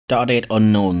Stardate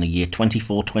unknown, the year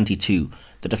 2422.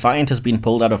 The Defiant has been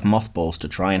pulled out of mothballs to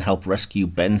try and help rescue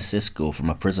Ben Sisko from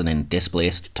a prison in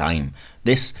displaced time.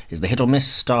 This is the Hit or Miss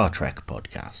Star Trek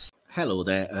podcast. Hello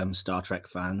there, Star Trek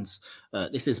fans.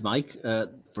 This is Mike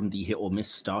from the Hit or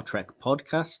Miss Star Trek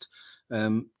podcast.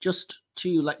 Just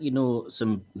to let you know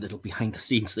some little behind the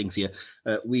scenes things here,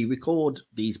 we record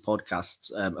these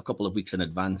podcasts a couple of weeks in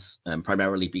advance,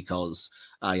 primarily because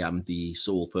I am the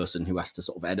sole person who has to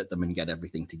sort of edit them and get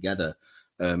everything together.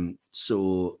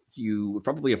 So you would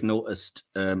probably have noticed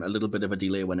a little bit of a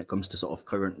delay when it comes to sort of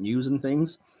current news and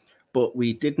things. But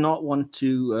we did not want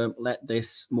to let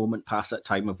this moment pass at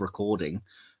time of recording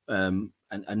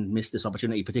and miss this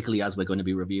opportunity, particularly as we're going to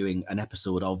be reviewing an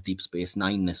episode of Deep Space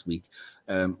Nine this week,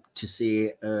 to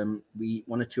say we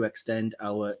wanted to extend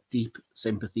our deep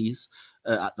sympathies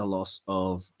at the loss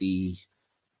of the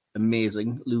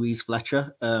amazing Louise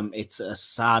Fletcher. It's a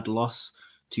sad loss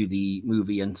to the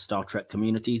movie and Star Trek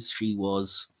communities. She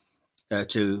was,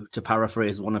 to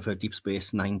paraphrase one of her Deep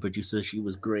Space Nine producers, she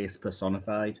was Grace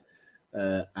personified.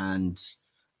 And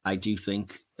I do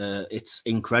think it's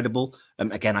incredible.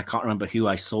 Again, I can't remember who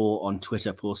I saw on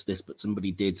Twitter post this, but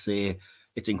somebody did say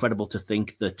it's incredible to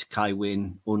think that Kai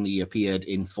Wynn only appeared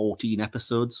in 14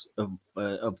 episodes of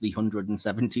the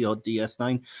 170 odd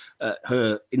DS9.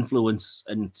 Her influence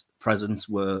and presence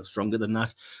were stronger than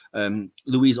that.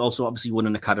 Louise also obviously won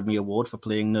an Academy Award for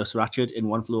playing Nurse Ratched in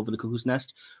One Flew Over the Cuckoo's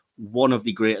Nest. One of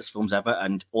the greatest films ever,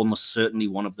 and almost certainly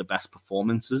one of the best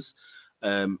performances.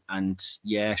 And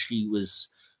yeah, she was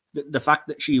the fact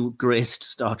that she graced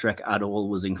Star Trek at all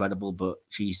was incredible, but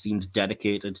she seemed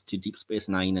dedicated to Deep Space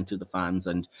Nine and to the fans,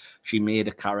 and she made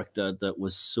a character that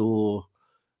was so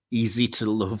easy to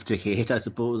love to hate, I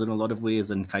suppose, in a lot of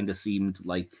ways, and kind of seemed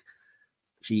like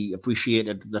she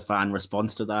appreciated the fan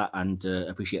response to that and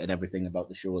appreciated everything about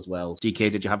the show as well.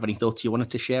 DK, did you have any thoughts you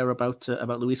wanted to share about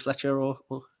Louise Fletcher or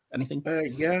anything?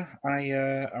 Yeah,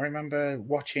 I remember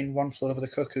watching One Flew Over the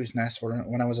Cuckoo's Nest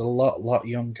when I was a lot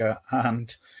younger,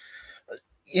 and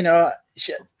you know,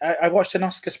 I watched an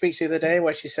Oscar speech the other day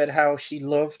where she said how she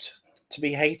loved to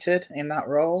be hated in that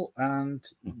role, and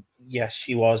yes,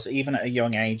 she was. Even at a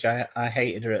young age, I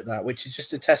hated her at that, which is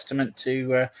just a testament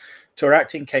to her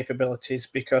acting capabilities,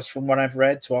 because from what I've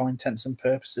read, to all intents and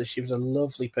purposes, she was a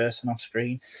lovely person off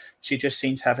screen. She just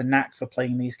seemed to have a knack for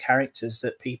playing these characters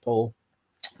that people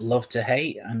love to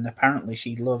hate, and apparently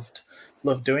she loved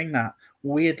doing that.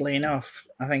 Weirdly enough,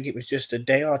 I think it was just a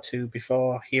day or two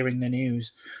before hearing the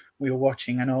news, we were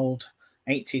watching an old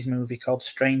 80s movie called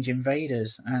Strange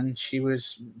Invaders, and she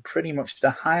was pretty much the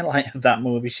highlight of that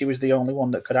movie. She was the only one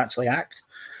that could actually act,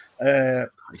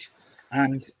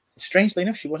 and strangely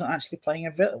enough, she wasn't actually playing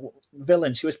a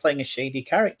villain. She was playing a shady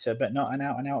character, but not an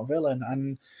out-and-out villain.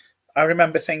 And I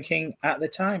remember thinking at the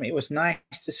time it was nice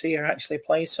to see her actually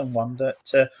play someone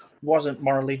that wasn't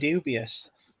morally dubious.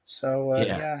 So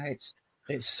yeah, it's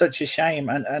such a shame.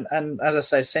 And as I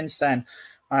say, since then,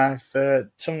 I've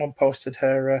someone posted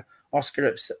her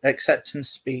Oscar acceptance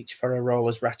speech for her role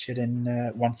as Ratched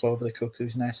in One Flew Over the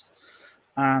Cuckoo's Nest,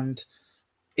 and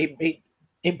it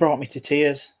brought me to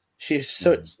tears. She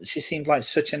seemed like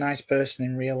such a nice person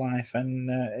in real life, and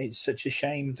it's such a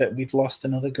shame that we've lost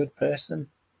another good person.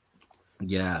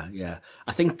 Yeah.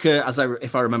 I think,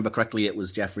 if I remember correctly, it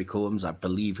was Jeffrey Combs, I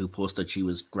believe, who posted she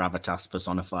was gravitas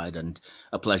personified and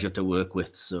a pleasure to work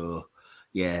with. So,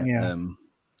 yeah.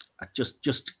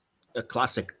 Just a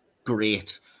classic,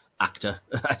 great actor.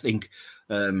 I think,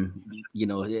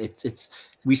 it's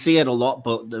we see it a lot,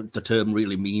 but the term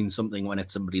really means something when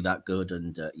it's somebody that good.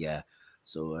 And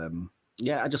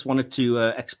I just wanted to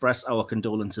express our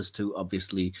condolences to,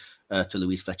 obviously, to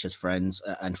Louise Fletcher's friends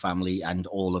and family, and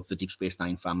all of the Deep Space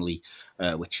Nine family,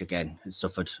 which, again, has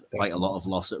suffered quite a lot of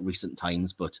loss at recent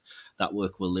times, but that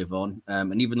work will live on.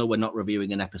 And even though we're not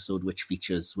reviewing an episode which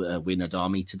features Win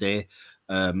Adami today,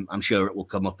 I'm sure it will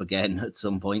come up again at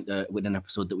some point with an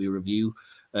episode that we review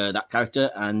that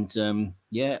character. And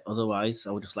otherwise,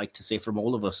 I would just like to say from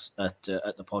all of us at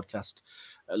the podcast,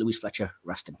 Louise Fletcher,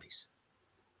 rest in peace.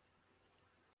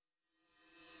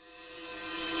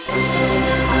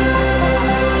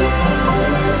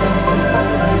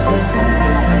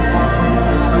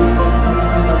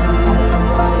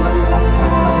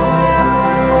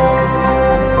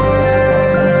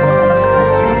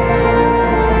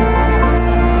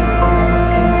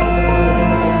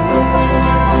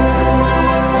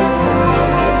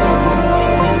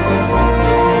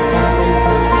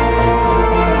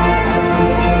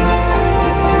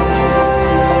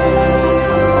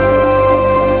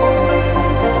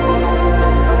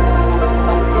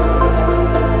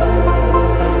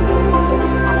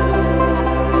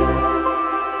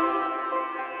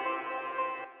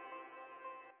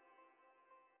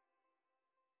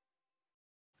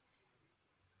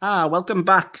 Welcome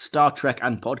back, Star Trek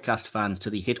and podcast fans,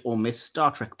 to the Hit or Miss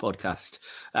Star Trek podcast,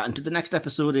 and to the next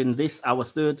episode in this, our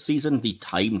third season, the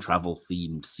time travel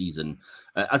themed season.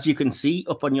 As you can see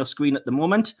up on your screen at the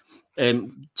moment,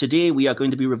 today we are going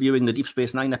to be reviewing the Deep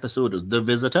Space Nine episode, The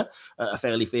Visitor, a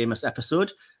fairly famous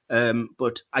episode.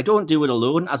 But I don't do it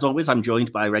alone. As always, I'm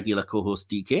joined by regular co-host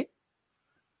DK.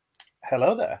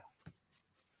 Hello there.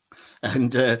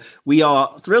 And we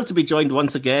are thrilled to be joined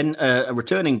once again, a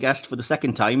returning guest for the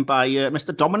second time, by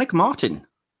Mr. Dominic Martin.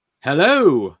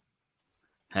 Hello.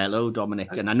 Hello,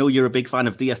 Dominic. And I know you're a big fan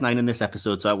of DS9 in this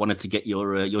episode, so I wanted to get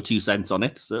your 2 cents on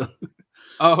it. So,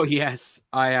 oh yes,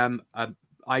 I am.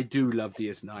 I do love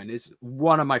DS9. It's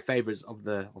one of my favorites of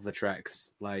the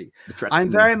treks. Like, I'm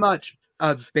very much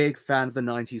a big fan of the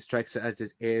 90s treks as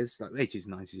it is, like 80s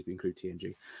and 90s if you include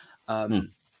TNG.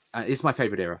 It's my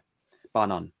favorite era, bar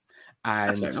none. And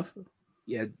that's fair enough.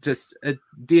 Yeah, just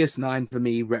DS9 for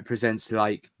me represents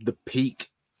like the peak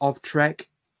of Trek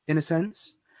in a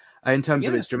sense, in terms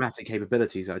of its dramatic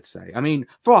capabilities. I'd say. I mean,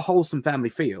 for a wholesome family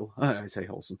feel, I say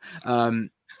wholesome.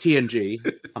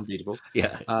 TNG, unbeatable.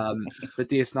 Yeah. But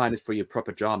DS9 is for your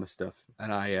proper drama stuff,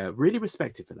 and I really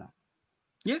respect it for that.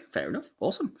 Yeah, fair enough.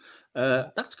 Awesome.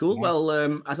 That's cool. Yes. Well,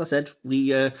 as I said,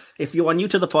 we if you are new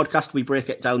to the podcast, we break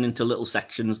it down into little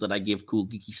sections that I give cool,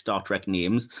 geeky Star Trek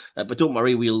names. But don't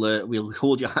worry, we'll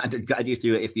hold your hand and guide you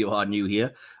through it if you are new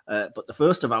here. But the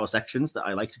first of our sections that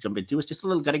I like to jump into is just a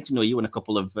little getting to know you and a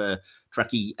couple of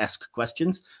Trekkie-esque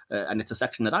questions. And it's a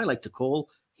section that I like to call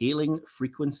Hailing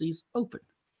Frequencies Open.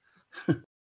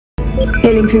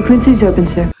 Hailing Frequencies Open,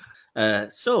 sir.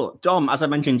 So, Dom, as I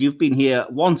mentioned, you've been here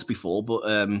once before,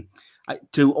 but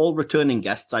to all returning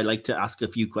guests, I like to ask a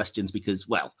few questions because,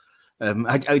 well,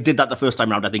 I did that the first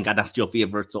time around. I think I'd asked your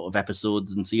favorite sort of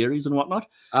episodes and series and whatnot.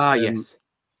 Yes.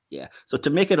 Yeah. So to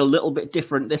make it a little bit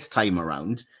different this time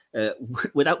around,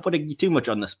 without putting you too much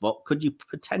on the spot, could you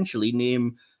potentially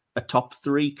name a top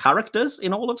 3 characters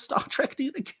in all of Star Trek, do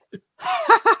you think?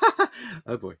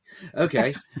 Oh, boy.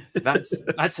 Okay.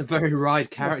 That's a very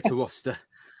wide character roster.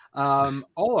 All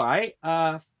right.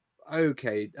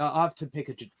 Okay. I have to pick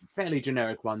a fairly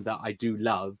generic one that I do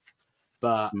love,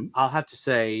 but I'll have to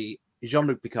say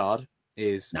Jean-Luc Picard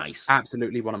is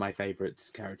absolutely one of my favorite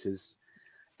characters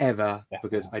ever,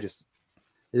 because I just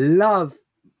love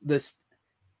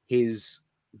his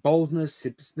boldness,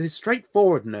 his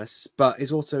straightforwardness, but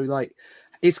is also like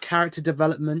his character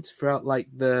development throughout like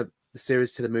the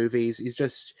series to the movies. He's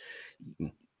just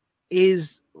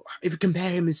if you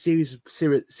compare him in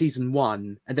season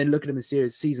 1 and then look at him in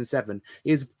season 7,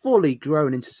 he is fully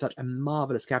grown into such a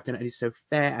marvelous captain, and he's so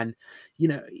fair. And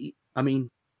he's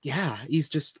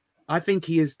just, I think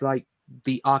he is like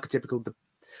the archetypical,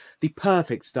 the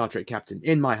perfect Star Trek captain,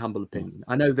 in my humble opinion.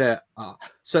 I know there are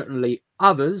certainly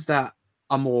others that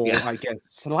are more, I guess,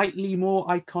 slightly more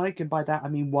iconic, and by that I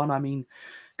mean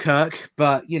Kirk.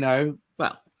 But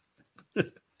well,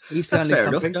 he's certainly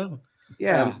something. Enough, no.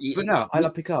 Yeah, but no, I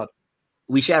love Picard.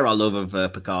 We share our love of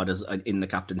Picard as in the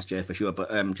captain's chair for sure.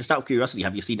 But just out of curiosity,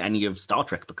 have you seen any of Star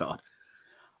Trek Picard?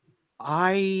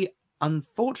 I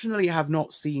unfortunately have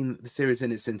not seen the series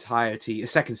in its entirety, the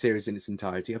second series in its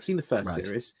entirety. I've seen the first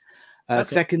series.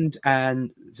 Second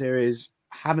and series,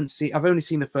 haven't seen. I've only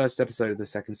seen the first episode of the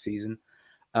second season.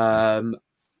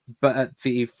 But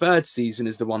the third season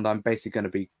is the one that I'm basically going to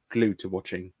be glued to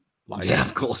watching. Yeah,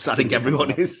 of course. I think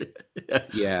everyone is.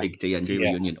 Yeah. Big TNG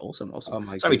reunion. Awesome. Oh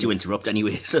my Sorry goodness. to interrupt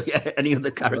anyway. So yeah, any of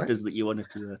the characters that you wanted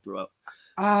to throw out?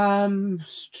 I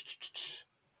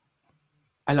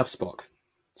love Spock.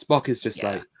 Spock is just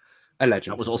like a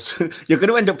legend. That was also you're going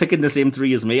to end up picking the same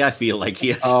 3 as me, I feel like.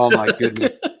 Yes. Oh my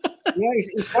goodness. Yeah,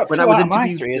 he's got when I was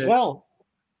my 3 as well.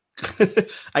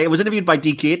 I was interviewed by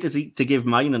DK to give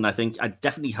mine, and I think I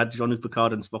definitely had Jean-Luc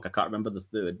Picard and Spock. I can't remember the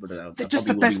third, but they're just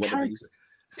the best characters.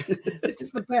 It's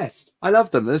just the best. I love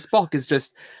them. And Spock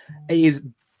is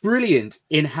brilliant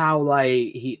in how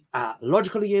he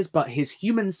logical he is, but his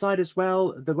human side as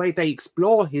well. The way they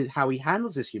explore how he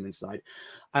handles his human side.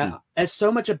 There's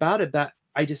so much about it that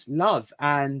I just love.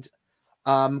 And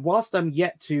whilst I'm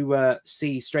yet to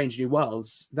see Strange New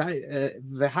Worlds,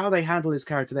 how they handle his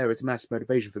character there is a massive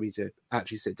motivation for me to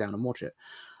actually sit down and watch it.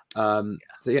 So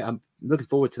yeah, I'm looking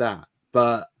forward to that.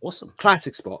 But awesome,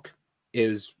 classic Spock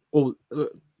is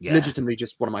legitimately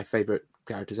just one of my favorite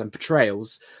characters and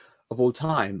portrayals of all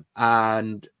time,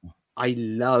 and I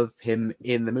love him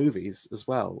in the movies as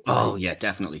well. Oh yeah,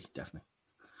 definitely.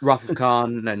 Wrath of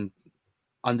Khan and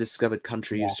Undiscovered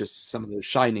Country is just some of the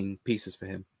shining pieces for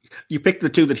him. You picked the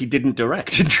 2 that he didn't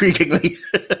direct, intriguingly.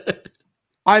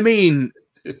 I mean,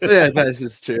 yeah, this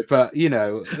is true, but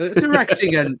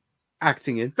directing and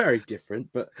acting in. Very different,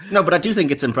 but no, but I do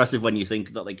think it's impressive when you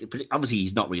think that, like, obviously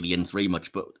he's not really in 3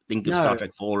 much, but think of Star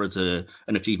Trek 4 as an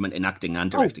achievement in acting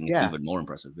and directing. It's even more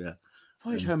impressive. Yeah.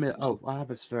 Voyage Home. I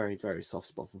have a very, very soft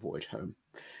spot for Voyage Home.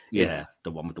 Yeah,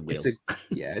 the one with the whales.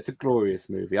 It's a glorious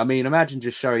movie. I mean, imagine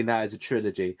just showing that as a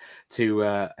trilogy to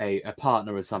a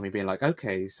partner or something, being like,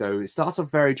 okay, so it starts off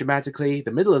very dramatically,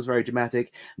 the middle is very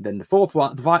dramatic, then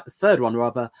the third one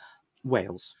rather,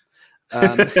 whales.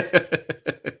 Not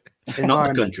the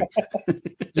country.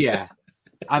 Yeah,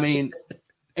 I mean,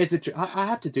 I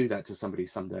have to do that to somebody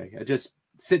someday. I just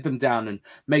sit them down and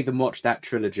make them watch that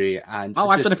trilogy. And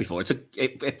I've done it before.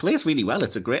 It plays really well.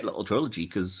 It's a great little trilogy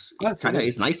because it kind of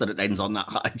is nice that it ends on that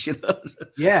high, you know?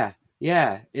 Yeah,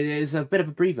 it is a bit of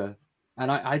a breather,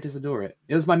 and I just adore it.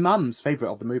 It was my mum's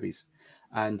favorite of the movies,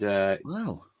 and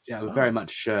wow. Yeah, we very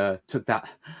much took that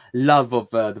love of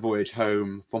the Voyage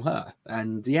Home from her,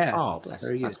 and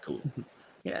that's cool.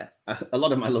 Yeah, a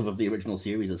lot of my love of the original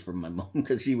series is from my mom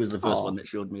because she was the first one that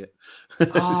showed me it.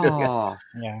 So,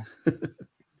 yeah.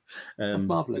 That's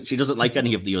marvelous. She doesn't like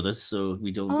any of the others, so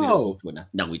we don't. We don't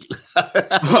no, we do.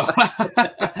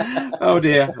 Oh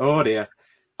dear.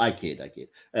 I kid.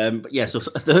 But yeah, so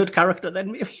a third character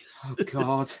then maybe. Oh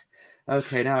God.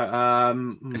 Okay, now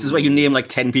this is where you name like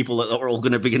 10 people that are all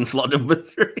going to be in slot number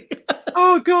 3.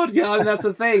 Oh God, yeah, I mean, that's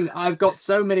the thing. I've got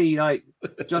so many like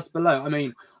just below. I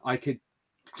mean, I could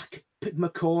pick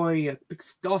McCoy, I pick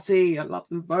Scotty. I love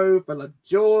them both. I love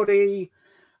Geordie.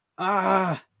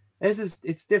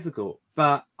 It's difficult,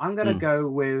 but I'm gonna go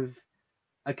with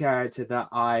a character that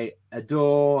I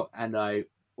adore and I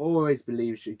always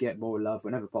believe should get more love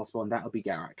whenever possible, and that'll be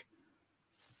Garak.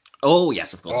 Oh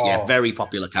yes, of course. Yeah, very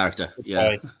popular character.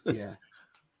 Yeah, yeah.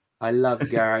 I love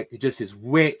Garak. Just his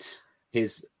wit,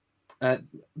 his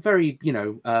very,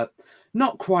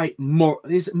 not quite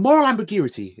his moral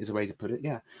ambiguity is a way to put it.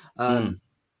 Yeah.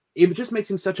 It just makes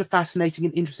him such a fascinating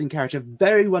and interesting character,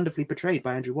 very wonderfully portrayed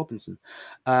by Andrew Robinson.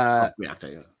 Great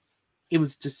actor, yeah. It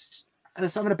was just,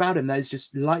 there's something about him that is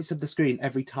just lights up the screen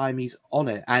every time he's on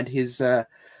it, and his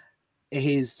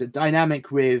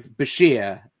dynamic with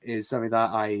Bashir is something that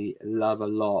I love a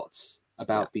lot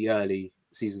about the early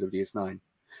seasons of DS9.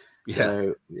 Yeah.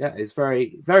 So yeah, it's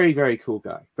very, very, very cool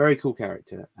guy, very cool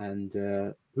character, and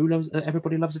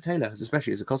everybody loves a Taylor,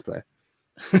 especially as a cosplayer.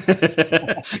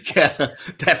 Yeah,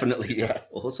 definitely. Yeah,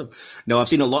 awesome. No, I've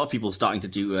seen a lot of people starting to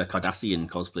do Cardassian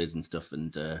cosplays and stuff,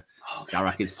 and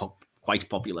Garak is quite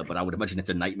popular, but I would imagine it's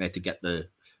a nightmare to get the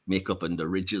makeup and the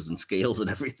ridges and scales and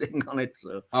everything on it.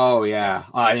 So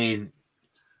I mean,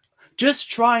 just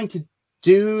trying to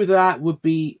do that would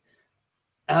be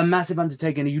a massive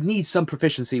undertaking. You need some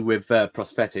proficiency with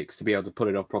prosthetics to be able to pull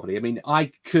it off properly. I mean,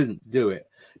 I couldn't do it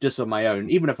just on my own,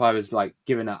 even if I was like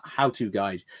given a how-to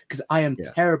guide, because I am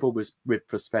terrible with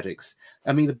prosthetics.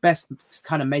 I mean, the best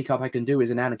kind of makeup I can do is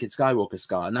an Anakin Skywalker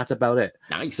scar, and that's about it.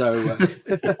 Nice. So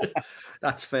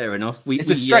that's fair enough.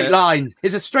 It's a straight line.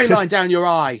 It's a straight line down your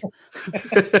eye.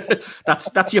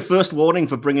 That's your first warning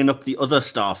for bringing up the other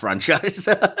Star franchise.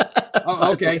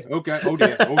 Oh, okay. Oh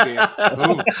dear.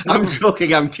 Oh. I'm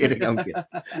joking. I'm kidding.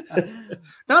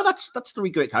 No, that's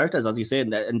 3 great characters, as you say,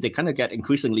 and they kind of get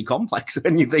increasingly complex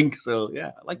when you think. So yeah,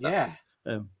 I like that.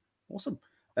 Yeah. Awesome.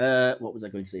 What was I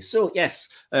going to say? So yes,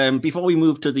 before we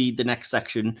move to the next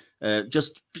section,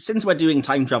 just since we're doing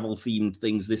time travel themed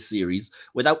things this series,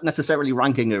 without necessarily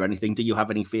ranking or anything, do you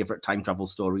have any favorite time travel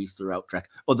stories throughout Trek,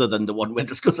 other than the one we're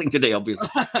discussing today, obviously?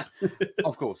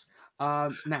 Of course.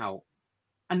 Now,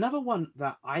 another one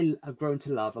that I have grown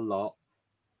to love a lot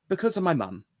because of my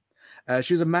mum.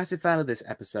 She was a massive fan of this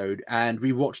episode, and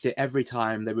we watched it every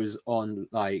time there was on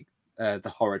like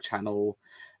the horror channel.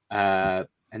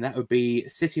 And that would be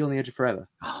City on the Edge of Forever.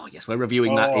 Oh yes, we're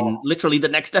reviewing that in literally the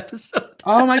next episode.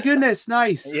 Oh my goodness,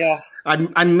 nice. Yeah,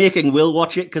 I'm making Will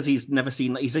watch it because he's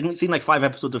seen like 5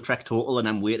 episodes of Trek total, and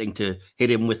I'm waiting to hit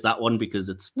him with that one because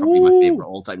it's probably my favorite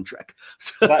all-time Trek.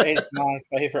 So. That is my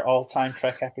favorite all-time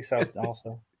Trek episode.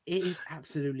 Also, it is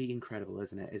absolutely incredible,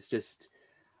 isn't it? It's just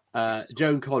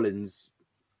Joan Collins,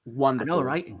 wonderful. I know,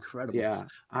 right? Incredible. Yeah,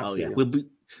 absolutely. Oh yeah,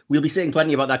 we'll be saying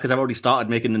plenty about that because I've already started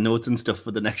making the notes and stuff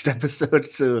for the next episode.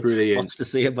 So brilliant. Lots to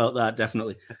say about that,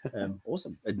 definitely.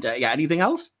 Awesome. And anything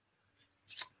else?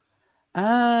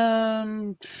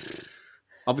 Obviously,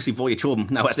 Voyage Home.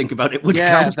 Now I think about it, would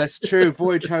count. Yeah, that's true.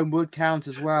 Voyage Home would count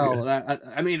as well.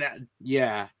 I mean,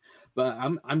 but I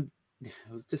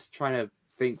was just trying to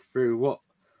think through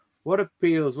what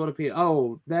appeals.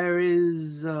 Oh, there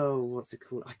is. What's it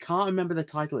called? I can't remember the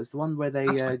title. It's the one where they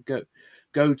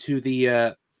go to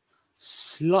the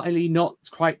slightly not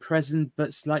quite present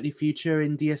but slightly future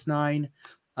in DS9.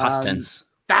 Past tense.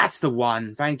 That's the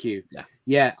one. Thank you.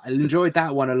 Yeah, I enjoyed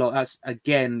that one a lot. That's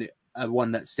again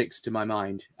one that sticks to my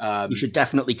mind. You should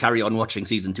definitely carry on watching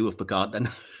season 2 of Picard then.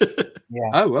 Yeah.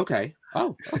 Oh, okay.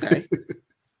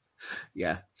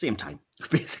 Yeah, same time,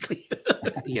 basically.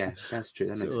 Yeah, that's true.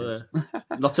 That makes sense.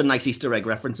 Lots of nice Easter egg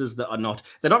references that are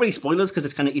they're not really spoilers because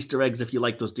it's kind of Easter eggs if you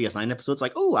like those DS9 episodes.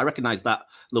 Like, oh, I recognize that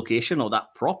location or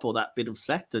that prop or that bit of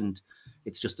set, and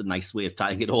it's just a nice way of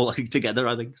tying it all together,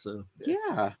 I think. So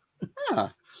yeah.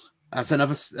 That's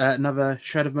another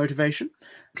shred of motivation.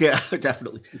 Yeah,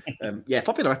 definitely. Yeah,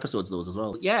 popular episodes those as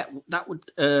well. Yeah, that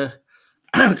would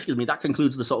excuse me, that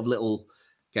concludes the sort of little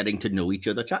getting to know each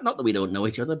other chat. Not that we don't know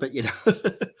each other, but you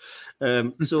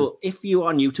know. So if you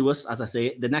are new to us, as I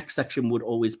say, the next section would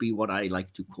always be what I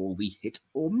like to call the hit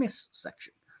or miss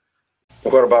section.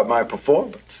 What about my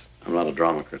performance? I'm not a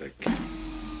drama critic.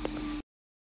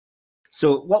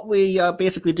 So what we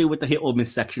basically do with the hit or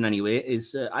miss section anyway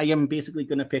is I am basically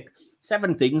going to pick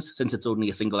 7 things, since it's only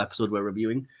a single episode we're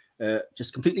reviewing,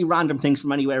 just completely random things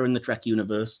from anywhere in the Trek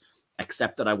universe,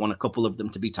 except that I want a couple of them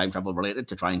to be time travel related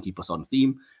to try and keep us on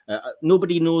theme.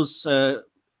 Nobody knows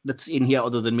that's in here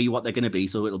other than me what they're going to be,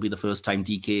 so it'll be the first time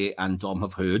DK and Dom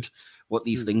have heard what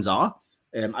these things are.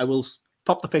 I will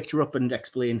pop the picture up and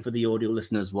explain for the audio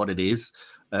listeners what it is,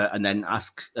 and then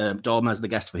ask Dom as the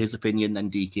guest for his opinion,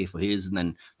 then DK for his, and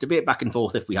then debate back and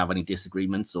forth if we have any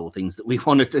disagreements or things that we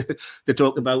wanted to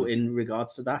talk about in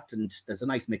regards to that. And there's a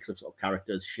nice mix of sort of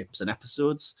characters, ships, and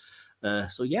episodes.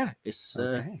 So yeah, it's...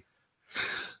 Okay.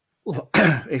 Well,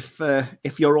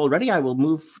 if you're all ready, I will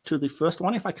move to the first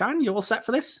one if I can. You all set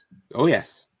for this? Oh,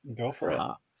 yes. Go for it.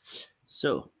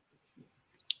 So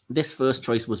this first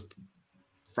choice was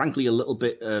frankly a little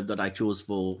bit that I chose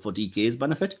for DK's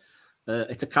benefit.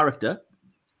 It's a character,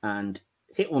 and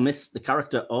hit or miss the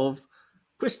character of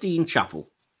Christine Chapel.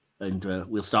 And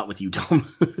we'll start with you,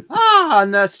 Dom.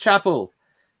 Nurse Chapel.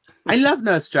 I love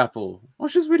Nurse Chapel. Oh,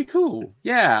 she's really cool.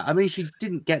 Yeah, I mean, she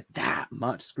didn't get that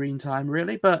much screen time,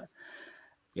 really, but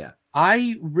yeah,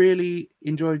 I really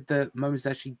enjoyed the moments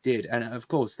that she did. And of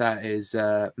course, that is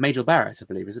Majel Barrett, I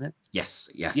believe, isn't it? Yes,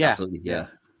 Yeah. absolutely, yeah.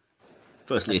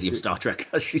 First lady of Star Trek,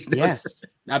 as she's known. Yes,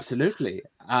 absolutely.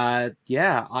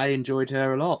 Yeah, I enjoyed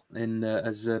her a lot in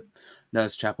as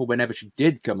Nurse Chapel whenever she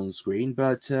did come on screen.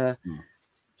 But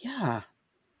yeah,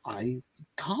 I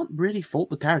can't really fault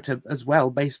the character as well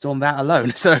based on that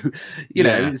alone. So, you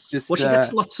know, it's just... Well, she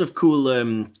gets lots of cool,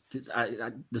 the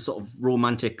sort of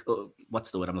romantic,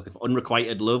 what's the word I'm looking for?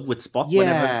 Unrequited love with Spock. Yeah.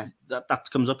 Whenever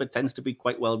that comes up, it tends to be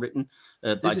quite well written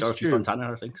by Dorothy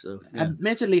Fontana, I think. So, yeah.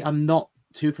 Admittedly, I'm not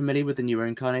too familiar with the new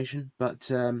incarnation, but...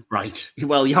 Right.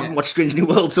 Well, you haven't watched Strange New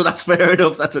World, so that's fair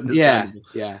enough. That's understandable.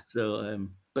 Yeah. So,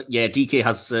 but yeah, DK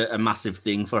has a massive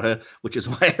thing for her, which is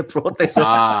why I brought this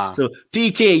up. So,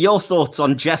 DK, your thoughts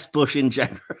on Jess Bush in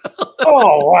general?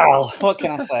 Oh, wow. What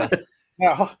can I say?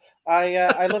 No,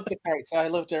 I loved the character. I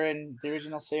loved her in the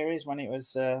original series when it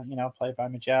was, played by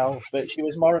Majel. But she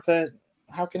was more of a,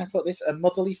 how can I put this, a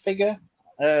motherly figure.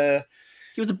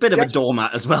 She was a bit of a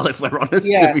doormat as well, if we're honest,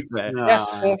 yeah, to be fair. Jess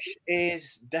Bush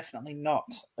is definitely not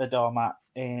a doormat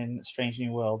in Strange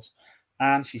New Worlds.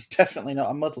 And she's definitely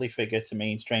not a motherly figure to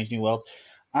me in Strange New World.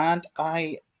 And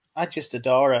I just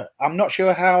adore her. I'm not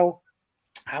sure how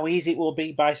easy it will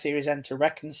be by series end to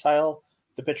reconcile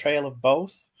the portrayal of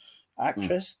both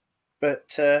actors. But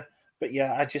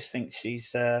yeah, I just think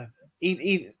she's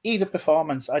either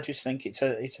performance. I just think it's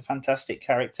a fantastic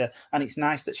character, and it's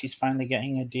nice that she's finally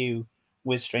getting a due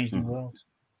with Strange New World.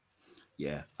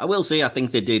 Yeah, I will say I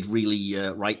think they did really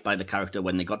right by the character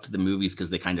when they got to the movies, because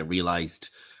they kind of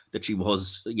realized that she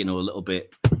was, a little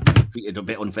bit treated a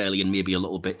bit unfairly and maybe a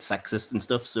little bit sexist and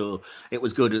stuff. So it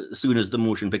was good as soon as the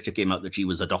motion picture came out that she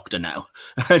was a doctor now.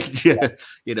 And, she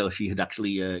had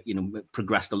actually,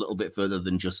 progressed a little bit further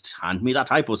than just hand me that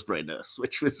hypospray nurse,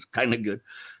 which was kind of good.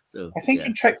 So I think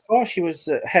in Trek 4 she was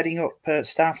heading up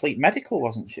Starfleet Medical,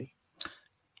 wasn't she?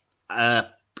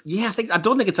 Yeah, I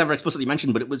don't think it's ever explicitly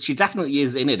mentioned, but she definitely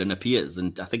is in it and appears,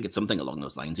 and I think it's something along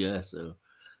those lines. Yeah, so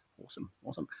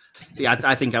awesome. See,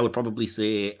 I think I would probably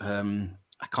say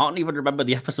I can't even remember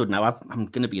the episode now. I'm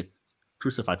going to be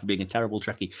crucified for being a terrible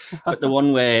Trekkie, but the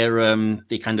one where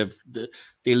they kind of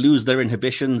they lose their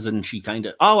inhibitions, and she kind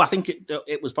of I think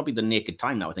it was probably the Naked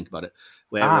Time. Now I think about it,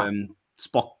 where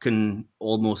Spock can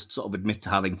almost sort of admit to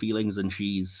having feelings, and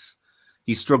he's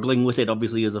struggling with it,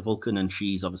 obviously, as a Vulcan, and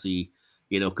she's obviously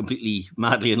completely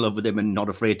madly in love with him and not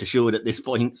afraid to show it at this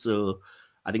point. So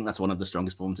I think that's one of the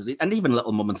strongest performances. And even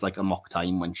little moments like a mock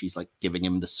time when she's like giving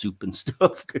him the soup and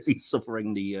stuff because he's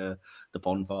suffering the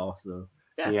Ponfar. So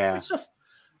yeah, good stuff.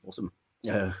 Awesome.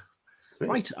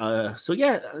 Right.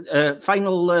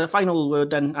 Final word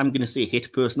then. I'm going to say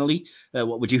hit personally.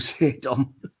 What would you say,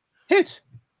 Dom? Hit.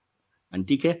 And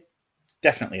DK?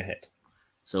 Definitely a hit.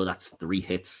 So that's 3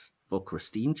 hits for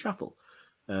Christine Chappell.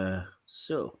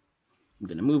 So I'm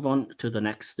going to move on to the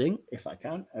next thing, if I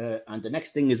can. And the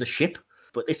next thing is a ship,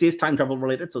 but this is time travel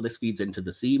related, so this feeds into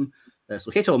the theme.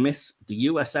 So hit or miss, the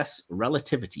USS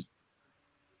Relativity.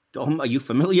 Dom, are you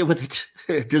familiar with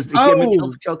it? Does the image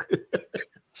help jog?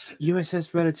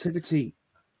 USS Relativity.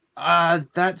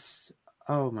 That's...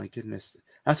 Oh, my goodness.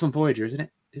 That's from Voyager, isn't it?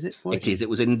 Is it Voyager? It is. It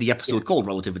was in the episode called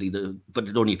Relativity, but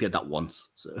it only appeared that once.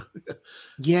 So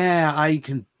yeah, I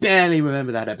can barely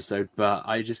remember that episode, but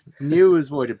I just knew it was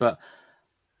Voyager. But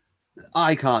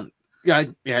I can't. Yeah,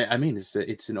 I mean,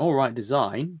 it's an all right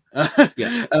design.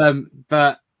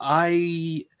 But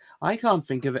I can't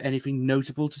think of anything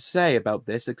notable to say about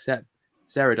this except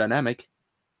it's aerodynamic.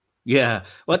 Yeah,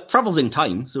 well, it travels in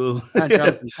time, so and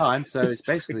travels in time, so it's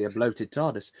basically a bloated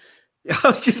TARDIS. I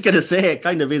was just going to say it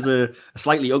kind of is a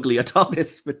slightly uglier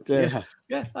TARDIS, but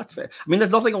yeah, that's fair. I mean, there's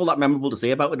nothing all that memorable to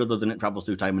say about it other than it travels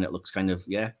through time and it looks kind of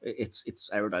it's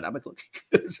aerodynamic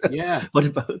looking. So, yeah. What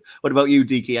about you,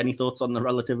 DK? Any thoughts on the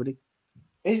Relativity?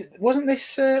 Wasn't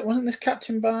this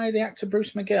captained by the actor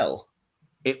Bruce McGill?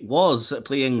 It was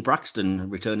playing Braxton,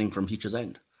 returning from Future's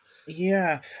End.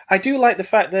 Yeah, I do like the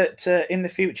fact that in the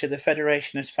future the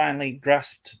Federation has finally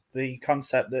grasped the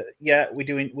concept that we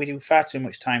do far too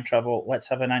much time travel. Let's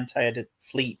have an entire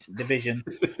fleet division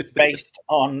based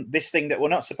on this thing that we're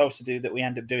not supposed to do that we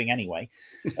end up doing anyway.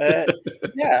 I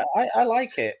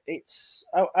like it.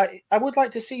 I would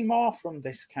like to see more from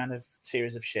this kind of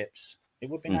series of ships. It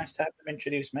would be nice to have them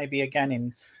introduced maybe again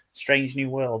in Strange New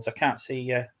Worlds. I can't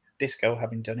see Disco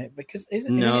having done it because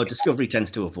Discovery tends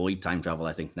to avoid time travel.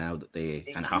 I think now that they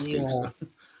kind of have to.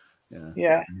 So.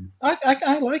 Yeah.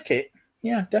 I like it.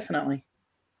 Yeah, definitely.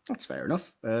 That's fair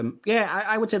enough.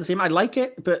 I would say the same. I like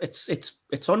it, but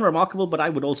it's unremarkable. But I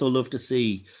would also love to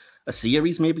see a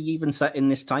series, maybe even set in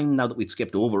this time. Now that we've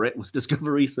skipped over it with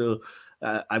Discovery, so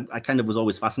I kind of was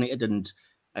always fascinated, and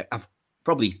I've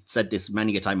probably said this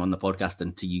many a time on the podcast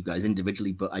and to you guys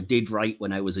individually, but I did write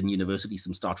when I was in university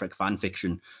some Star Trek fan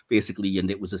fiction, basically,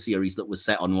 and it was a series that was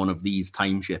set on one of these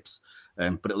time ships,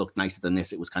 but it looked nicer than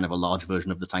this. It was kind of a large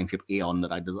version of the time ship Aeon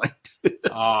that I designed.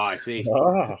 I see.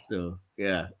 So,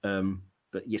 yeah.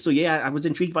 I was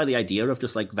intrigued by the idea of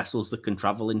just like vessels that can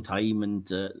travel in time and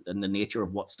the nature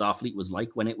of what Starfleet was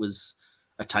like when it was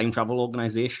a time travel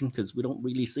organization, because we don't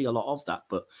really see a lot of that.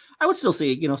 But I would still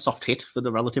say, soft hit for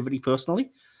the Relativity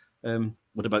personally.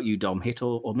 What about you, Dom? Hit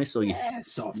or miss? Or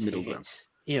soft middle hit. Ground?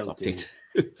 Soft hit.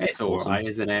 It's all right,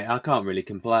 isn't it? I can't really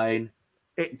complain.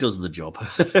 It does the job.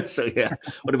 So yeah.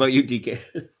 What about you, DK?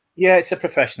 Yeah, it's a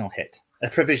professional hit. A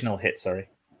provisional hit, sorry.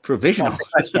 Provisional?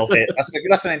 Professional hit.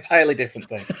 That's an entirely different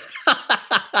thing.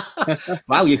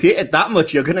 Wow, you hit it that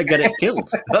much, you're going to get it killed.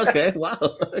 Okay, wow.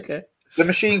 Okay. The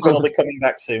machine gun will be coming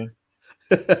back soon.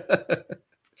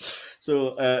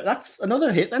 So that's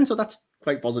another hit then. So that's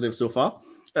quite positive so far.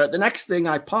 The next thing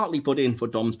I partly put in for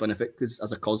Dom's benefit, because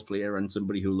as a cosplayer and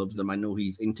somebody who loves them, I know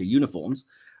he's into uniforms.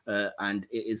 And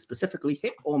it is specifically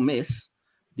hit or miss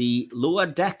the lower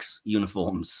decks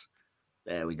uniforms.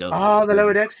 There we go. The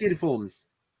lower decks uniforms.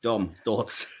 Dom,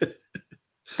 thoughts?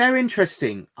 They're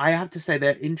interesting. I have to say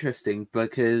they're interesting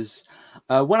because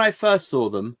when I first saw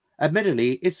them,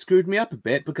 admittedly, it screwed me up a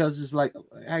bit because it's like,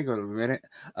 hang on a minute.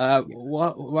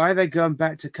 Why are they going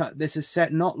back to cut? This is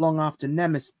set not long after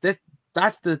Nemesis.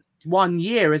 That's the 1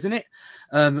 year, isn't it?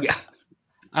 Yeah.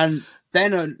 And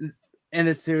then in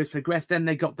the series progressed, then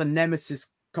they got the Nemesis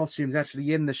costumes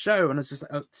actually in the show. And it's just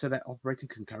like, so they're operating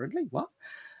concurrently? What?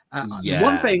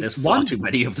 There's far too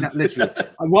many of them. Literally,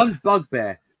 one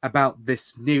bugbear about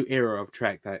this new era of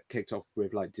Trek that kicked off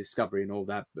with like Discovery and all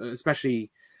that, especially...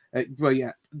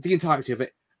 the entirety of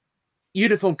it.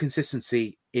 Uniform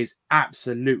consistency is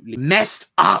absolutely messed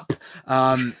up.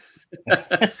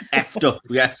 Effed up,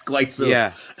 yes, quite so.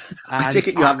 Yeah. I take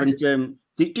it you haven't. Do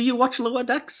you watch Lower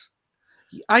Decks?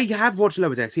 I have watched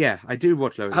Lower Decks, yeah. I do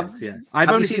watch Lower Decks, yeah. I've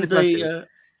only seen the first series.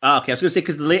 Okay, I was going to say,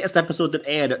 because the latest episode that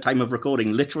aired at time of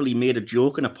recording literally made a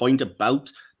joke and a point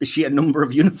about the sheer number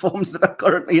of uniforms that are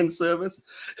currently in service.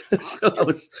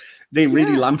 They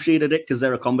really lampshaded it because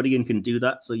they're a comedy and can do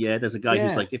that. So yeah, there's a guy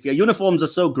who's like, if your uniforms are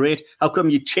so great, how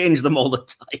come you change them all the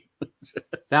time?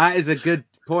 That is a good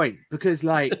point, because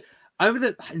like over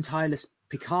the entire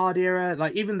Picard era,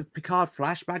 like even the Picard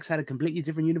flashbacks had a completely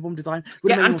different uniform design.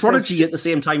 And Prodigy at the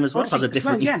same time as well has a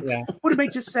different. Would have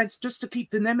made just sense just to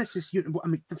keep the Nemesis,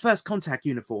 the First Contact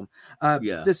uniform.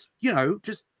 Just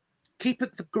keep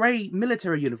it the grey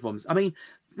military uniforms. I mean,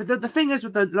 the thing is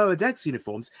with the lower decks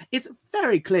uniforms, it's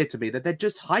very clear to me that they're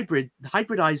just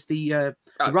hybridized the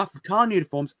Wrath of Khan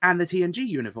uniforms and the TNG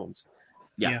uniforms.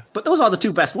 Yeah, but those are the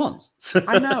two best ones.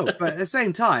 I know, but at the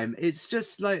same time, it's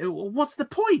just like, what's the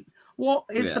point? What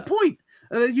is the point?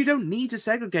 You don't need to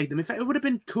segregate them. In fact, it would have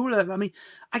been cooler. I mean,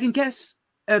 I can guess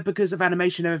because of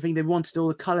animation and everything, they wanted all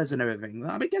the colors and everything.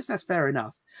 I guess that's fair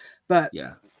enough. But,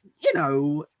 you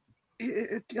know,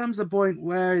 it comes a point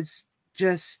where it's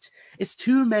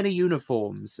too many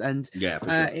uniforms. And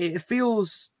it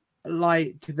feels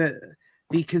like the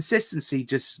consistency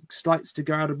just starts to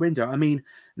go out of window. I mean,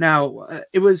 now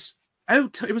it was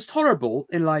tolerable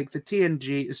in like the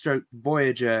TNG stroke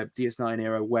Voyager DS9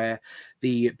 era, where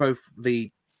both the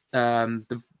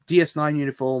DS9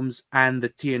 uniforms and the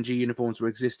TNG uniforms were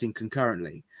existing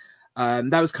concurrently.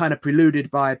 That was kind of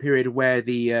preluded by a period where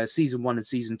the season 1 and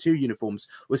season 2 uniforms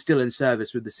were still in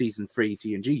service with the season 3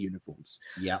 TNG uniforms.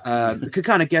 Could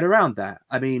kind of get around that.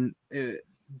 I mean,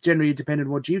 generally depending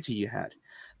on what duty you had.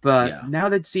 But now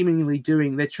they're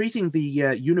they're treating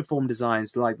the uniform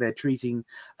designs like they're treating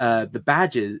the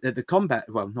badges, the combat,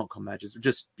 well, not combat badges,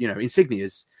 just,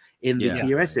 insignias in the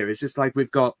TOS series. Just like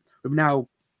we've now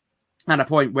at a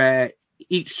point where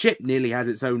each ship nearly has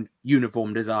its own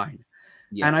uniform design.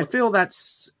 And I feel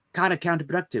that's kind of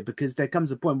counterproductive, because there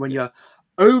comes a point when you're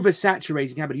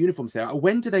oversaturating how many uniforms there are.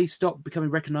 When do they stop becoming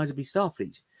recognizably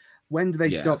Starfleet? When do they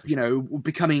stop,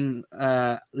 becoming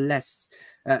less?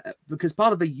 Because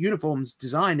part of the uniform's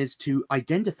design is to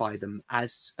identify them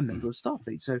as a member of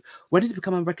Starfleet. So when does it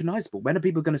become unrecognizable? When are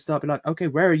people going to start being like, okay,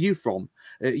 where are you from?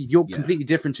 You're completely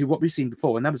different to what we've seen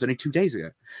before, and that was only 2 days ago.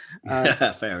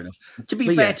 Fair enough. To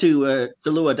be fair to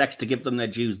the Lower Decks, to give them their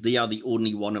dues, they are the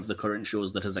only one of the current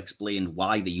shows that has explained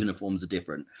why the uniforms are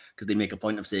different, because they make a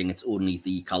point of saying it's only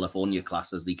the California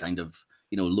class as the kind of,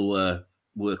 lower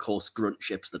workhorse grunt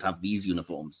ships that have these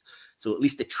uniforms. So at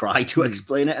least they try to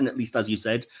explain it, and at least, as you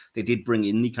said, they did bring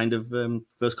in the kind of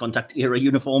First Contact era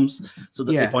uniforms, so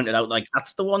that they pointed out, like,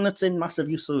 that's the one that's in massive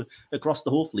use across the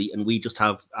whole fleet, and we just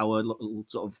have our little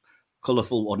sort of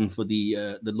colourful one for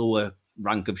the lower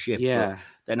rank of ship. But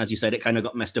then, as you said, it kind of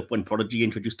got messed up when Prodigy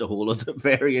introduced a whole other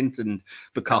variant, and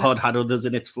Picard had others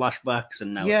in its flashbacks,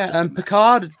 and now and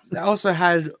Picard also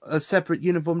had a separate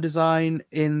uniform design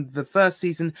in the first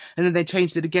season, and then they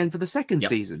changed it again for the second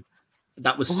season.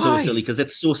 That was so silly, because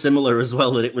it's so similar as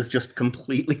well that it was just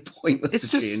completely pointless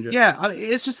to change it.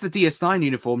 It's just the DS9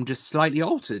 uniform just slightly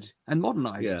altered and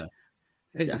modernized.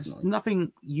 It's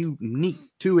nothing unique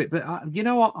to it, but you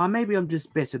know what? Maybe I'm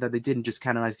just bitter that they didn't just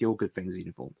canonize the All Good Things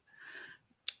uniform.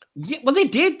 Yeah, well, they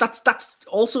did. That's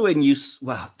also in use.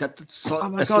 Well, that's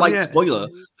a slight spoiler.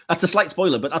 That's a slight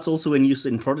spoiler, but that's also in use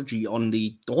in Prodigy on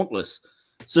the Dauntless.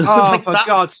 So, for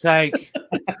God's sake!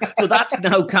 So that's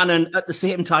now canon at the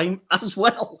same time as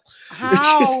well.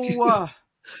 How?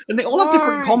 And they all have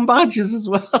different com badges as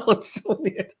well. It's so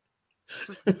weird.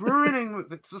 Just ruining.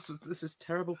 This is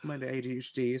terrible for my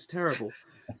ADHD. It's terrible.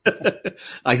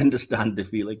 I understand the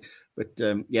feeling, but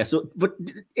but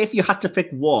if you had to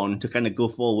pick one to kind of go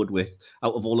forward with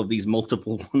out of all of these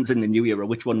multiple ones in the new era,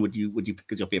 which one would you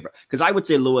pick as your favorite? Because I would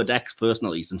say Lower Decks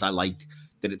personally, since I like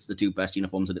that it's the two best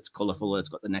uniforms and it's colorful, it's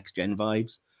got the next gen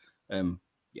vibes.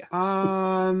 If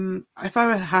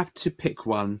I have to pick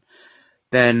one,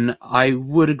 then I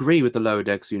would agree with the Lower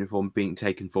Decks uniform being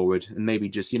taken forward, and maybe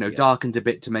just darkened a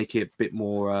bit to make it a bit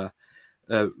more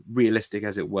realistic,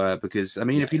 as it were. Because I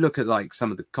mean, if you look at like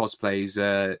some of the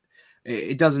cosplays,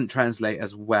 it doesn't translate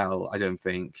as well, I don't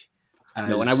think.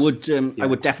 No, and I would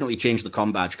definitely change the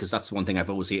com badge, because that's one thing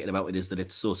I've always hated about it, is that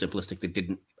it's so simplistic. They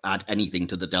didn't add anything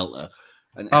to the Delta.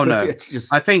 And it's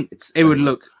just, I think it would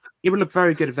look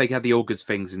very good if they had the All Good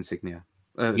Things insignia.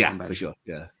 For sure.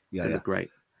 Yeah, look great.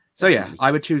 So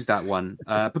I would choose that one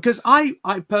because I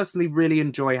personally really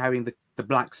enjoy having the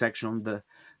black section on the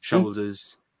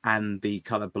shoulders and the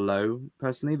color below.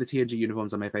 Personally, the TNG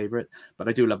uniforms are my favorite, but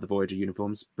I do love the Voyager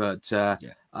uniforms. But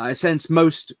I sense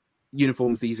most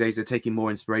uniforms these days are taking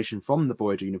more inspiration from the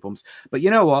Voyager uniforms. But you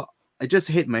know what? It just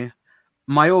hit me.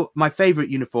 My favorite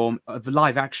uniform of the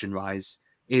live action Rise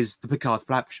is the Picard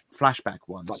flashback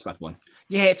one.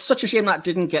 Yeah, it's such a shame that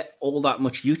didn't get all that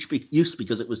much use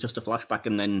because it was just a flashback,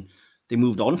 and then they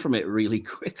moved on from it really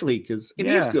quickly, because it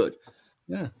is good.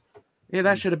 Yeah,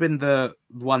 that should have been the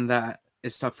one that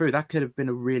is stuck through. That could have been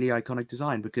a really iconic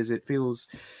design, because it feels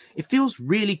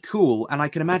really cool, and I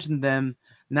can imagine them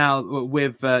now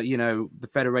with the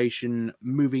Federation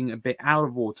moving a bit out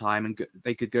of wartime, and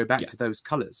they could go back to those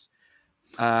colors.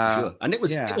 Sure. And it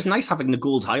was nice having the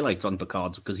gold highlights on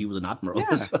Picard, because he was an admiral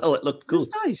as well. It looked cool.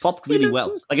 Nice. Popped really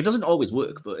well. Like, it doesn't always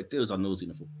work, but it does on those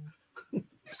uniforms.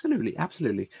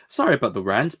 Absolutely. Sorry about the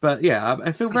rant, but yeah,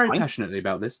 I feel very passionately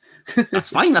about this. That's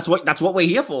fine. That's what we're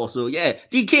here for. So yeah,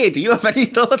 DK, do you have any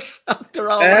thoughts after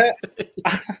all that?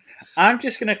 I'm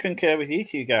just going to concur with you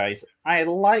two guys. I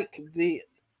like the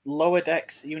Lower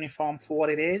Decks uniform for what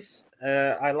it is.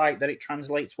 I like that it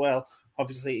translates well.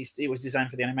 Obviously, it was designed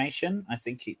for the animation. I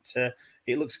think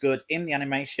it looks good in the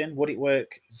animation. Would it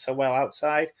work so well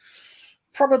outside?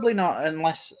 Probably not,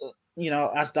 unless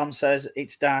as Dom says,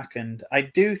 it's darkened. I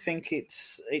do think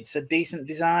it's a decent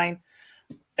design.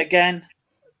 Again,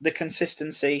 the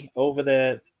consistency over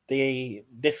the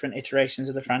different iterations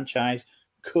of the franchise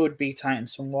could be tightened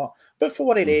somewhat, but for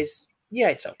what it is, yeah,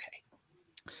 it's okay.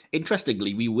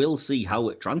 Interestingly, we will see how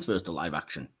it transfers to live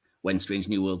action when Strange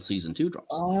New World Season 2 drops.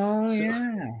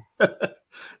 Yeah.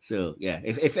 So yeah,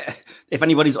 if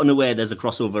anybody's unaware, there's a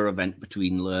crossover event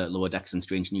between Lower Decks and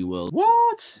Strange New World.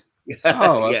 What?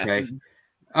 Oh, okay.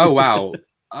 Oh, wow.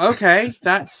 Okay,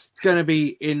 that's going to be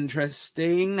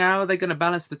interesting. How are they going to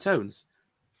balance the tones?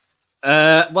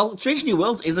 Well, Strange New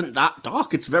Worlds isn't that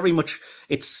dark. It's very much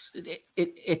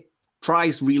it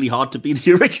tries really hard to be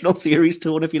the original series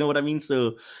tone, if you know what I mean.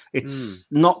 So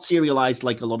it's not serialized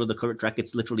like a lot of the current Trek.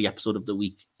 It's literally episode of the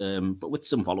week, but with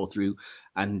some follow through,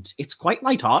 and it's quite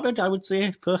lighthearted, I would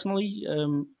say personally,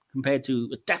 compared to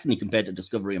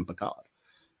Discovery and Picard.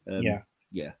 Yeah.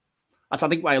 That's, I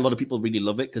think, why a lot of people really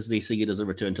love it, because they see it as a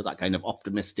return to that kind of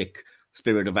optimistic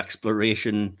spirit of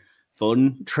exploration,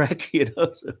 fun Trek,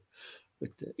 So, but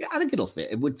yeah, I think it'll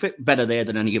fit. It would fit better there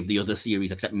than any of the other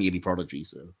series, except maybe Prodigy.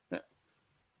 So, yeah.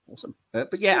 Awesome.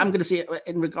 But yeah, I'm going to say,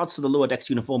 in regards to the Lower Decks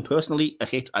uniform, personally, a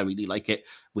hit. I really like it,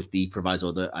 with the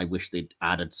proviso that I wish they'd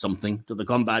added something to the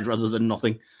com badge rather than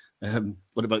nothing.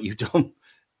 What about you, Tom?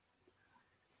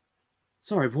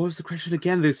 Sorry, what was the question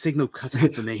again? The signal cut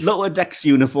out for me. Lower Decks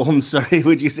uniforms, sorry.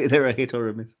 Would you say they're a hit or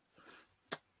a miss?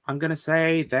 I'm going to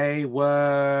say they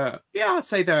were... Yeah, I'd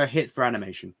say they're a hit for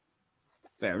animation.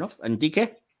 Fair enough. And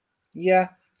DK? Yeah,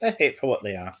 they're a hit for what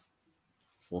they are.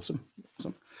 Awesome.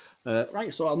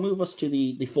 Right, so I'll move us to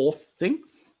the fourth thing.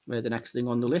 The next thing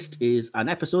on the list is an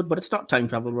episode, but it's not time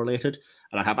travel related.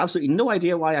 And I have absolutely no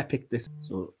idea why I picked this.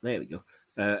 So there we go.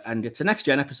 And it's a Next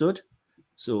Gen episode.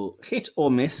 So hit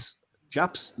or miss,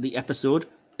 Japs, the episode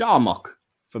Darmok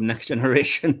from Next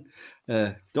Generation.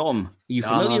 Dom, are you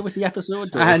familiar with the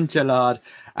episode? And Jalad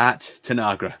at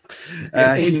Tanagra.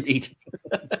 Indeed.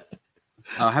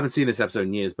 I haven't seen this episode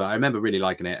in years, but I remember really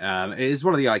liking it. It is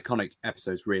one of the iconic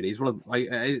episodes, really. It's one of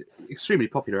extremely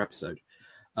popular episode.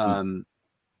 God,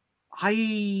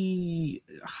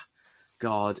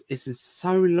 it's been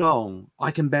so long.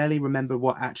 I can barely remember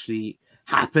what actually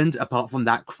happened apart from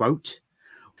that quote.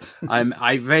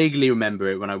 I vaguely remember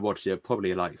it when I watched it,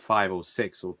 probably like 5 or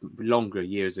 6 or longer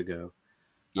years ago.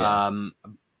 Yeah.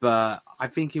 But I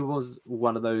think it was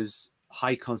one of those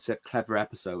high concept, clever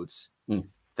episodes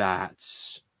that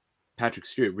Patrick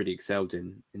Stewart really excelled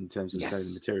in terms of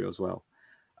selling material as well.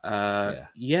 I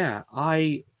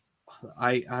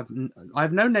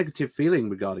have no negative feeling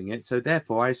regarding it, so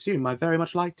therefore I assume I very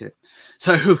much liked it.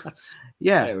 So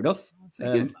yeah, fair enough.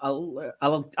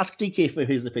 I'll ask DK for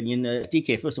his opinion.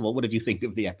 DK, first of all, what did you think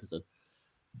of the episode?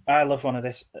 I love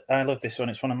this one.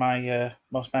 It's one of my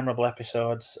most memorable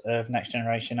episodes of Next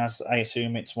Generation, as I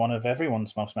assume it's one of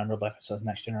everyone's most memorable episodes of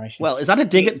Next Generation. Well, is that a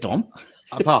dig at Dom?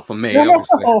 Apart from me,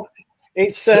 obviously. No.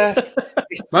 It's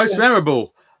most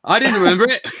memorable. I didn't remember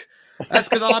it. That's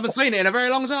because I haven't seen it in a very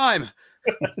long time.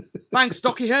 Thanks,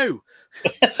 Docky Who.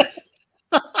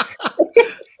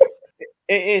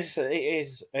 It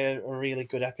is a really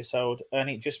good episode, and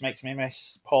it just makes me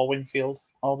miss Paul Winfield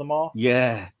all the more.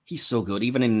 Yeah, he's so good.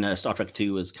 Even in Star Trek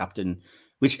 2 as Captain,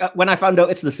 which when I found out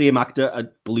it's the same actor,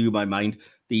 it blew my mind.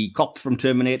 The cop from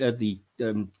Terminator, the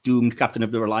doomed Captain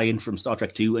of the Reliant from Star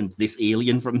Trek 2, and this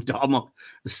alien from Darmok,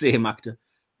 the same actor.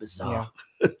 Bizarre.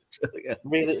 Yeah.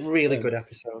 Really good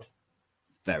episode.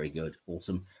 Very good.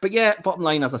 Awesome. But yeah, bottom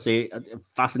line, as I say, a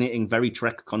fascinating, very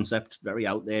Trek concept, very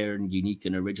out there and unique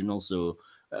and original. So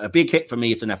a big hit for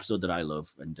me. It's an episode that I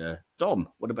love. And Dom,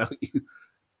 what about you?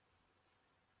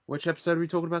 Which episode are we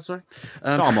talking about? Sorry,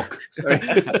 Darmok. Sorry.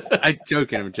 I'm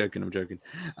joking.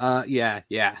 Yeah.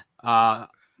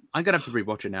 I'm gonna have to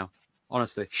rewatch it now.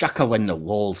 Honestly, Shaka when the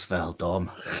walls fell, Dom.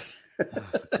 Oh,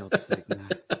 for God's sake, man.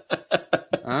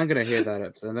 I'm gonna hear that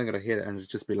episode. I'm gonna hear it and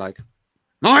just be like,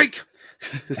 Mike.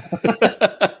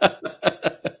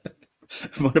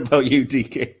 What about you,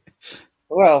 DK?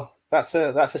 Well, that's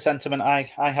a sentiment I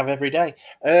have every day.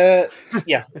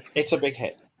 Yeah, it's a big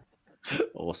hit.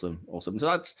 Awesome.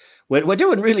 So we're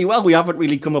doing really well. We haven't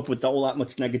really come up with all that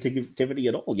much negativity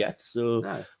at all yet.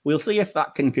 So we'll see if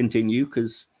that can continue,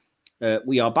 because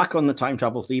we are back on the time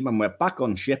travel theme, and we're back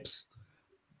on ships,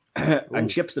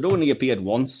 and ships that only appeared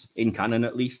once in canon,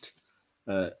 at least.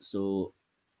 So,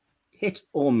 hit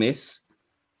or miss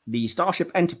the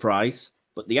Starship Enterprise,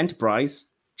 but the Enterprise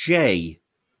J.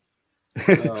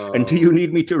 And do you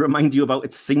need me to remind you about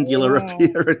its singular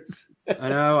appearance? I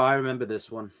know, I remember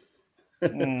this one.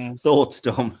 Thoughts,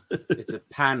 Tom? It's a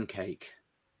pancake.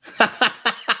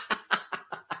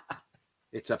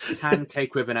 It's a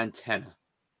pancake with an antenna.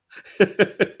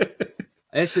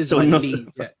 This is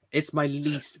it's my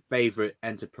least favorite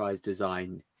Enterprise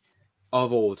design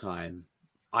of all time.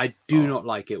 I do not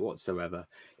like it whatsoever.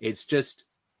 It's just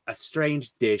a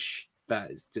strange dish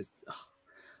that is just...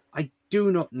 I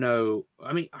do not know.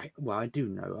 I mean, I do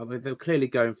know. I mean, they're clearly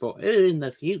going for in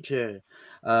the future.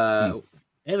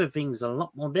 Everything's a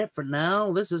lot more different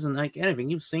now. This isn't like anything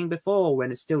you've seen before. When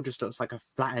it still just looks like a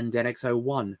flattened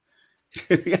NX-01.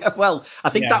 Yeah, well, I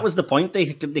think that was the point. They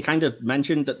kind of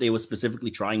mentioned that they were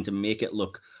specifically trying to make it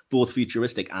look both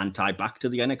futuristic and tie back to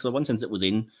the NX-01 since it was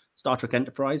in Star Trek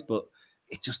Enterprise, but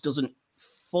it just doesn't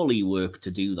fully work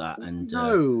to do that. And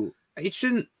no, it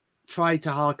shouldn't try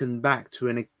to harken back to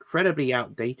an incredibly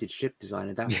outdated ship design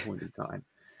at that point in time.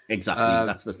 Exactly,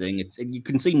 that's the thing. You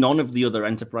can see none of the other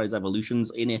Enterprise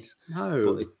evolutions in it.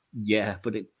 No,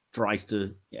 but it tries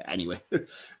to. Yeah, anyway.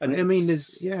 And I mean,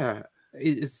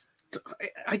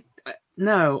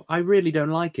 no, I really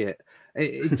don't like it.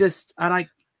 It just, and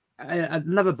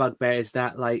another bugbear is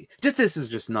that, like, this is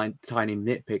just tiny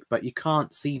nitpick, but you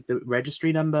can't see the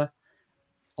registry number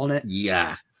on it.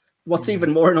 Yeah. What's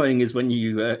even more annoying is when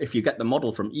you, if you get the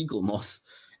model from Eagle Moss,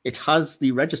 it has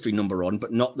the registry number on,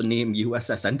 but not the name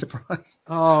USS Enterprise.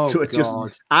 Oh, so it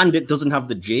God. And it doesn't have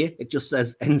the J. It just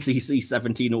says NCC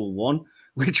 1701,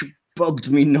 which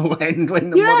bugged me no end when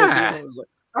the model came. I was like,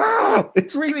 oh,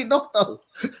 it's really not though.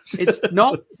 It's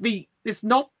not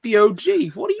the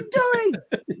OG. What are you doing?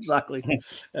 Exactly.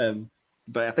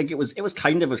 But I think it was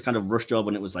kind of a rush job,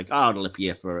 and it was like, it'll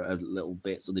appear for a little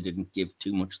bit, so they didn't give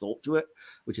too much thought to it,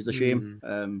 which is a shame.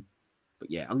 But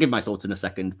yeah, I'll give my thoughts in a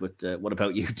second. But what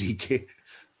about you, DK?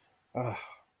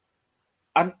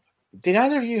 Did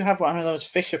either of you have one of those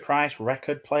Fisher-Price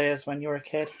record players when you were a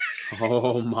kid?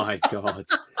 Oh my God.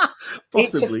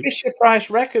 It's a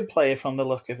Fisher-Price record player from the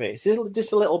look of it. It's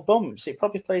just a little bumps. It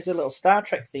probably plays a little Star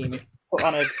Trek theme if you put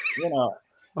on a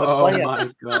player.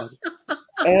 My God.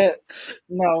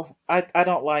 No, I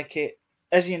don't like it.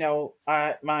 As you know,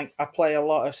 I play a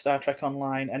lot of Star Trek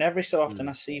Online, and every so often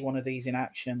I see one of these in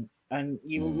action, and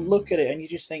you look at it and you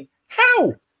just think,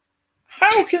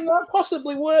 how can that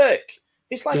possibly work?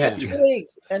 It's like a twig,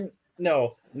 and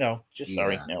no.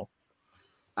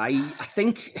 I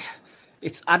think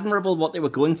it's admirable what they were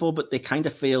going for, but they kind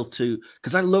of failed to,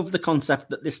 because I love the concept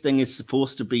that this thing is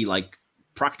supposed to be like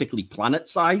practically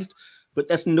planet-sized, but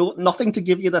there's nothing to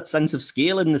give you that sense of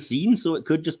scale in the scene, so it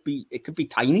could be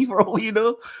tiny for all you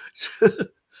know.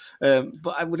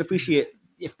 But I would appreciate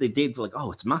if they did, like,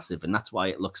 it's massive, and that's why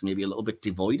it looks maybe a little bit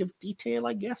devoid of detail,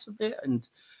 I guess, a bit.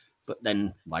 But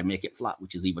then why make it flat,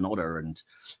 which is even odder? And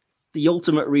the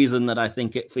ultimate reason that I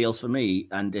think it fails for me,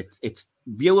 and it's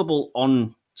viewable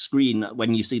on screen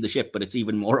when you see the ship, but it's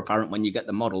even more apparent when you get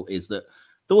the model, is that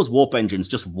those warp engines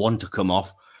just want to come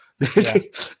off.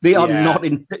 They are not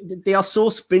in. They are so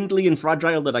spindly and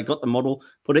fragile that I got the model,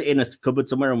 put it in a cupboard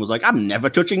somewhere, and was like, "I'm never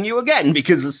touching you again,"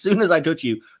 because as soon as I touch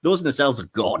you, those nacelles are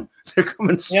gone. They're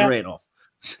coming straight off.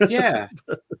 Yeah,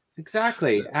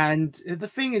 exactly. And the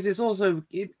thing is, it's also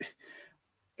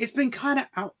it's been kind of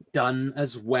outdone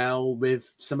as well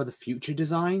with some of the future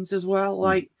designs as well,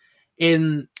 like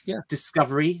in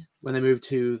Discovery when they moved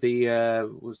to the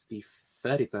was the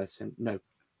 31st no.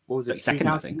 What was it? 32nd,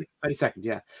 I think. 32nd,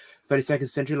 yeah. 32nd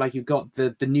century. Like you've got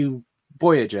the new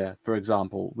Voyager, for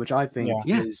example, which I think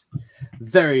is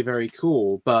very, very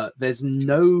cool. But there's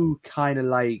no kind of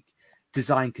like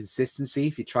design consistency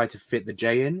if you try to fit the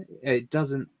J in. It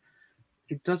doesn't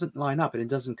line up and it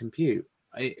doesn't compute.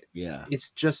 It's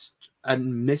just a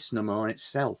misnomer on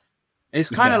itself. It's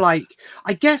kind of like,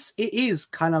 I guess it is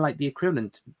kind of like the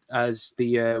equivalent as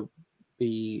the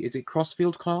is it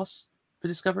Crossfield class for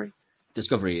Discovery?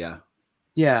 Discovery, yeah.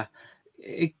 Yeah.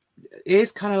 It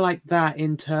is kind of like that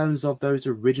in terms of those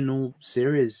original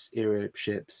series era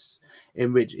ships,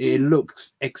 in which it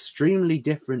looks extremely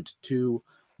different to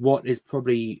what is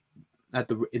probably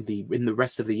in the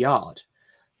rest of the yard.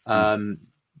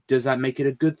 Does that make it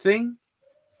a good thing?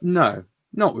 No,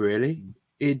 not really.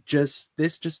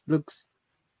 This just looks.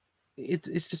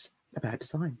 It's just a bad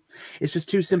design. It's just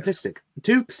too simplistic,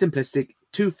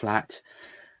 too flat,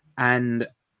 and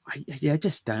I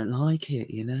just don't like it.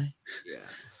 You know. Yeah.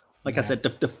 Like I said,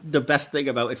 the best thing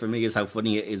about it for me is how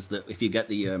funny it is that if you get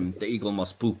the Eagle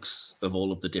Moss books of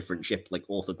all of the different ship, like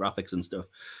orthographics and stuff,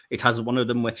 it has one of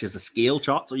them which is a scale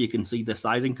chart, so you can see the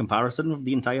sizing comparison of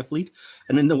the entire fleet.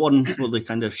 And in the one for the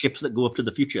kind of ships that go up to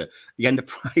the future, the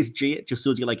Enterprise J, it just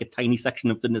shows you like a tiny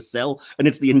section of the nacelle, and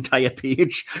it's the entire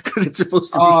page because it's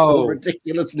supposed to be so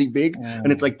ridiculously big,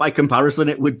 and it's like by comparison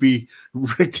it would be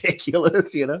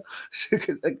ridiculous, you know,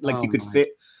 like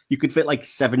you could fit like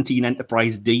 17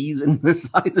 Enterprise Ds in the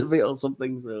size of it or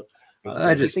something. So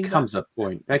there just comes a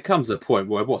point. There comes a point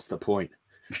where what's the point?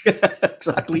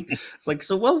 Exactly. It's like,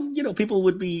 so, well, you know, people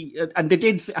would be, and they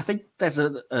did, I think there's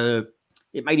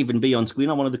it might even be on screen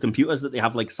on one of the computers that they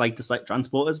have like site-to-site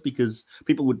transporters, because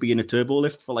people would be in a turbo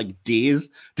lift for like days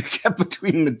to get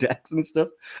between the decks and stuff.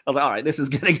 I was like, all right, this is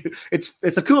getting, it's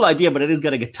a cool idea, but it is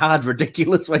getting a tad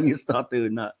ridiculous when you start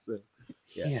doing that. So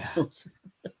yeah.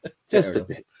 Just a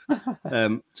bit.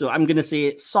 So I'm going to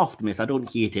say soft miss. I don't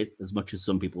hate it as much as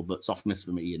some people, but soft miss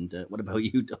for me. And what about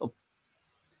you, Dom?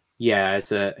 Yeah,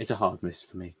 it's a hard miss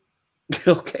for me.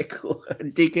 Okay, cool.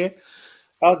 DK?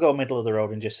 I'll go middle of the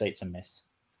road and just say it's a miss.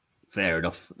 Fair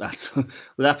enough. That's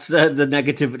the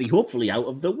negativity hopefully out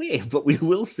of the way, but we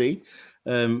will see.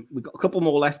 We've got a couple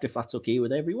more left if that's okay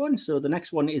with everyone. So the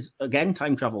next one is, again,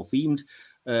 time travel themed,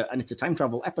 and it's a time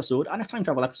travel episode and a time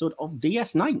travel episode of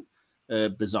DS9.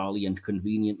 Bizarrely and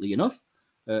conveniently enough.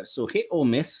 So hit or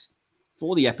miss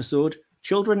for the episode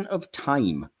Children of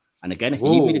Time. And again, if you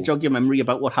need me to jog your memory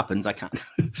about what happens, I can.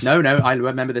 No, I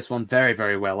remember this one very,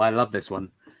 very well. I love this one.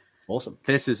 Awesome.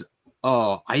 This is,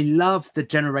 I love the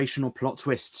generational plot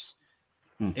twists.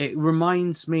 It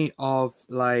reminds me of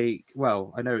like,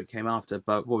 well, I know it came after,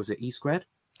 but what was it, E-Squared?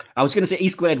 I was going to say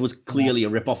E-Squared was clearly a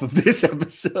rip-off of this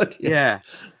episode. Yeah.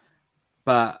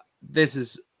 But this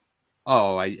is,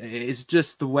 it's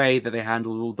just the way that they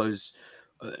handled all those.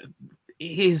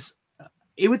 It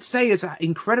would say it's an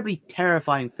incredibly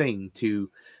terrifying thing to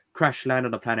crash land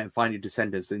on a planet and find your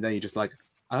descendants, and then you're just like,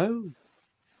 oh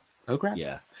crap.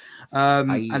 Yeah.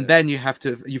 And then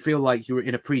you feel like you're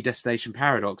in a predestination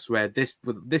paradox where this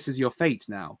is your fate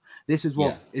now. This is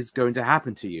what is going to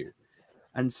happen to you.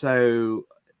 And so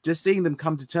just seeing them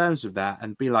come to terms with that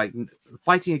and be like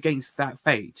fighting against that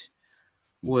fate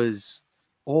was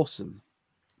awesome.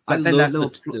 But then that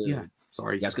little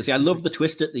sorry. Yeah, I was going to say, I love the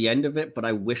twist at the end of it, but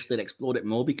I wish they'd explored it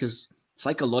more, because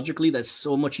psychologically there's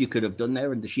so much you could have done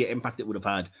there, and the sheer impact it would have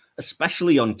had,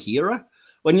 especially on Kira,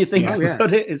 when you think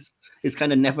about it, is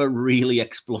kind of never really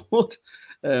explored.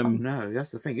 No, that's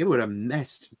the thing. It would have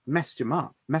messed them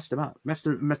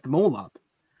all up.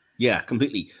 Yeah,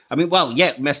 completely. I mean, well,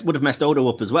 yeah, would have messed Odo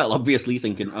up as well, obviously,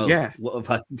 thinking, what have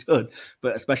I done?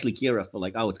 But especially Kira, for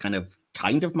like, it's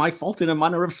kind of my fault in a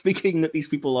manner of speaking that these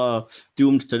people are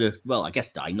doomed to, I guess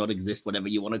die, not exist, whatever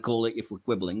you want to call it, if we're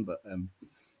quibbling. But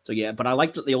so yeah, but I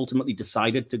like that they ultimately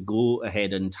decided to go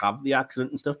ahead and have the accident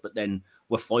and stuff, but then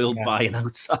were foiled by an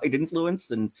outside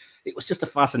influence, and it was just a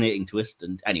fascinating twist.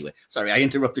 And anyway, sorry, I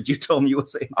interrupted you, Tom. You were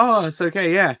saying? Oh, it's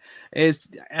okay. Yeah, it's,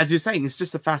 as you're saying, it's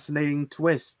just a fascinating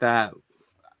twist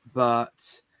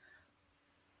but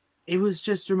it was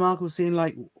just remarkable seeing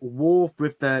like Worf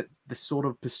with the sort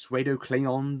of pseudo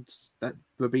Klingons that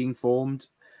were being formed.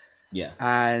 Yeah,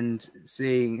 and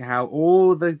seeing how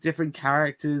all the different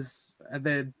characters and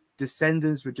their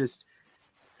descendants were just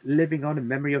living on in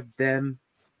memory of them,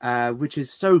 which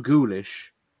is so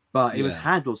ghoulish, but it was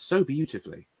handled so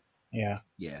beautifully. Yeah.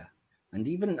 And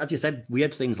even, as you said,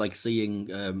 weird things like seeing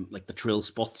like the trill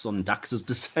spots on Dax's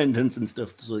descendants and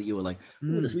stuff, so that you were like,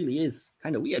 this really is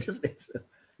kind of weird, isn't it? So,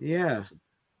 yeah.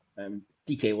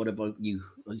 DK, what about you?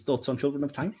 Your thoughts on Children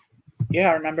of Time?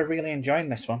 Yeah, I remember really enjoying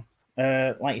this one.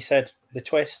 Like you said, the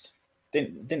twist,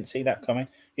 didn't see that coming.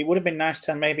 It would have been nice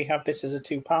to maybe have this as a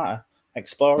two-parter,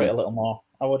 explore it a little more.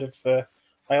 I would have.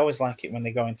 I always like it when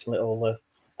they go into little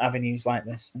avenues like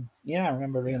this. And yeah, I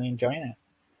remember really enjoying it.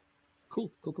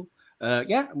 Cool.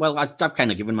 Yeah, well, I've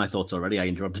kind of given my thoughts already. I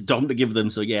interrupted Dom to give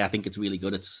them, so yeah, I think it's really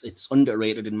good. It's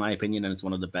underrated in my opinion, and it's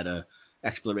one of the better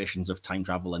explorations of time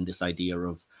travel and this idea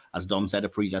of, as Dom said, a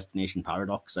predestination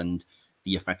paradox and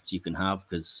the effects you can have,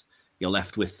 because you're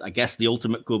left with, I guess, the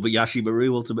ultimate Kobayashi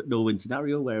Maru, ultimate no-win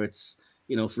scenario, where it's,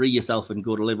 free yourself and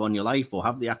go to live on your life, or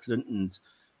have the accident and,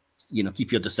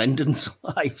 keep your descendants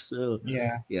alive. So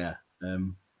yeah.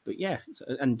 But yeah,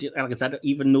 and like I said,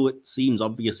 even though it seems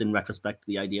obvious in retrospect,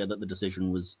 the idea that the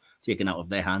decision was taken out of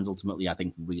their hands ultimately, I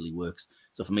think, really works.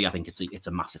 So for me, I think it's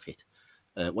a massive hit.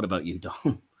 What about you,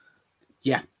 Dom?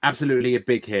 Yeah, absolutely a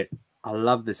big hit. I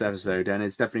love this episode, and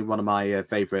it's definitely one of my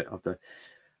favorite of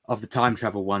the time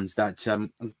travel ones that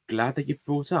I'm glad that you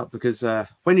brought up, because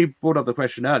when you brought up the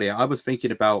question earlier, I was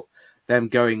thinking about them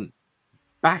going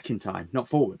back in time, not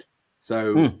forward.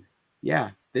 So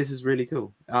yeah, this is really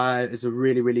cool. It's a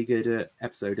really, really good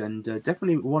episode, and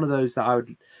definitely one of those that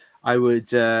I would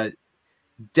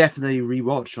definitely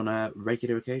rewatch on a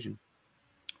regular occasion.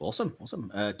 Awesome.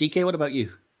 DK, what about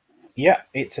you? Yeah,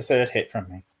 it's a third hit from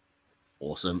me.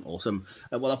 Awesome.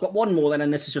 Well, I've got one more then,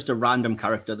 and this is just a random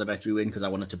character that I threw in because I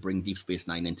wanted to bring Deep Space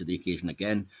Nine into the occasion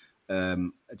again.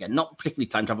 Again, not particularly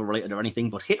time travel related or anything,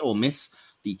 but hit or miss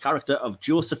the character of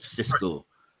Joseph Sisko.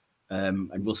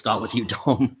 And we'll start with you,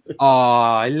 Dom. Oh,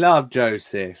 I love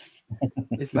Joseph.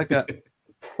 It's like a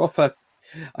proper,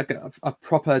 a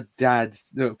proper dad,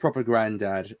 a proper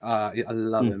granddad. I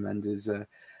love him, and is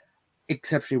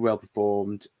exceptionally well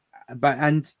performed.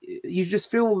 And you just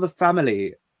feel the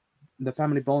family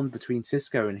bond between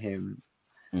Sisko and him.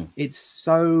 It's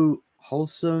so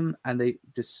wholesome, and they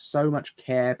just so much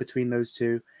care between those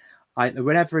two.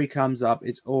 Whenever he comes up,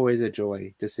 it's always a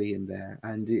joy to see him there,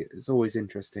 and it's always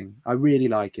interesting. I really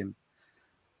like him,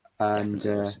 and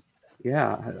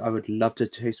yeah, I would love to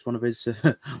taste one of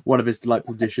his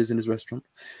delightful dishes in his restaurant.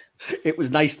 It was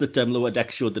nice that Lower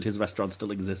Deck showed that his restaurant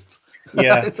still exists.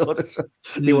 Yeah, I thought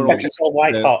they were all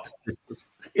white hot.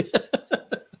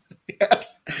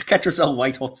 Yes, Ketracel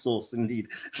white hot sauce, indeed.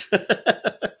 So,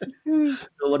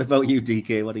 what about you,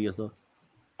 DK? What are your thoughts?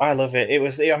 I love it. It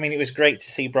was great to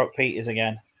see Brock Peters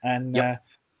again, and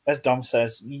as Dom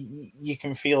says, you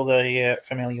can feel the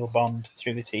familial bond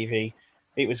through the TV.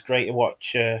 It was great to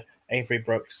watch Avery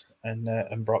Brooks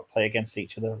and Brock play against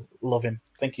each other. Love him.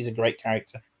 I think he's a great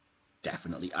character.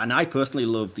 Definitely, and I personally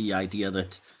love the idea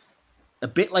that, a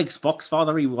bit like Spock's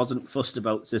father, he wasn't fussed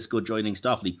about Sisko joining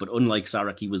Starfleet, but unlike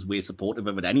Sarek, he was way supportive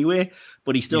of it anyway.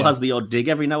 But he still has the odd dig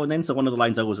every now and then. So one of the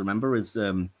lines I always remember is,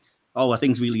 "Oh, are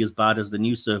things really as bad as the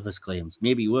news service claims?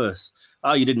 Maybe worse.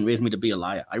 Oh, you didn't raise me to be a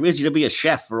liar. I raised you to be a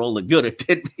chef for all the good it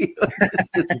did me."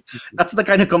 That's the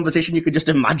kind of conversation you could just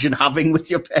imagine having with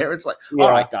your parents. Like,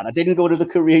 all right, Dad, I didn't go to the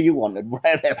career you wanted,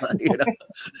 whatever.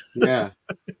 Yeah.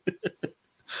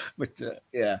 But so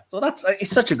it's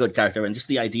such a good character, and just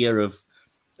the idea of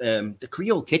the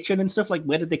Creole kitchen and stuff. Like,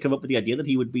 where did they come up with the idea that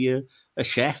he would be a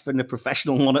chef and a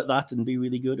professional one at that and be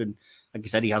really good? And like I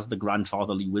said, he has the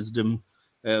grandfatherly wisdom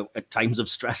at times of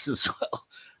stress as well.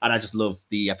 And I just love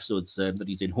the episodes that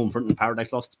he's in Homefront and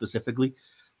Paradise Lost specifically,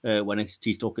 when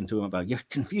he's talking to him about, "You're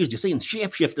confused, you're seeing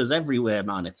shapeshifters everywhere,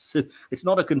 man. It's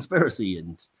not a conspiracy."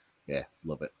 And yeah,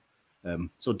 love it.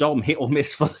 So Dom, hit or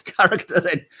miss for the character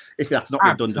then, if that's not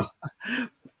redundant.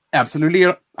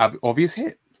 Absolutely obvious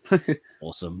hit.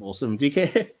 Awesome.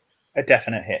 DK? A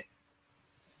definite hit.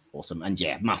 Awesome. And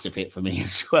yeah, massive hit for me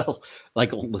as well.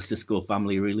 Like all the Sisko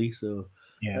family, really. So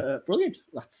yeah, brilliant.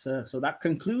 That's so that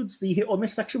concludes the hit or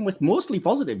miss section with mostly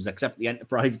positives, except the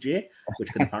Enterprise J,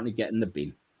 which can apparently get in the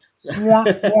bin.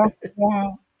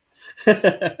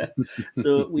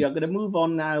 So we are going to move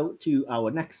on now to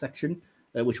our next section,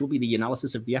 which will be the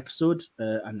analysis of the episode,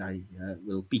 and I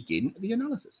will begin the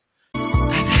analysis.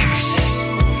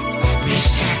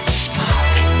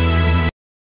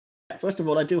 First of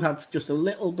all, I do have just a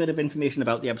little bit of information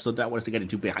about the episode that I wanted to get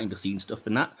into, behind the scenes stuff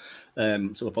and that.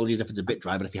 So apologies if it's a bit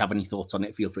dry, but if you have any thoughts on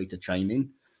it, feel free to chime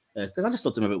in, because I just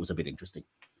thought some of it was a bit interesting.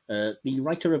 The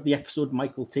writer of the episode,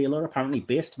 Michael Taylor, apparently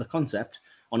based the concept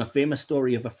on a famous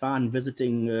story of a fan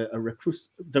visiting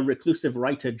the reclusive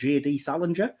writer J.D.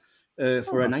 Salinger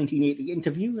for a 1980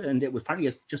 interview, and it was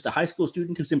apparently just a high school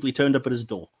student who simply turned up at his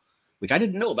door, which I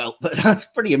didn't know about, but that's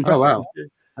pretty impressive. Oh, wow.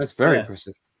 That's very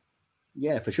impressive.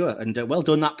 Yeah, for sure. And well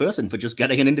done, that person, for just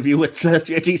getting an interview with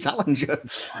J.D. Salinger.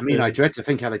 I mean, I dread to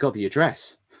think how they got the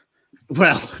address.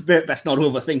 Well, best not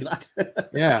overthink that.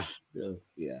 Yeah. So,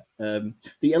 yeah.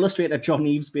 The illustrator John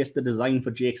Eves based the design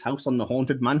for Jake's house on the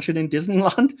Haunted Mansion in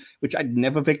Disneyland, which I'd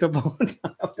never picked up on.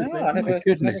 My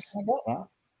goodness. Never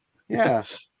Yeah.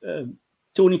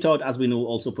 Tony Todd, as we know,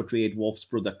 also portrayed Worf's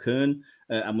brother Kern,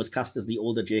 and was cast as the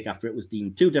older Jake after it was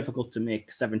deemed too difficult to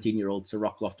make 17-year-old Sir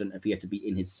Rock Lofton appear to be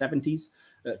in his 70s.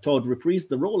 Todd reprised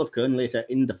the role of Kern later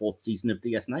in the 4th season of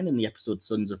DS9 in the episode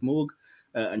Sons of Morg,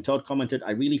 and Todd commented,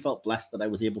 "I really felt blessed that I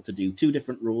was able to do 2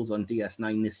 different roles on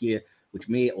DS9 this year, which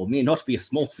may or may not be a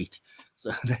small feat."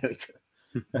 So there we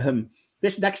go.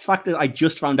 This next fact that I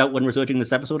just found out when researching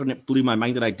this episode, and it blew my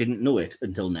mind that I didn't know it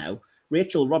until now.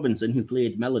 Rachel Robinson, who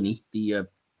played Melanie, the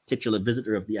titular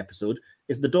visitor of the episode,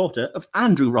 is the daughter of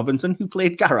Andrew Robinson, who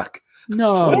played Garak.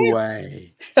 No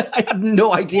way. I had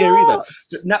no idea either.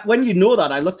 Now, when you know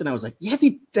that, I looked and I was like, yeah,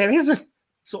 there is a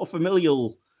sort of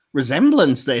familial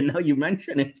resemblance there now you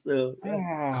mention it. So,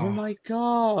 oh my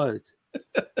God.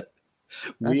 That's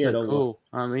weird, so cool.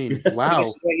 I mean, wow.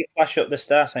 This is where you flash up the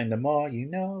star saying, "The more you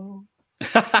know."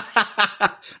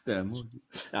 Kind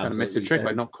of missed the trick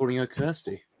by not calling her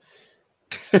Kirsty.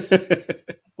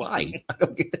 Why? I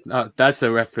don't get it. No, that's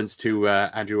a reference to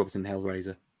Andrew Robinson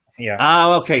Hellraiser. Yeah.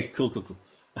 Oh, okay, cool.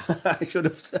 I should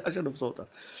have thought that.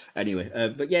 Anyway,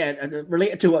 but yeah,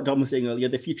 related to what Dom was saying earlier,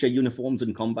 the future uniforms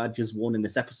and com badges worn in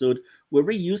this episode were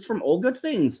reused from All Good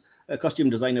Things. Costume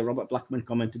designer Robert Blackman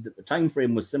commented that the time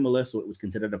frame was similar, so it was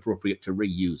considered appropriate to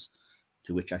reuse.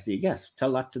 To which I say, yes,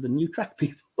 tell that to the new track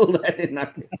people.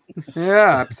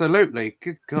 Yeah, absolutely.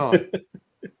 Good God.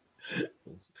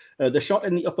 The shot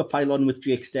in the upper pylon with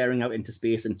Jake staring out into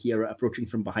space and Kira approaching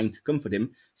from behind to comfort him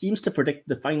seems to predict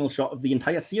the final shot of the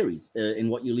entire series in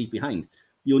What You Leave Behind.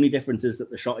 The only difference is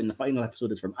that the shot in the final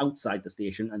episode is from outside the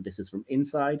station and this is from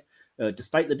inside.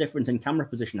 Despite the difference in camera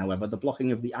position, however, the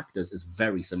blocking of the actors is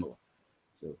very similar.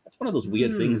 So that's one of those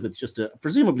weird things that's just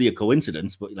presumably a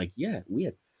coincidence, but like, yeah,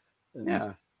 weird.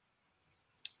 Yeah.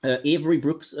 Avery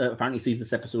Brooks apparently sees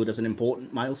this episode as an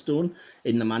important milestone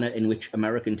in the manner in which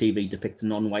American TV depicts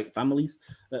non-white families.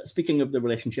 Speaking of the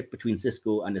relationship between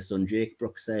Sisko and his son Jake,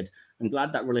 Brooks said, "I'm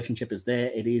glad that relationship is there.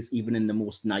 It is, even in the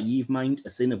most naive mind, a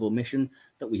sin of omission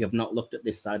that we have not looked at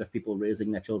this side of people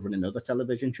raising their children in other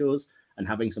television shows and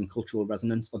having some cultural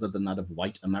resonance other than that of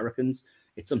white Americans.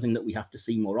 It's something that we have to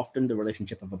see more often, the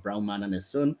relationship of a brown man and his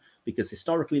son, because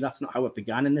historically that's not how it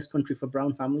began in this country for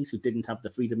brown families who didn't have the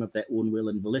freedom of their own will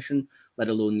and volition, let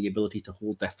alone the ability to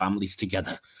hold their families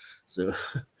together." So,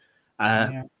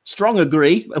 strong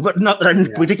agree, but not that I'm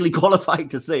particularly qualified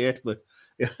to say it. But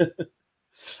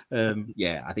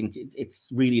I think it's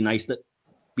really nice that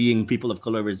being people of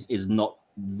color is not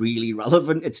really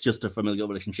relevant. It's just a familial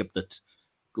relationship that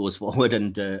goes forward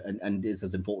and is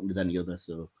as important as any other.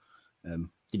 So,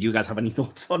 did you guys have any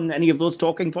thoughts on any of those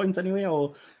talking points anyway,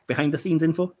 or behind the scenes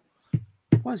info?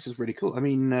 Well, it's just really cool. I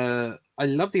mean, I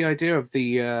love the idea of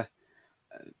the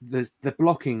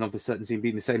blocking of the certain scene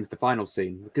being the same as the final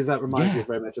scene, because that reminds me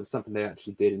very much of something they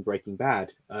actually did in Breaking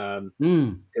Bad.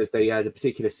 Because they had a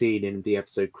particular scene in the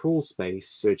episode Crawl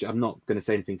Space, which I'm not going to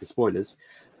say anything for spoilers,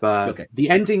 but the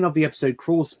ending of the episode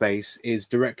Crawl Space is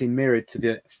directly mirrored to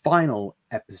the final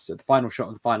episode, the final shot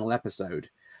of the final episode,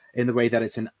 in the way that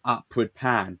it's an upward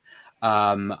pan.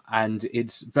 And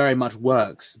it very much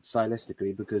works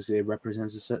stylistically because it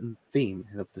represents a certain theme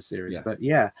of the series. But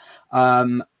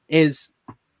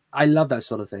I love that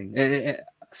sort of thing.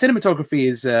 Cinematography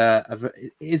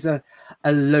is a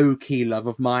low key love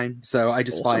of mine, so I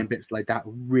just find bits like that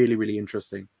really, really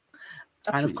interesting.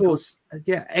 That's and of course,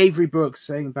 Avery Brooks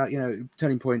saying about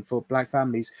turning point for Black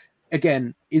families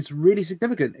again is really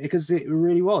significant because it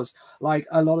really was like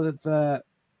a lot of the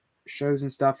shows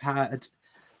and stuff had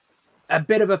a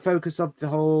bit of a focus of the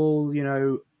whole,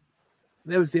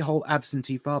 there was the whole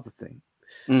absentee father thing,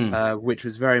 which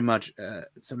was very much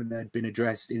something that had been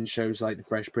addressed in shows like The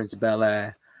Fresh Prince of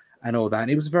Bel-Air and all that.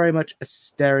 And it was very much a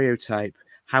stereotype.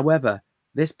 However,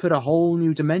 this put a whole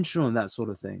new dimension on that sort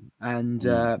of thing. And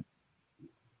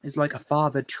it's like a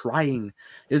father trying.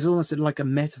 It's almost like a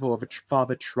metaphor of a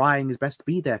father trying his best to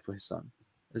be there for his son,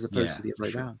 as opposed to the other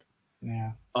way around.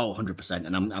 Yeah. Oh, 100%.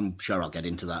 And I'm sure I'll get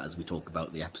into that as we talk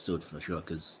about the episode for sure.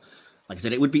 Because, like I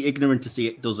said, it would be ignorant to say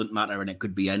it doesn't matter and it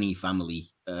could be any family.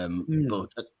 But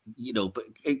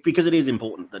because it is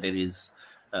important that it is,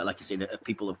 like you said,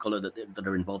 people of color that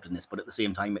are involved in this. But at the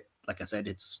same time, like I said,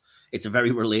 it's a very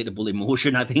relatable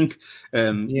emotion, I think.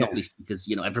 Not least because,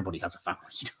 everybody has a family.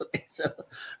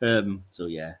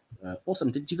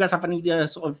 Awesome. Did you guys have any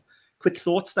sort of quick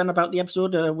thoughts then about the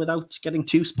episode without getting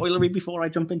too spoilery before I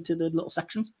jump into the little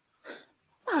sections?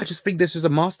 I just think this is a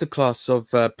masterclass of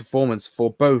performance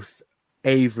for both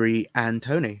Avery and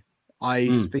Tony. I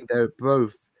just think they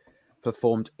both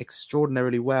performed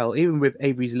extraordinarily well, even with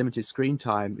Avery's limited screen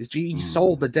time. He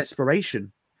sold the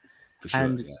desperation, for sure,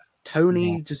 and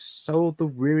Tony just sold the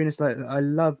weariness. Like, I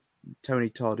love Tony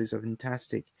Todd; he's a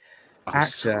fantastic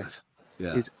actor.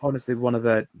 He's honestly one of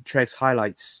the Trek's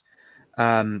highlights.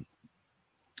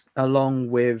 Along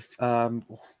with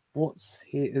what's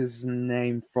his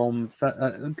name from?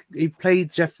 He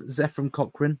played Zephram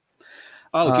Cochrane.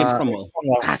 Oh, James Cromwell.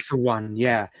 That's the one.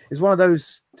 Yeah, he's one of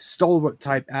those stalwart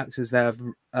type actors that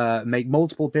have made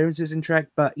multiple appearances in Trek,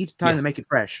 but each time they make it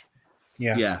fresh.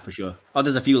 Yeah, for sure. Oh,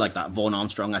 there's a few like that. Vaughn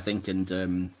Armstrong, I think, and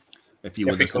a few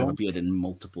others that have appeared in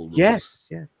multiple roles. Yes.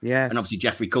 And obviously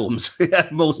Jeffrey Combs,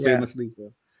 most famously.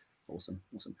 So. Awesome.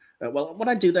 Well, what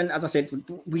I do then, as I said,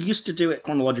 we used to do it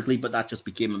chronologically, but that just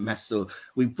became a mess. So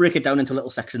we break it down into little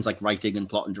sections like writing and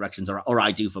plot and directions, or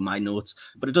I do for my notes.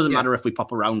 But it doesn't matter if we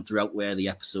pop around throughout where the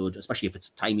episode, especially if it's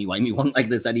a timey-wimey one like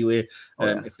this anyway.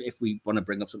 If we want to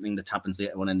bring up something that happens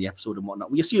later on in the episode and whatnot,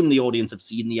 we assume the audience have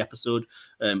seen the episode.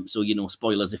 So,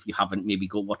 spoilers if you haven't, maybe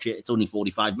go watch it. It's only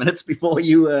 45 minutes before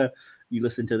you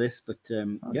listen to this. But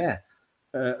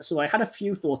so I had a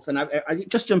few thoughts, and I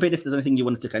just jump in if there's anything you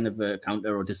wanted to kind of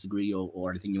counter or disagree or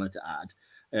anything you wanted to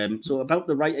add. So about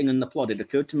the writing and the plot, it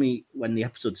occurred to me when the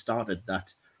episode started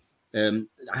that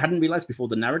I hadn't realized before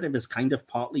the narrative is kind of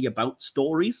partly about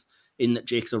stories, in that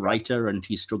Jake's a writer and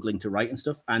he's struggling to write and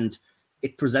stuff, and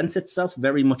it presents itself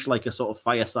very much like a sort of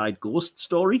fireside ghost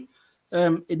story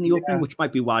in the opening, which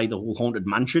might be why the whole Haunted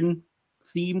Mansion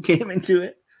theme came into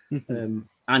it.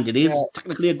 And it is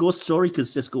technically a ghost story because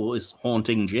Cisco is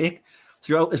haunting Jake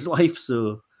throughout his life.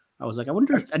 So I was like, I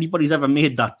wonder if anybody's ever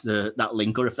made that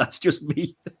link, or if that's just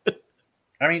me.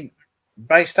 I mean,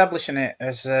 by establishing it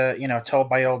as told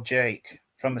by old Jake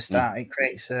from the start, it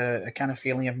creates a kind of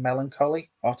feeling of melancholy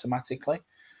automatically.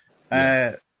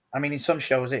 I mean, in some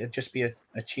shows it'd just be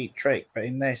a cheap trick, but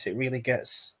in this it really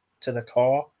gets to the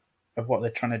core of what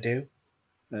they're trying to do.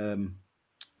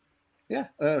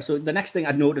 So the next thing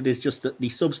I'd noted is just that the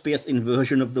subspace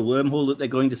inversion of the wormhole that they're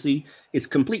going to see is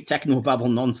complete technobabble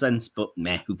nonsense, but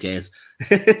meh, who cares?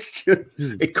 It's just,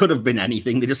 it could have been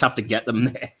anything. They just have to get them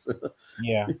there. So.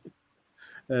 Yeah.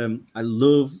 I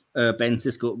love Ben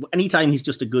Sisko. Anytime he's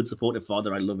just a good supportive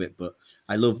father, I love it. But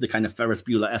I love the kind of Ferris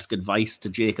Bueller-esque advice to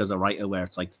Jake as a writer, where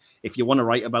it's like, if you want to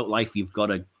write about life, you've got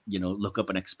to, look up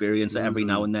and experience it every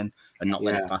now and then, and not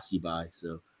let it pass you by.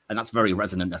 So. And that's very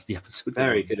resonant as the episode goes on.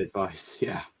 Very good advice,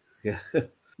 yeah.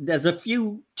 There's a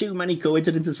few too many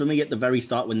coincidences for me at the very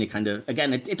start when they kind of,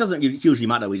 again, it doesn't hugely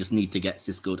matter. We just need to get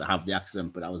Cisco to have the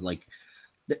accident. But I was like,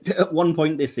 at one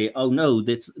point they say, oh no,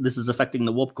 this is affecting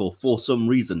the warp core for some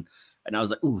reason. And I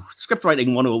was like, ooh, script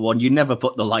writing 101, you never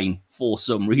put the line for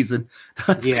some reason.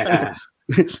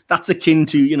 That's that's akin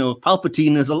to,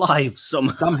 Palpatine is alive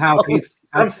somehow. Somehow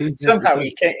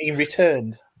he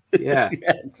returned. Yeah.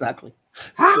 Yeah, exactly.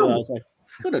 How? So I was like,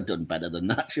 could have done better than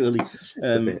that, surely.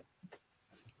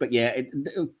 But yeah,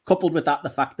 coupled with that, the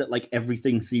fact that like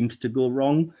everything seemed to go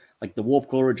wrong, like the warp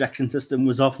core ejection system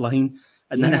was offline,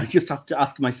 and then I just have to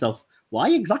ask myself, why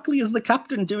exactly is the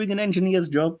captain doing an engineer's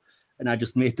job? And I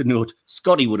just made the note,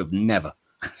 Scotty would have never.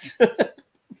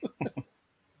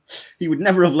 He would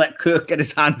never have let Kirk get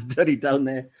his hands dirty down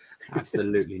there.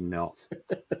 Absolutely not.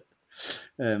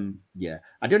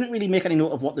 I didn't really make any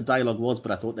note of what the dialogue was,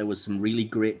 but I thought there was some really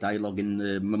great dialogue in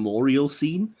the memorial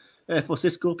scene for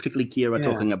Cisco, particularly Kira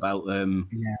talking about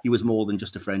he was more than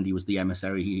just a friend, he was the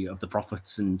emissary of the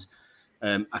prophets. And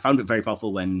I found it very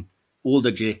powerful when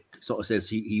older Jake sort of says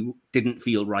he didn't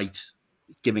feel right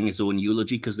giving his own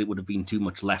eulogy because there would have been too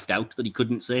much left out that he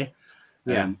couldn't say.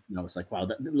 And I was like, wow,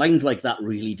 lines like that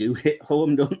really do hit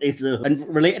home, don't they? So, and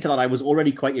related to that, I was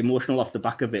already quite emotional off the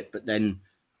back of it, but then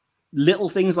little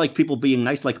things like people being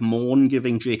nice, like Morn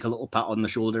giving Jake a little pat on the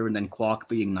shoulder, and then Quark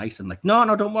being nice and like,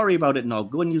 no, don't worry about it. No,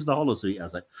 go and use the holosuite. I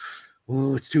was like,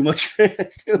 oh, it's too much.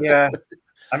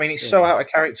 I mean, it's so out of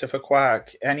character for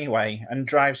Quark anyway, and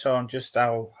drives home just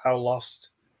how lost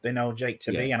they know Jake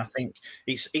to be. And I think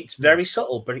it's very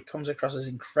subtle, but it comes across as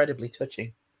incredibly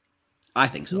touching. I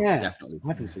think so. Yeah, definitely.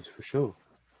 I think so for sure.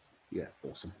 Yeah,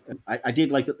 awesome. I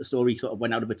did like that the story sort of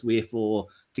went out of its way to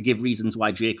give reasons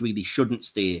why Jake really shouldn't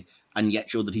stay, and yet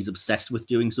show that he's obsessed with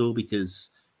doing so because,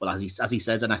 well, as he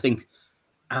says, and I think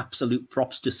absolute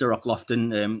props to Sir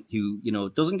Lofton, who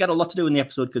doesn't get a lot to do in the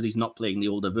episode because he's not playing the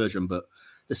older version, but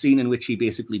the scene in which he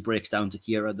basically breaks down to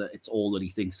Kira that it's all that he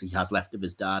thinks he has left of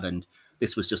his dad, and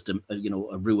this was just a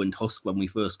ruined husk when we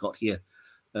first got here,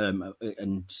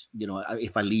 and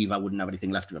if I leave, I wouldn't have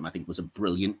anything left of him. I think was a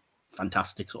brilliant,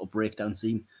 fantastic sort of breakdown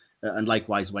scene, and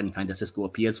likewise when kind of Cisco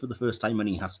appears for the first time and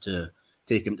he has to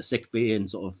take him to sickbay and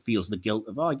sort of feels the guilt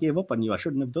of, I gave up on you, I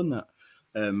shouldn't have done that.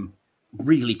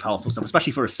 Really powerful stuff,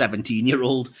 especially for a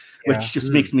 17-year-old, which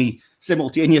just makes me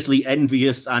simultaneously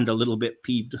envious and a little bit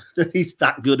peeved that he's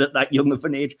that good at that young of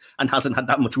an age and hasn't had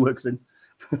that much work since.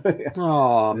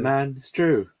 Oh man, it's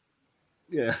true.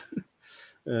 Yeah.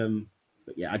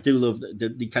 But yeah, I do love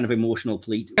the kind of emotional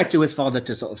plea to his father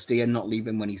to sort of stay and not leave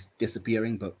him when he's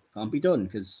disappearing, but can't be done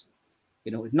because,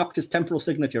 it knocked his temporal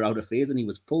signature out of phase and he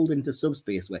was pulled into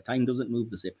subspace where time doesn't move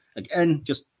the same. Again,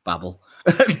 just babble.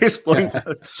 At this point,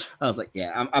 I was like,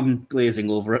 yeah, I'm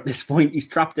glazing over at this point. He's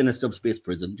trapped in a subspace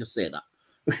prison. Just say that.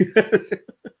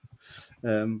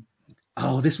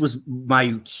 This was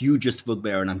my hugest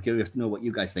bugbear, and I'm curious to know what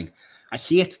you guys think. I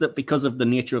hate that because of the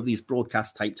nature of these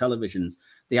broadcast type televisions,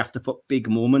 they have to put big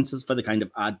moments as for the kind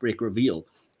of ad break reveal.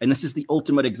 And this is the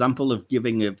ultimate example of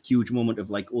giving a huge moment of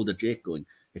like older Jake going,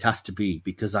 it has to be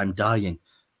because I'm dying.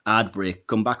 Ad break,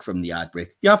 come back from the ad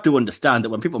break. You have to understand that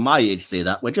when people my age say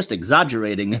that, we're just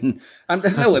exaggerating, and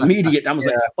there's no immediate. I was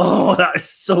like, oh, that is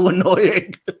so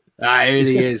annoying. That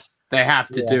really is. They have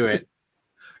to do it.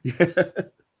 Yeah.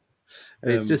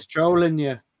 It's just trolling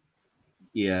you.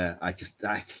 Yeah, I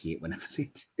hate whenever they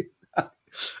do that.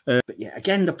 But yeah,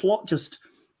 again, the plot just,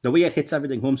 the way it hits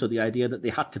everything home. So the idea that they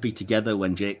had to be together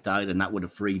when Jake died and that would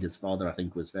have freed his father, I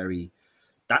think was very,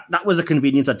 that was a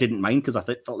convenience I didn't mind because I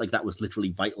felt like that was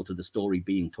literally vital to the story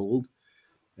being told.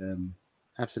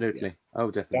 Absolutely. Yeah.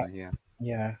 Oh, definitely.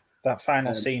 Yeah. That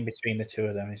final scene between the two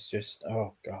of them is just,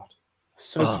 oh God.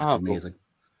 So powerful. It's amazing.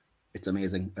 It's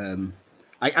amazing.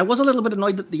 I was a little bit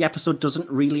annoyed that the episode doesn't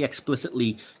really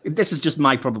explicitly, this is just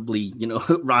my probably,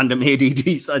 random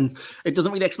ADD sense. It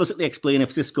doesn't really explicitly explain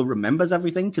if Cisco remembers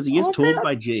everything because he is told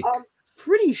by Jake. I'm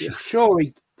pretty sure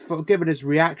given his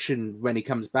reaction when he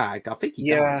comes back, I think he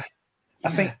does. I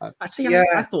think. I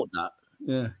thought that.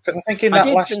 Yeah. Because I think in that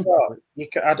last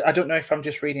shot, I don't know if I'm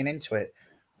just reading into it,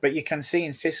 but you can see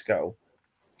in Cisco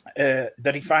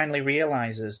that he finally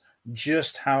realizes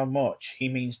just how much he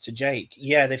means to Jake.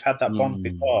 Yeah, they've had that bond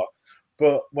before,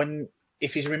 but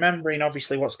if he's remembering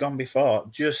obviously what's gone before,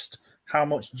 just how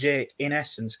much Jake, in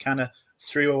essence, kind of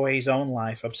threw away his own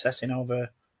life obsessing over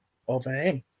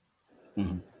him.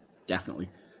 Mm-hmm. Definitely.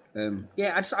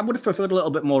 I would have preferred a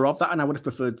little bit more of that, and I would have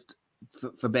preferred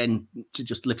for Ben to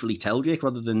just literally tell Jake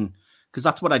rather than, because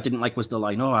that's what I didn't like was the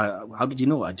line, how did you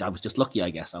know? I was just lucky, I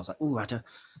guess. I was like,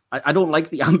 I don't like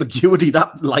the ambiguity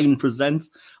that line presents.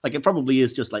 Like, it probably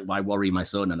is just like, why worry my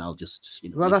son? And I'll just,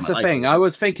 well, that's the thing. I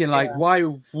was thinking, like, why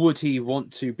would he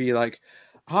want to be like,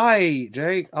 hi,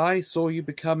 Jake, I saw you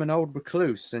become an old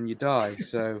recluse and you die.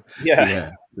 So,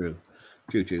 yeah, true.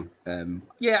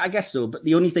 I guess so. But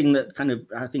the only thing that kind of,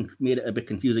 I think, made it a bit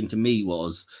confusing to me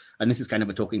was, and this is kind of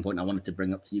a talking point I wanted to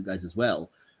bring up to you guys as well,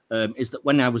 is that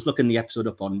when I was looking the episode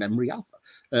up on Memory Alpha,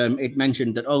 it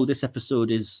mentioned that, this episode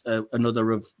is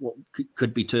another of what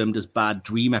could be termed as bad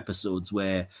dream episodes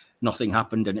where nothing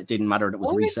happened and it didn't matter and it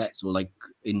was reset. So like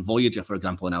in Voyager, for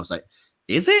example, and I was like,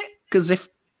 is it? Because if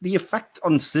the effect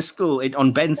on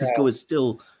Ben Cisco is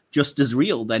still just as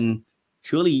real, then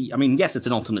surely, I mean, yes, it's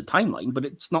an alternate timeline, but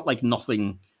it's not like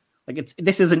nothing, like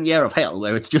this isn't Year of Hell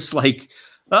where it's just like,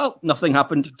 well, nothing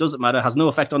happened, doesn't matter, has no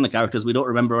effect on the characters, we don't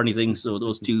remember anything, so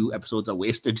those 2 episodes are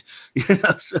wasted. I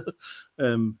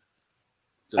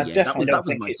definitely don't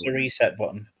think it's a reset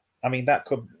button. I mean, that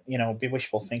could, be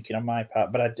wishful thinking on my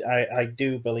part, but I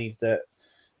do believe that,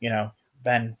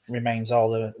 Ben retains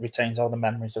all the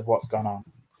memories of what's gone on.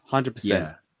 100%.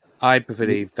 Yeah. I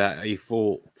believe that he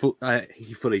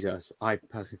fully does. I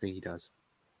personally think he does.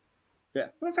 Yeah,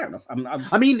 well, fair enough.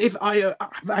 I mean, if I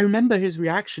remember his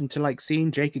reaction to like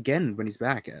seeing Jake again when he's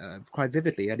back quite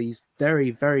vividly, and he's very,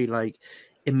 very like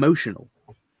emotional.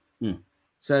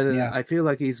 So I feel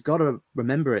like he's got to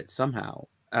remember it somehow.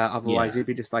 Otherwise, he'd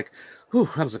be just like, "Whew,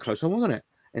 that was a close one, wasn't it?"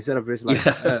 Instead of just like,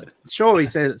 sure, he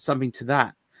said something to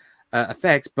that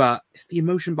effect, but it's the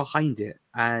emotion behind it,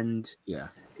 and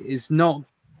it's not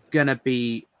gonna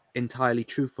be entirely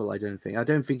truthful. I don't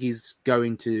think he's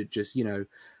going to just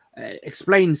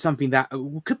explain something that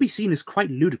could be seen as quite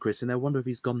ludicrous, and I wonder if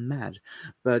he's gone mad.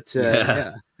 But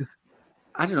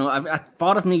I don't know.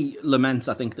 Part of me laments,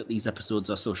 I think, that these episodes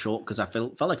are so short because I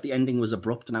felt like the ending was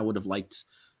abrupt, and I would have liked.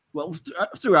 Well,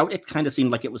 throughout it kind of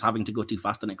seemed like it was having to go too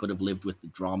fast, and it could have lived with the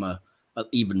drama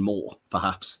even more,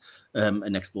 perhaps,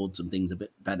 and explored some things a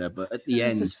bit better. But at the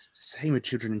end, it's the same with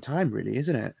Children in Time, really,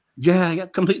 isn't it? Yeah,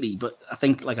 completely. But I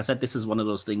think, like I said, this is one of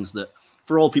those things that,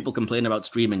 for all people complain about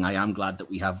streaming, I am glad that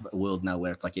we have a world now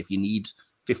where it's like, if you need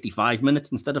 55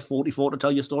 minutes instead of 44 to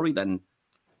tell your story, then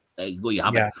there you go, you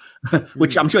have it.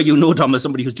 Which I'm sure Tom, as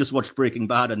somebody who's just watched Breaking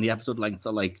Bad, and the episode lengths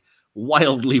are like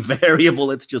wildly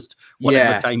variable. It's just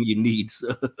whatever time you need.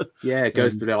 So. Yeah, it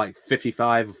goes to like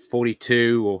 55 or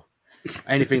 42 or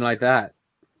anything like that.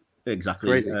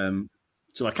 Exactly. It's crazy.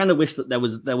 So I kind of wish that there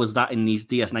was that in these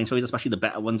DS9 stories, especially the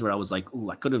better ones, where I was like, oh,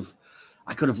 I could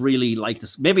have really liked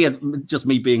this. Maybe just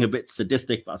me being a bit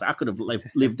sadistic, but I could have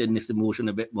lived in this emotion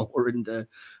a bit more and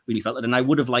really felt it. And I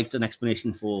would have liked an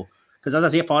explanation for, because as I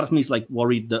say, part of me is like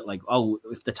worried that like, oh,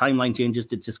 if the timeline changes,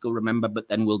 did Cisco remember, but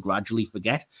then we'll gradually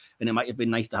forget? And it might have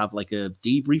been nice to have like a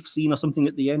debrief scene or something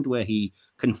at the end where he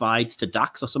confides to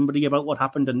Dax or somebody about what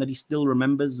happened and that he still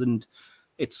remembers. And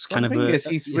it's kind of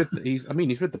he's with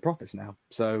the Prophets now,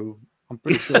 so I'm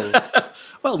pretty sure.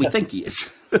 Well, we think he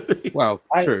is. Well,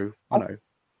 true. I know.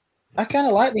 I kind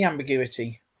of like the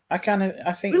ambiguity. I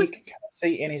think Really? you can kind of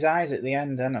see it in his eyes at the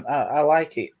end, and I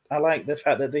like it. I like the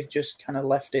fact that they've just kind of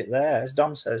left it there. As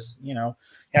Dom says, he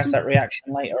has that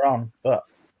reaction later on, but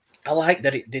I like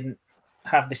that it didn't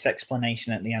have this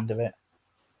explanation at the end of it.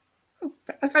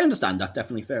 I understand that,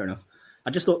 definitely, fair enough.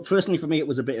 I just thought, personally, for me, it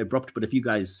was a bit abrupt, but if you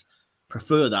guys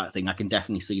prefer that thing, I can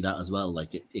definitely see that as well.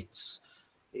 Like, it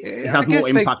has more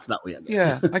impact that way, I guess.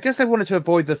 Yeah, I guess they wanted to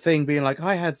avoid the thing being like,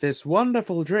 I had this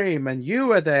wonderful dream, and you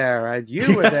were there, and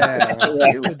you were there,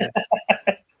 and you were there.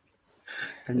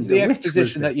 It's the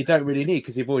exposition that you don't really need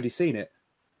because you've already seen it.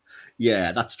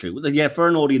 Yeah, that's true. Yeah, for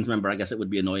an audience member, I guess it would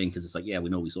be annoying because it's like, yeah, we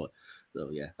know we saw it. So,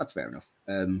 yeah, that's fair enough.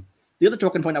 The other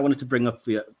talking point I wanted to bring up for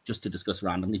you, just to discuss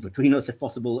randomly between us, if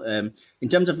possible, in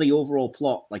terms of the overall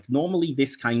plot, like normally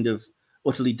this kind of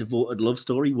utterly devoted love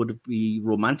story would be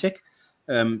romantic,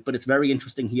 but it's very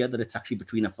interesting here that it's actually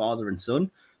between a father and son.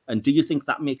 And do you think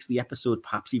that makes the episode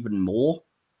perhaps even more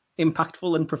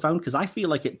impactful and profound? Because I feel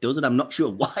like it does, and I'm not sure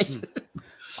why.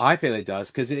 I feel it does,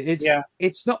 because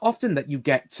it's not often that you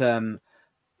get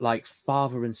like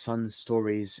father and son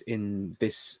stories in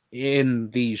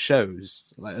these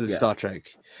shows like Star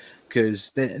Trek,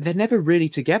 because they're never really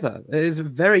together. It's a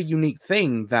very unique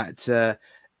thing that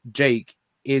Jake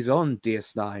is on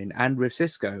DS9 and with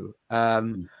Cisco.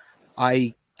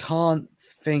 I can't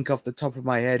think off the top of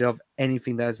my head of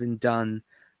anything that has been done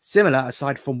similar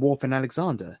aside from Worf and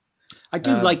Alexander. I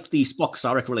do like the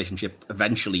Spock-Sarek relationship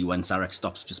eventually when Sarek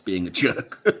stops just being a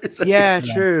jerk.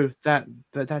 True. But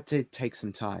that did take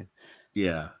some time.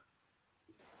 Yeah.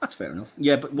 That's fair enough.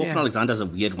 Yeah, but Worf and Alexander's a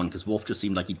weird one because Worf just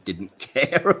seemed like he didn't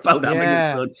care about having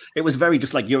a son. It was very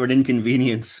just like, you're an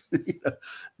inconvenience.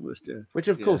 Which,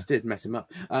 of course, did mess him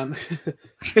up.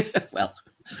 Well,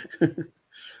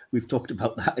 we've talked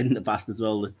about that in the past as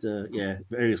well, that,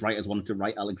 various writers wanted to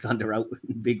write Alexander out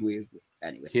in big ways. But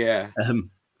anyway. Yeah.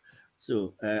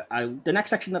 So the next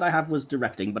section that I have was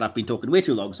directing, but I've been talking way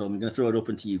too long, so I'm going to throw it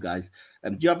open to you guys.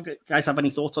 Do you guys have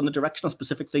any thoughts on the direction or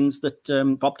specific things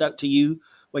that popped out to you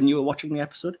when you were watching the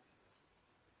episode?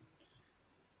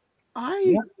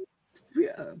 DK,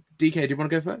 do you want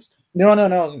to go first? No.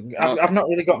 I've not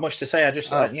really got much to say. I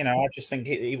just I just think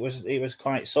it was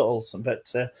quite subtle,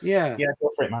 but go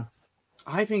for it, man.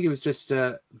 I think it was just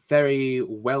a very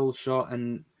well shot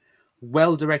and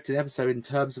well directed episode in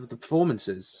terms of the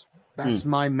performances. That's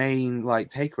my main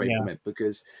takeaway from it,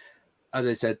 because as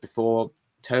I said before,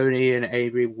 Tony and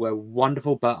Avery were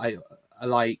wonderful, but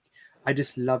I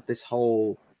just love this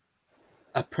whole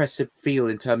oppressive feel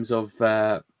in terms of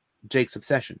Jake's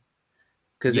obsession,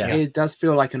 because it does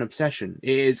feel like an obsession.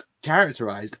 It is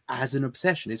characterized as an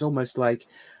obsession. It's almost like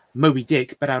Moby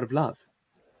Dick, but out of love.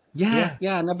 Yeah.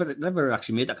 I never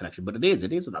actually made that connection, but it is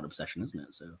that obsession, isn't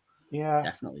it? So yeah,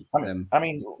 definitely. I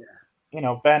mean,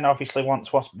 Ben obviously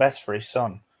wants what's best for his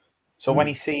son. So when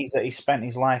he sees that he spent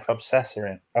his life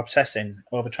obsessing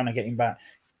over trying to get him back,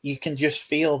 you can just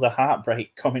feel the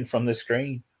heartbreak coming from the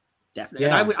screen. Definitely.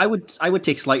 Yeah. And I would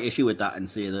take slight issue with that and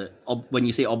say that when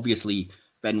you say obviously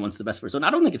Ben wants the best for his son, I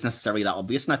don't think it's necessarily that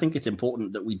obvious, and I think it's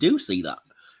important that we do see that,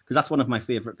 because that's one of my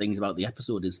favorite things about the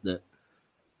episode is that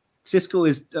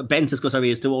Ben Cisco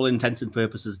is to all intents and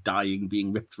purposes dying,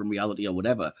 being ripped from reality or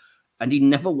whatever, and he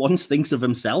never once thinks of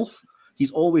himself.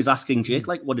 He's always asking Jake,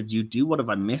 like, what did you do? What have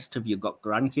I missed? Have you got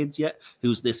grandkids yet?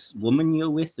 Who's this woman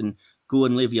you're with? And go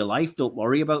and live your life. Don't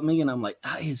worry about me. And I'm like,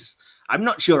 I'm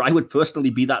not sure I would personally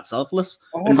be that selfless.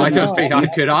 I don't think I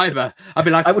could either. I'd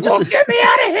be like, I would just get me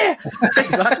out of here.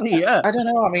 Exactly, yeah. I don't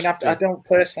know. I mean, I don't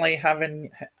personally have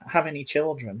any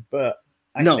children, but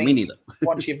I think me neither.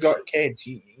 Once you've got kids,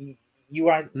 you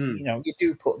are, you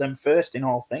do put them first in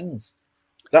all things.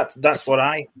 That's what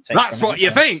I take. That's what you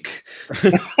think.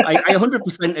 I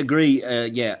 100% agree.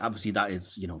 Obviously that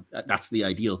is, that's the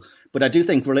ideal. But I do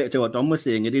think, related to what Don was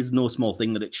saying, it is no small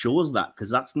thing that it shows that, because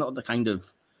that's not the kind of,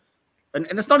 and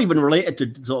it's not even related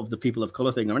to sort of the people of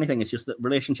color thing or anything. It's just that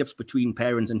relationships between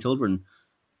parents and children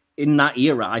in that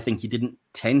era, I think you didn't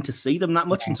tend to see them that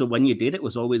much. And so when you did, it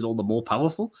was always all the more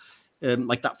powerful.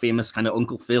 Like that famous kind of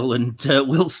Uncle Phil and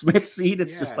Will Smith scene.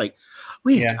 It's just like,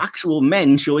 actual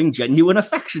men showing genuine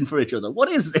affection for each other. What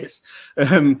is this?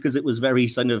 Because it was very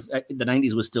kind of, the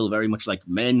 90s was still very much like,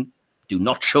 men do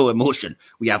not show emotion.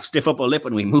 We have stiff upper lip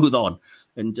and we move on.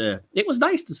 And it was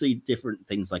nice to see different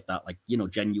things like that, like,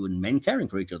 genuine men caring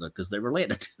for each other because they're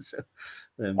related. So,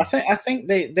 I think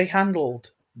they handled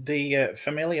the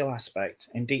familial aspect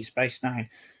in Deep Space Nine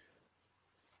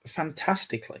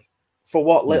fantastically for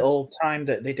what little time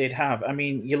that they did have. I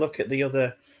mean, you look at the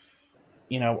other,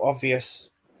 obvious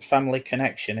family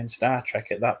connection in Star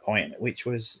Trek at that point, which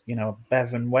was,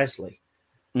 Bev and Wesley.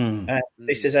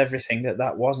 This is everything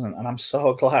that wasn't, and I'm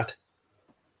so glad.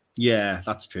 Yeah,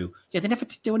 that's true. Yeah, they never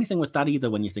did do anything with that either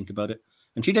when you think about it.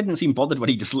 And she didn't seem bothered when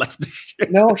he just left the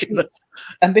ship. No,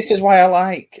 and this is why I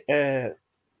like the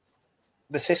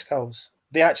Siscos.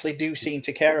 They actually do seem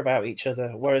to care about each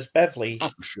other, whereas Beverly, oh,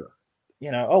 for sure.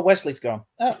 Wesley's gone.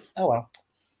 Oh well.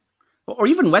 Or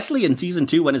even Wesley in season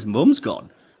 2 when his mum's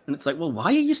gone. And it's like, well, why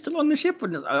are you still on the ship?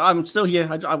 And I'm still here.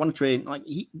 I want to train. Like,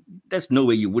 there's no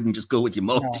way you wouldn't just go with your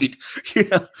mum, dude.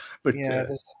 But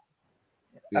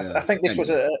I think this was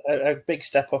a big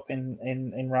step up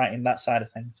in writing that side of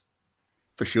things.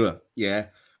 For sure, yeah.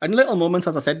 And little moments,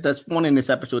 as I said, there's one in this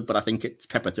episode, but I think it's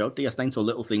peppered throughout DS9. So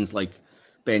little things like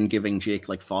Ben giving Jake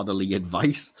like fatherly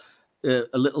advice, a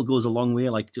little goes a long way.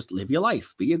 Like, just live your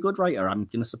life, be a good writer. I'm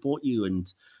going to support you.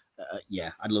 And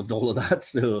I loved all of that.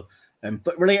 So,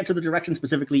 but related to the direction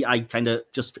specifically, I kind of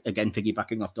just again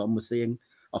piggybacking off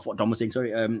what Dom was saying.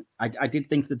 Sorry, I did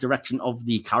think the direction of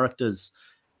the characters,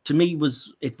 to me,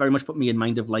 it very much put me in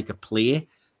mind of like a play,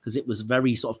 because it was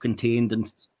very sort of contained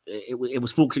and it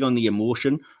was focusing on the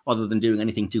emotion rather than doing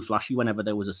anything too flashy whenever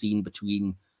there was a scene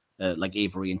between like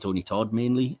Avery and Tony Todd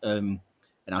mainly. And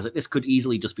I was like, this could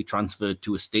easily just be transferred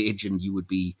to a stage and you would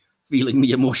be feeling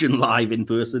the emotion live in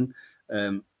person.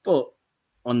 But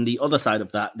on the other side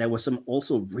of that, there were some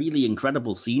also really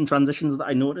incredible scene transitions that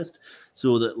I noticed.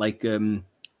 So that like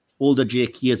older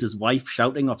Jake hears his wife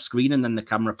shouting off screen and then the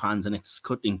camera pans and it's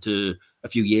cutting to a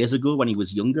few years ago when he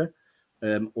was younger.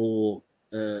 Or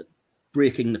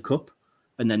breaking the cup,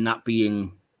 and then that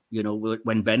being,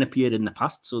 when Ben appeared in the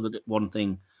past, so that one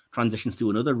thing transitions to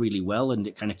another really well, and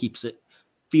it kind of keeps it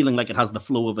feeling like it has the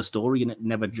flow of a story, and it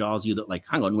never jars you that like,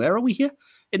 hang on, where are we here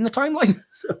in the timeline?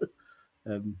 So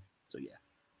yeah.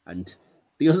 And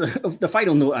the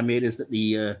final note I made is that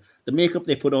the makeup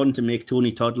they put on to make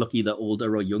Tony Todd look either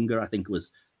older or younger, I think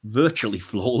was virtually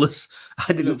flawless.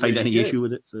 I didn't find any issue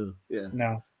with it. So yeah.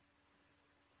 No.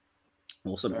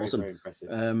 Awesome. Very impressive.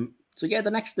 So yeah,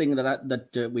 the next thing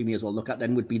that we may as well look at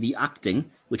then would be the acting,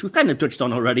 which we've kind of touched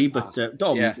on already. But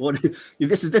Dom,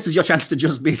 this is your chance to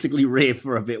just basically rave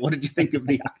for a bit. What did you think of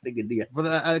the acting in the?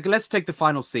 Well, let's take the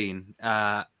final scene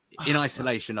in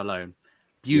isolation alone.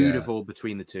 Beautiful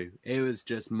between the two. It was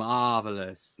just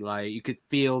marvelous. Like, you could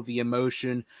feel the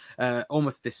emotion,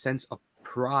 almost this sense of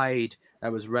pride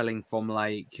that was relling from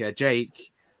like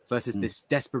Jake. Versus this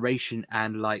desperation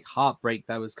and like heartbreak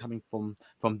that was coming from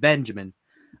Benjamin.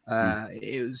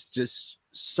 It was just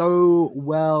so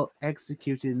well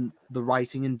executed, the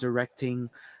writing and directing,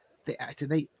 the acting.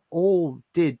 They all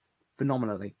did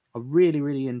phenomenally. I really,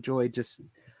 really enjoyed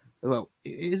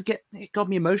it got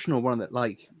me emotional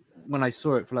when I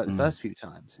saw it for like the first few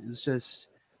times. It was just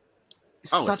it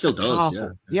still does,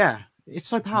 powerful. Yeah, it's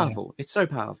so powerful. Yeah. It's so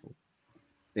powerful.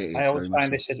 I always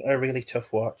find this a really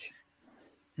tough watch.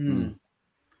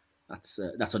 That's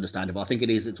understandable. I think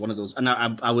it is. It's one of those, and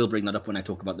I will bring that up when I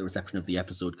talk about the reception of the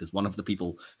episode, because one of the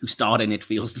people who starred in it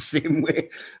feels the same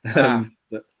way.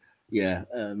 But yeah,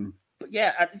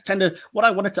 kind of what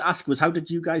I wanted to ask was, how did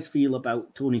you guys feel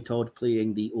about Tony Todd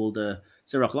playing the older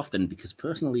Sir Lofton? Because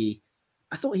personally,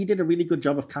 I thought he did a really good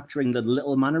job of capturing the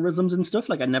little mannerisms and stuff.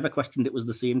 Like, I never questioned it was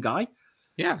the same guy.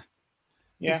 Yeah.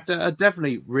 I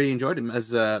definitely really enjoyed him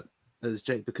as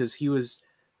Jake, because he was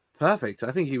perfect.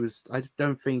 I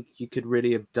don't think you could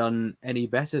really have done any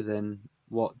better than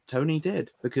what Tony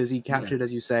did, because he captured,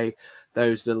 as you say,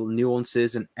 those little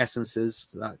nuances and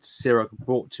essences that Cyril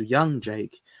brought to young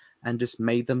Jake and just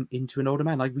made them into an older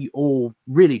man. Like, we all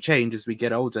really change as we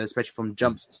get older, especially from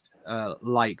jumps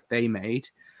like they made.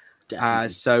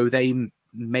 So they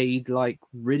made like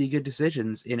really good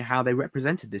decisions in how they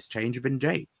represented this change within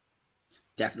Jake.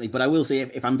 Definitely. But I will say,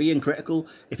 if I'm being critical,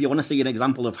 if you want to see an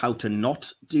example of how to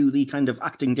not do the kind of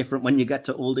acting different when you get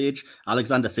to old age,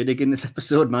 Alexander Siddig in this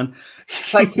episode, man.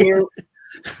 Thank you.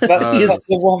 That's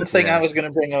the one thing I was going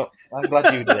to bring up. I'm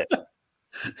glad you did it.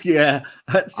 Yeah,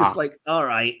 that's just like, all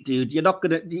right, dude, you're not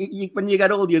going to, when you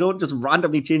get old, you don't just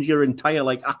randomly change your entire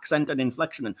like accent and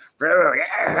inflection. And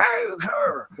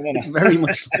it's very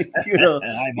much like,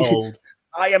 I'm old.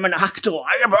 I am an actor.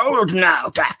 I am old now,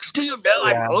 Dax. Do you know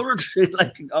I'm old?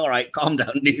 Like, all right, calm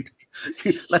down, dude.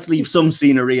 Let's leave some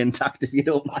scenery intact if you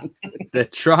don't mind. They're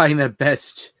trying their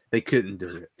best. They couldn't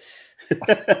do it.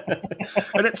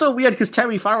 And it's so weird because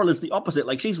Terry Farrell is the opposite.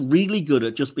 Like, she's really good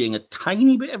at just being a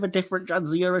tiny bit of a different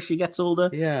Jadzia as she gets older.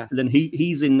 Yeah. And then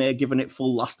he's in there giving it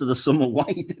full Last of the Summer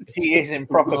White. He is in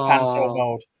proper panto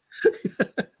mode.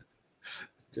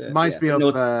 Reminds me of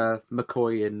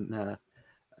McCoy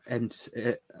and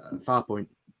Farpoint.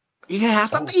 Yeah,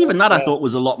 even that I thought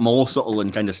was a lot more subtle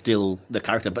and kind of still the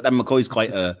character. But then McCoy's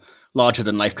quite a larger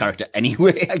than life character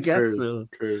anyway, I guess. True, So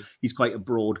true. he's quite a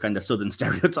broad kind of Southern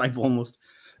stereotype almost.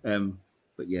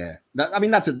 But yeah,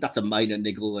 that's a minor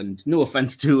niggle, and no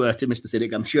offense to Mr.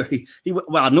 Siddick, I'm sure he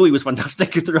well, I know he was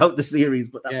fantastic throughout the series,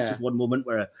 but that was just one moment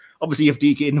where obviously if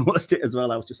DK noticed it as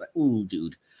well, I was just like, oh,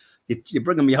 dude, you're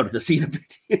bringing me out of the scene a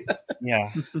bit here.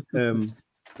 Yeah.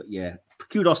 But yeah,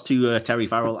 kudos to Terry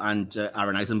Farrell and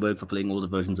Aaron Eisenberg for playing all the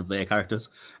versions of their characters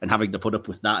and having to put up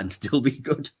with that and still be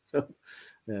good. So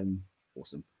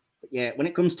awesome. But yeah, when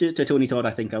it comes to Tony Todd,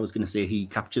 I think I was going to say he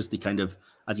captures the kind of,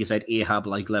 as you said,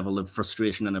 Ahab-like level of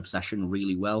frustration and obsession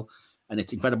really well. And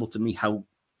it's incredible to me how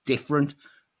different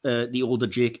the older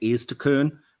Jake is to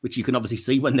Kern, which you can obviously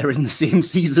see when they're in the same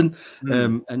season.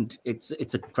 And it's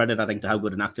a credit, I think, to how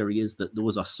good an actor he is, that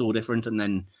those are so different. And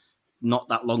then not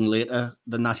that long later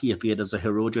than that, he appeared as a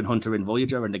Herodian hunter in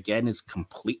Voyager, and again is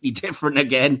completely different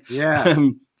again. Yeah.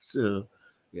 So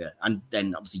yeah, and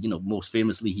then obviously, most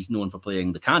famously, he's known for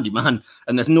playing the Candyman,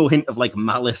 and there's no hint of like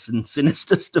malice and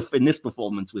sinister stuff in this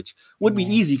performance, which would be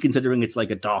easy considering it's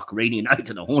like a dark, rainy night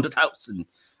in a haunted house. And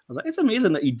I was like, it's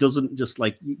amazing that he doesn't just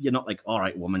like, you're not like, all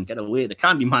right, woman, get away, the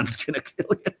Candyman's gonna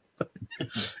kill you.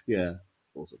 Yeah,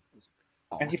 awesome.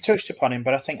 And you've touched upon him,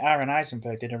 but I think Aaron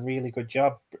Eisenberg did a really good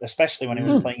job, especially when he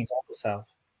was playing his older self.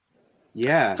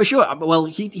 Yeah, for sure. Well,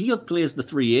 he plays the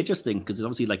Three Ages thing because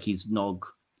obviously, like, he's Nog,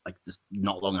 like this,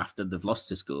 not long after they've lost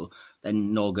Cisco.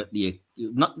 Then Nog at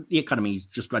not the academy, he's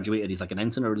just graduated. He's like an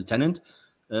ensign or a lieutenant.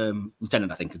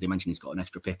 Lieutenant, I think, because they mentioned he's got an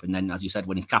extra pip. And then, as you said,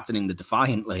 when he's captaining the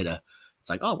Defiant later, it's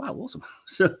like, oh wow, awesome.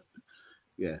 So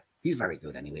yeah, he's very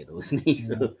good anyway, though, isn't he?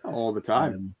 So, all the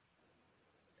time.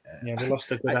 Yeah, we lost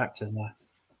a good actor there.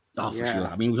 Oh, for sure.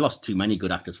 I mean, we've lost too many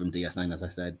good actors from DS9, as I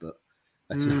said, but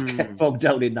let's not get bogged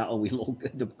down in that or we'll all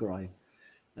end up crying.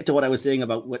 To what I was saying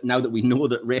about now that we know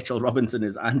that Rachel Robinson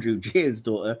is Andrew Jay's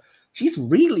daughter, she's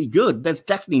really good. There's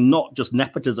definitely not just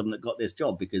nepotism that got this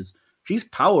job, because she's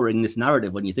powering this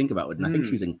narrative when you think about it, and I think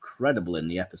she's incredible in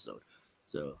the episode.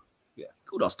 So, yeah,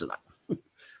 kudos to that. Do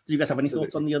you guys have any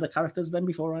thoughts on the other characters then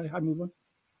before I move on?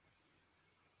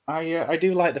 I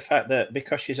do like the fact that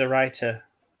because she's a writer,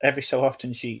 every so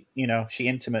often she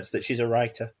intimates that she's a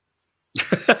writer.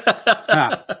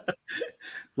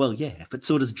 Well, yeah, but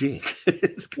so does Jake.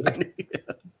 It's kind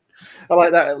of, I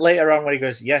like that later on when he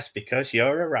goes, "Yes, because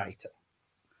you're a writer."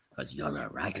 Because you're a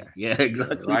writer. Yeah,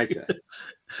 exactly. Writer.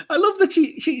 I love that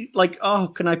she like, oh,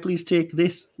 can I please take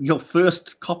this, your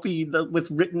first copy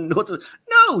with written notes?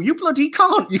 No, you bloody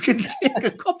can't. You can take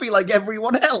a copy like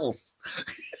everyone else.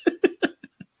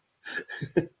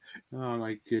 Oh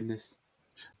my goodness.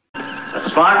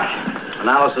 Spark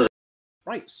analysis.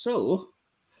 Right, so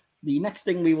the next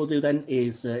thing we will do then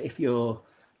is, if you're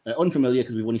unfamiliar,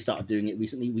 because we've only started doing it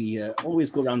recently, we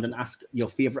always go around and ask your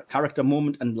favorite character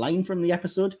moment and line from the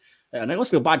episode. And I always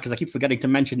feel bad because I keep forgetting to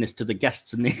mention this to the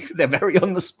guests, and they're very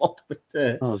on the spot. But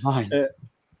fine.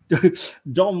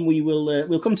 Dom,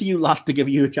 we'll come to you last to give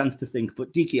you a chance to think.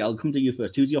 But DK, I'll come to you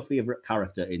first. Who's your favorite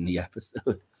character in the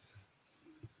episode?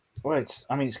 Well, it's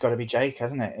got to be Jake,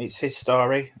 hasn't it? It's his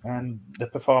story, and the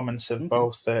performance of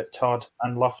both Todd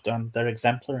and Lofton, they're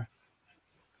exemplary.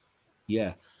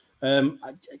 Yeah.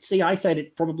 See, I said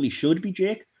it probably should be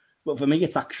Jake, but for me,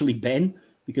 it's actually Ben,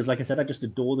 because like I said, I just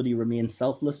adore that he remains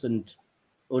selfless and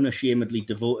unashamedly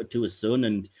devoted to his son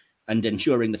and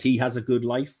ensuring that he has a good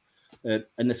life. And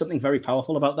there's something very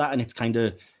powerful about that, and it's kind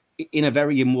of, in a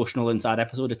very emotional and sad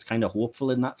episode, it's kind of hopeful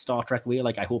in that Star Trek way.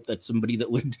 Like, I hope that somebody that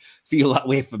would feel that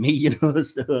way for me,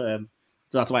 So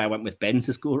that's why I went with Ben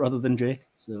Sisko rather than Jake.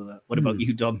 So what about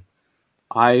you, Dom?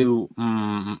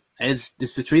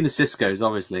 It's between the Siskos,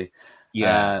 obviously.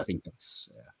 Yeah, I think that's.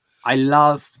 I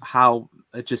love how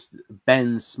just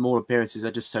Ben's small appearances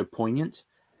are just so poignant,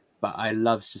 but I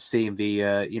love just seeing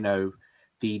the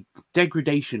the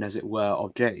degradation, as it were,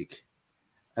 of Jake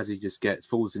as he just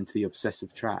falls into the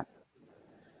obsessive trap.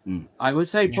 I would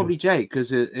say probably Jake,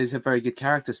 because it is a very good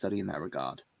character study in that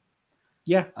regard.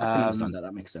 Yeah, I can understand that.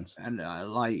 That makes sense. And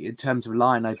like in terms of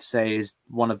line, I'd say is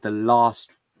one of the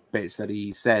last bits that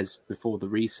he says before the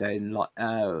reset, and like,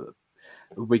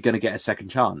 we're going to get a second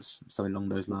chance, something along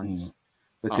those lines,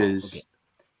 because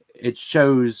it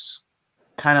shows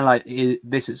kind of like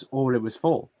this is all it was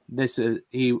for.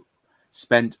 He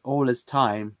spent all his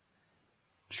time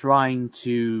trying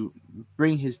to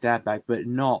bring his dad back, but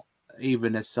not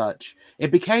even as such.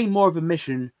 It became more of a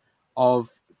mission of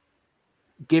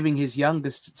saving his younger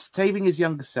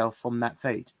self from that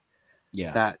fate.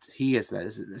 Yeah, that he is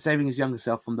saving his younger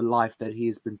self from the life that he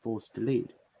has been forced to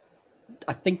lead.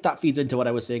 I think that feeds into what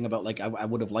I was saying about, like, I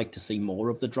would have liked to see more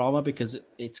of the drama, because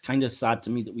it's kind of sad to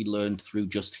me that we learned through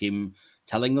just him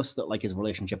telling us that like his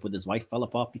relationship with his wife fell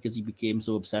apart because he became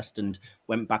so obsessed and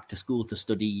went back to school to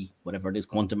study whatever it is,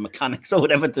 quantum mechanics or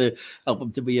whatever, to help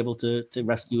him to be able to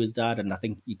rescue his dad. And I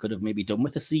think you could have maybe done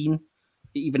with a scene,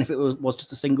 even if it was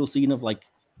just a single scene of like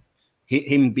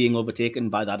him being overtaken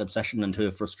by that obsession and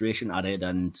her frustration at it,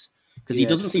 and because he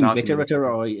doesn't seem bitter at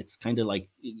her, or it's kind of like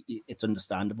it's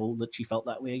understandable that she felt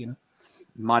that way, you know.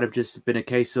 Might have just been a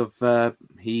case of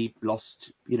he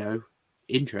lost,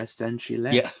 interest and she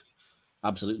left. Yeah,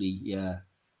 absolutely, yeah.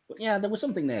 But yeah, there was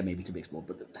something there maybe to be explored,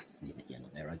 but that's neither here nor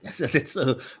there, I guess.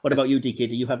 So, what about you, DK?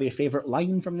 Do you have a favorite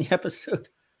line from the episode?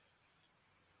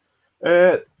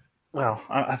 Well,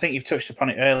 I think you've touched upon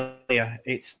it earlier.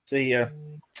 It's the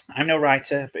I'm no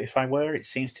writer, but if I were, it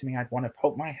seems to me I'd want to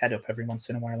poke my head up every once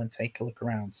in a while and take a look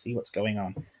around, see what's going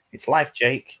on. It's life,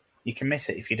 Jake. You can miss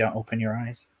it if you don't open your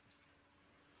eyes.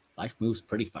 Life moves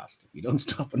pretty fast. If you don't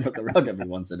stop and look around every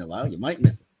once in a while, you might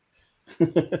miss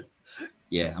it.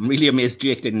 Yeah, I'm really amazed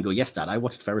Jake didn't go, yes, Dad, I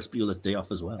watched Ferris Bueller's Day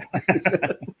Off as well.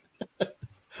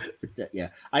 Yeah,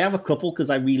 I have a couple because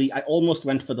I almost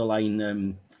went for the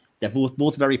line, they're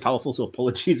both very powerful, so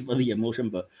apologies for the emotion,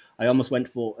 but I almost went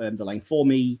for the line, for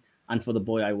me and for the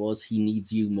boy I was, he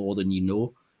needs you more than you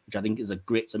know, which I think is a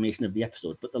great summation of the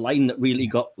episode. But the line that really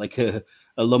got like a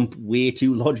lump way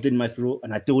too lodged in my throat,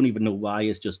 and I don't even know why,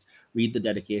 is just read the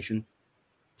dedication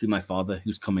to my father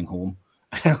who's coming home.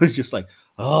 I was just like,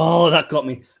 oh, that got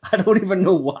me. I don't even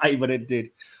know why, but it did.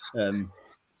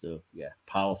 So yeah,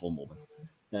 powerful moment.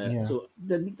 So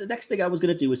the next thing I was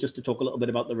going to do was just to talk a little bit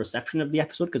about the reception of the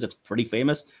episode, because it's pretty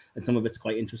famous and some of it's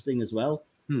quite interesting as well.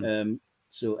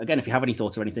 So again, if you have any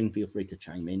thoughts or anything, feel free to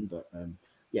chime in. But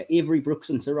yeah, Avery Brooks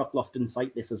and Sirach Lofton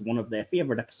cite this as one of their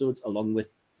favorite episodes, along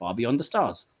with Far Beyond the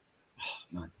Stars.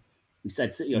 Oh, man. We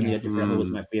said City on the Edge of Forever was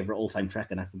my favorite all-time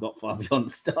track, and I forgot Far Beyond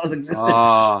the Stars existed.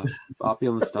 Far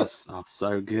Beyond the Stars are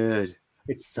so good.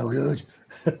 It's so good.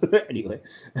 Anyway,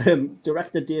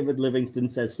 director David Livingston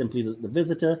says simply that The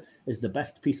Visitor is the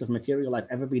best piece of material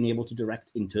I've ever been able to direct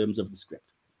in terms of the script.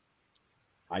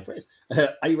 High praise.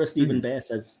 Ira Stephen Bear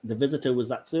says The Visitor was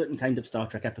that certain kind of Star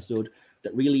Trek episode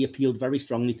that really appealed very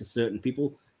strongly to certain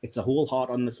people. It's a whole heart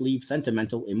on the sleeve,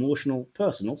 sentimental, emotional,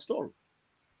 personal story.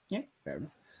 Yeah, fair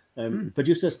enough.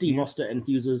 Producer Steve Oster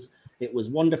enthuses, it was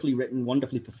wonderfully written,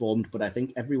 wonderfully performed, but I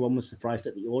think everyone was surprised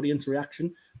at the audience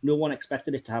reaction. No one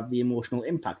expected it to have the emotional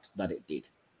impact that it did.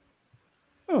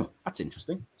 Oh, that's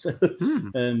interesting. So,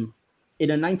 in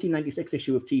a 1996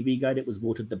 issue of TV Guide, it was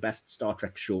voted the best Star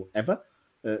Trek show ever.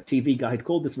 TV Guide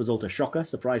called this result a shocker,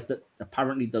 surprised that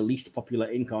apparently the least popular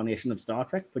incarnation of Star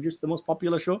Trek produced the most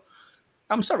popular show.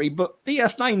 I'm sorry, but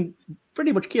DS9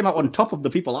 pretty much came out on top of the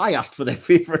people I asked for their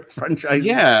favorite franchise.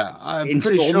 Yeah, I'm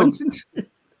pretty sure.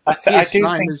 I do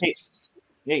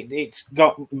think it's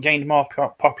gained more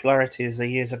popularity as the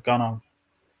years have gone on.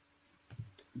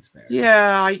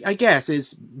 Yeah, I guess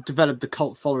it's developed the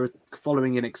cult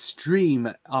following in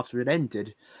extreme after it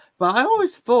ended. But I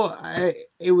always thought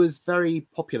it was very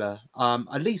popular,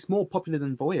 at least more popular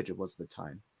than Voyager was at the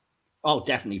time. Oh,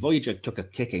 definitely. Voyager took a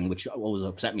kicking, which always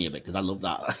upset me a bit because I love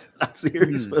that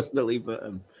series personally.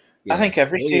 But I think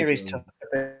every series took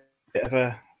a bit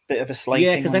of a slating.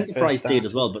 Yeah, because Enterprise did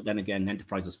as well. But then again,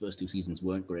 Enterprise's first two seasons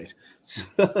weren't great.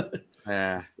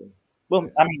 Yeah. Well,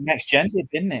 I mean, Next Gen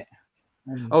didn't it?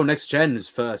 Oh, Next Gen's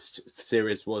first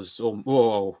series was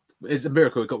it's a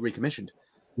miracle it got recommissioned.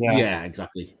 Yeah,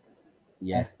 exactly.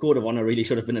 Yeah, Code of Honor really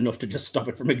should have been enough to just stop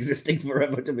it from existing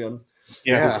forever, to be honest.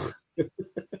 Yeah.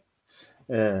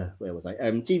 Where was I?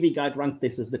 TV Guide ranked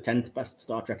this as the 10th best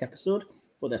Star Trek episode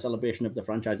for their celebration of the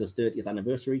franchise's 30th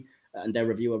anniversary, and their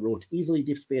reviewer wrote, easily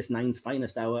Deep Space Nine's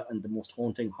finest hour and the most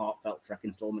haunting, heartfelt Trek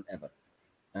installment ever.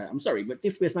 I'm sorry, but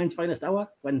Deep Space Nine's finest hour,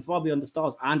 when Far Beyond the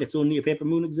Stars and It's Only a Paper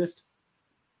Moon exist?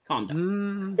 Calm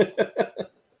down.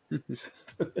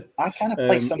 I kind of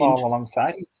place them all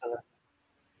alongside each other.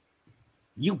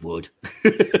 You would.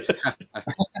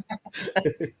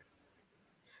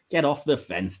 Get off the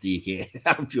fence, DK.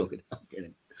 I'm joking. I'm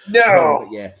kidding. No.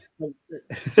 Yeah.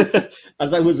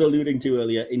 As I was alluding to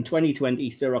earlier, in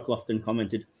 2020, Sirach Lofton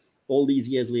commented, all these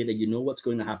years later, you know what's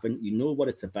going to happen. You know what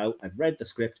it's about. I've read the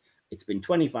script. It's been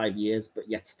 25 years, but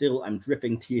yet still I'm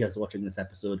dripping tears watching this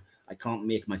episode. I can't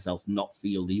make myself not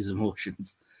feel these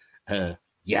emotions.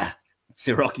 Yeah,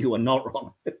 Sirach, you are not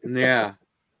wrong. Yeah.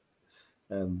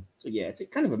 So yeah, it's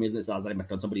kind of amazing that Stars that I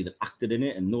met on somebody that acted in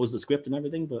it and knows the script and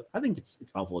everything, but I think it's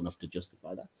powerful enough to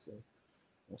justify that. So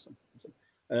awesome.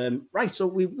 Right, so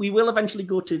we will eventually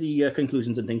go to the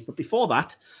conclusions and things, but before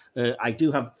that, I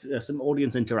do have some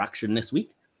audience interaction this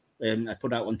week. I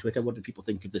put out on Twitter, what did people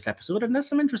think of this episode? And there's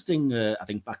some interesting, I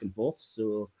think, back and forth.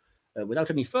 So without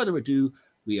any further ado,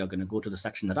 we are going to go to the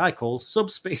section that I call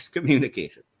Subspace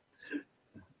Communications.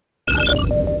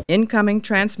 Incoming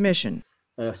transmission.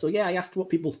 So yeah, I asked what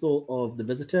people thought of The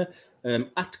Visitor.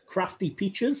 At Crafty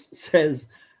Peaches says,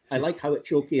 I like how it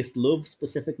showcased love,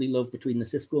 specifically love between the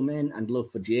Cisco men and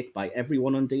love for Jake by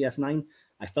everyone on DS9.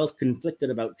 I felt conflicted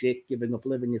about Jake giving up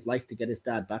living his life to get his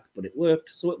dad back, but it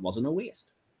worked, so it wasn't a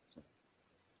waste.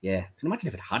 Yeah, I can imagine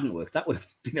if it hadn't worked, that would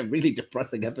have been a really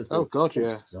depressing episode. Oh, God,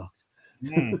 yeah. So,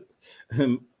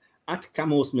 at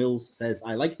Camos Mills says,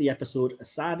 I like the episode. A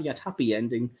sad yet happy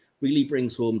ending really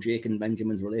brings home Jake and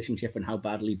Benjamin's relationship and how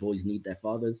badly boys need their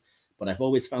fathers. But I've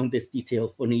always found this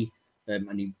detail funny.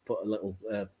 And he put a little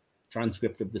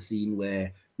transcript of the scene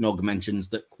where Nog mentions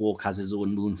that Quark has his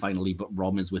own moon finally, but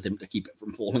Rom is with him to keep it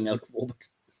from falling out of orbit.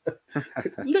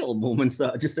 It's little moments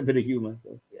that are just a bit of humour.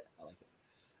 So, yeah, I like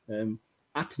it.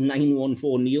 At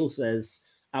 914 Neil says,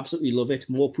 absolutely love it.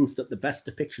 More proof that the best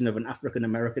depiction of an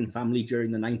African-American family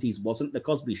during the 90s wasn't The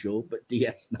Cosby Show, but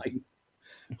DS9.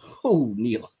 Oh,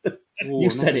 Neil. You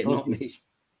said it, not me.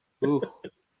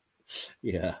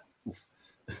 Yeah.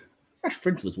 Fresh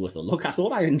Prince was worth a look. I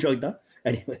thought I enjoyed that.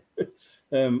 Anyway.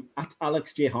 At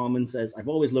Alex J. Harmon says, I've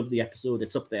always loved the episode.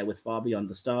 It's up there with Far Beyond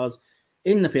the Stars,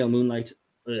 In the Pale Moonlight,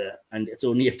 and it's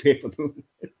only a paper moon.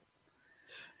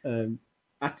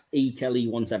 At E. Kelly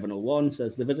 1701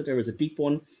 says, The Visitor is a deep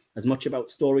one, as much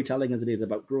about storytelling as it is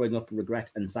about growing up,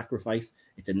 regret, and sacrifice.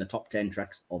 It's in the top 10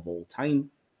 tracks of all time.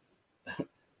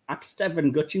 At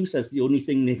Steven Gutchu says, the only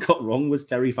thing they got wrong was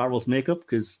Terry Farrell's makeup,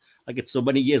 because like it's so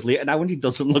many years later now and he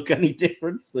doesn't look any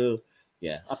different. So,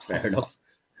 yeah, that's fair enough.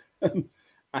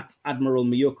 At Admiral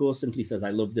Miyoko simply says,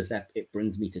 I love this ep. It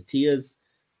brings me to tears.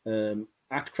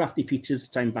 At Crafty Peaches,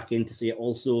 time back in to say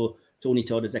also, Tony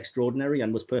Todd is extraordinary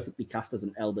and was perfectly cast as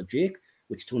an elder Jake,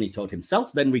 which Tony Todd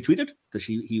himself then retweeted because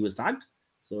he was tagged.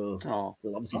 So,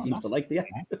 obviously seems to like the ep.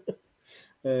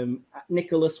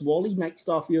 Nicholas Wally,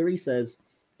 Nightstar Fury, says,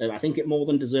 I think it more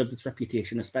than deserves its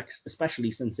reputation,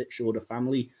 especially since it showed a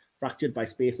family fractured by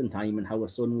space and time and how a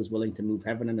son was willing to move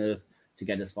heaven and earth to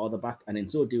get his father back, and in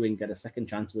so doing get a second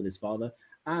chance with his father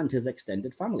and his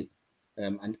extended family.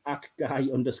 And at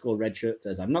Guy_Redshirt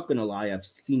says, I'm not going to lie, I've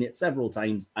seen it several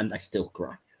times and I still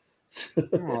cry.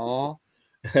 Aww.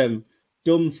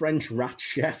 Dumb French rat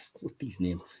chef with these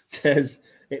names says,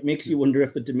 it makes you wonder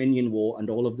if the Dominion War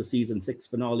and all of the season 6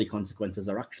 finale consequences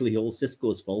are actually all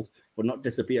Cisco's fault for not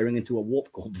disappearing into a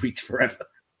warp core breach forever.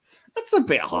 That's a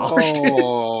bit harsh.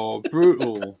 Oh,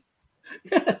 brutal.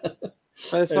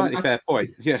 That's a slightly fair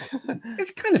point. Yeah.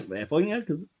 It's kind of fair point, yeah,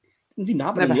 because it didn't seem to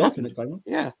happen in the alternate time.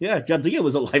 Yeah. Yeah, Jadzia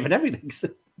was alive and everything. So.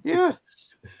 Yeah.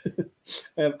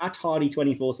 At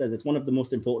Hardy24 says, it's one of the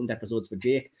most important episodes for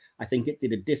Jake. I think it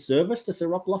did a disservice to Sir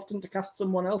Rock Lofton to cast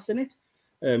someone else in it,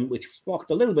 which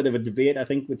sparked a little bit of a debate, I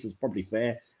think, which was probably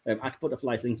fair. At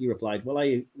Butterfly Sinky replied, while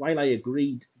I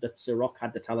agreed that Sir Rock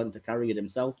had the talent to carry it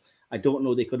himself, I don't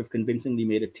know they could have convincingly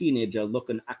made a teenager look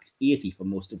and act 80 for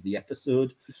most of the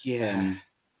episode. Yeah.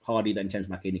 Hardy then changed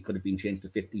back in. It could have been changed to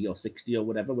 50 or 60 or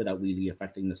whatever without really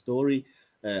affecting the story.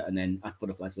 And then at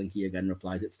Butterfly Slinky again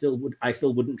replies, I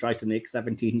still wouldn't try to make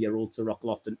 17-year-old Sir Rock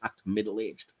Lofton act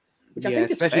middle-aged. Which I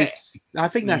think is fair. I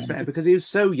think that's fair because he was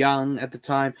so young at the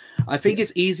time. I think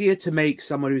it's easier to make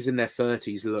someone who's in their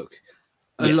 30s look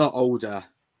a lot older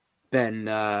than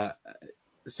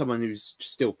someone who's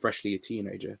still freshly a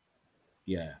teenager.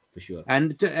 Yeah, for sure.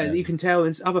 And you can tell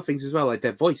in other things as well, like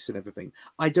their voice and everything.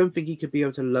 I don't think he could be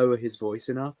able to lower his voice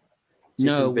enough to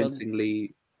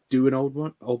convincingly do an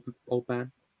old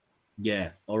man.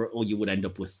 Yeah, or you would end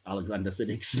up with Alexander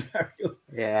Siddig's scenario.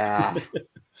 Yeah.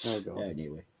 Oh god.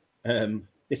 Anyway,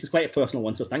 this is quite a personal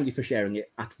one, so thank you for sharing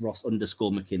it. At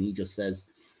Ross_McKinney just says,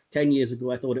 10 years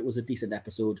ago, I thought it was a decent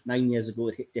episode. 9 years ago,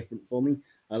 it hit different for me.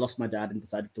 I lost my dad and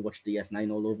decided to watch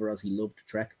DS9 all over as he loved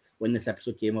Trek. When this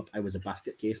episode came up, I was a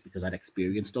basket case because I'd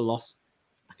experienced a loss.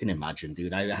 I can imagine,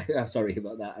 dude. I'm sorry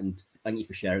about that, and thank you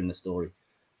for sharing the story.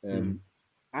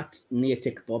 At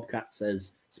Neatic Bobcat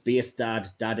says, Space Dad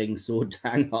dadding so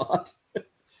dang hard.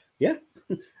 Yeah.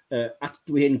 At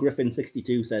Dwayne Griffin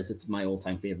 62 says it's my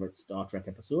all-time favorite Star Trek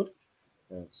episode.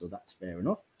 So that's fair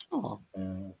enough.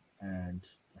 And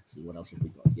let's see what else have we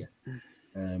got here.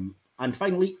 And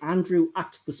finally, Andrew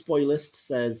at the Spoilist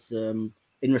says,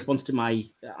 in response to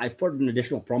I put an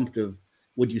additional prompt of,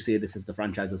 would you say this is the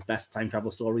franchise's best time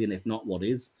travel story? And if not, what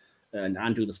is? And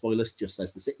Andrew the Spoilist just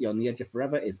says, the city on the edge of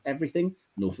forever is everything.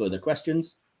 No further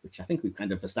questions, which I think we've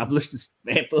kind of established as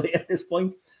fair play at this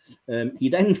point. He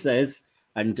then says,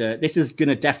 and this is going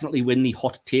to definitely win the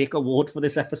hot take award for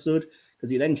this episode, because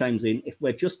he then chimes in, if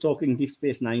we're just talking Deep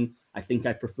Space Nine, I think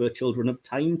I prefer Children of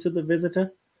Time to The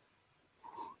Visitor.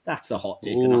 That's a hot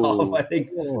take and a half, I think.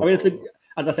 I mean,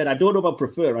 as I said, I don't know about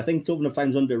prefer. I think Children of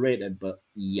Time's underrated, but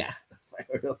yeah,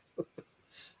 fair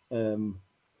enough.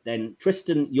 Then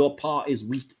Tristan, your part is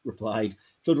weak, replied,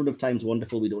 Children of Time's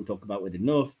wonderful, we don't talk about it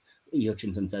enough. E.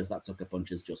 Hutchinson says that Sucker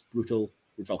Punch is just brutal.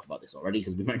 We've talked about this already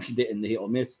because we mentioned it in the hit or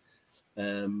miss.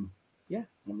 Yeah,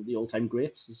 one of the all-time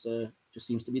greats is, just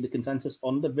seems to be the consensus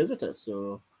on The Visitor.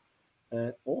 So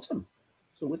awesome.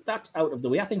 So with that out of the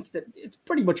way, I think that it's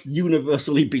pretty much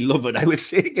universally beloved, I would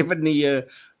say, given the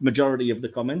majority of the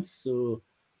comments. So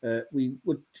we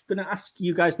were going to ask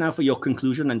you guys now for your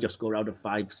conclusion and just go around of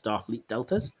 5 Starfleet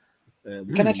deltas.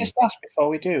 Can I just ask before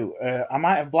we do? I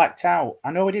might have blacked out.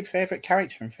 I know we did favourite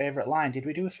character and favourite line. Did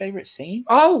we do a favourite scene?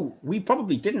 Oh, we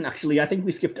probably didn't actually. I think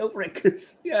we skipped over it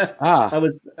because I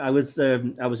was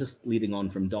just leading on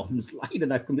from Dom's line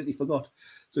and I completely forgot.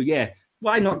 So yeah,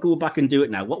 why not go back and do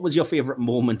it now? What was your favourite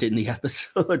moment in the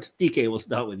episode? DK, we'll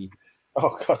start with you.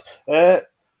 Oh God,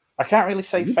 I can't really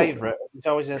say favourite. It's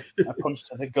always a punch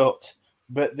to the gut.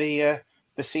 But the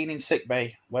scene in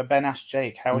sickbay where Ben asks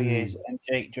Jake how he is, and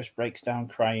Jake just breaks down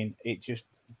crying. It just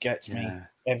gets me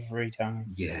every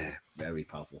time. Yeah, very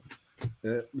powerful.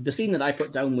 The scene that I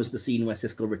put down was the scene where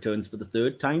Sisko returns for the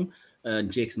 3rd time,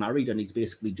 and Jake's married, and he's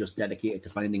basically just dedicated to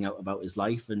finding out about his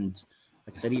life. And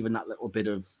like I said, even that little bit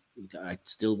of I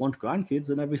still want grandkids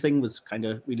and everything was kind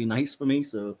of really nice for me.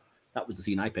 So that was the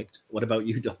scene I picked. What about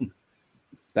you, Dom?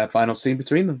 That final scene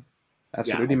between them,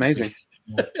 absolutely amazing.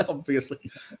 Obviously,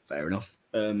 fair enough.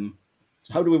 So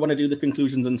how do we want to do the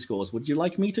conclusions and scores? Would you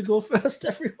like me to go first,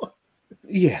 everyone?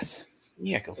 Yes.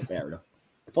 Yeah, go. Fair enough.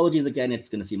 Apologies again. It's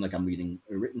going to seem like I'm reading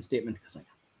a written statement because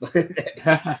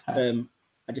I am.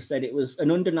 I just said it was an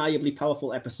undeniably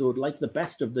powerful episode. Like the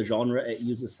best of the genre, it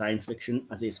uses science fiction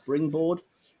as a springboard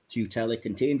to tell a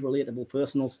contained, relatable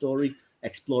personal story,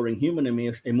 exploring human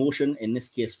emotion, in this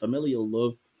case, familial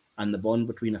love, and the bond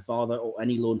between a father or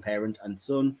any lone parent and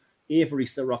son. Avery,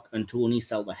 Sirrock, and Tony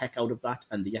sell the heck out of that,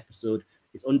 and the episode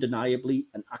is undeniably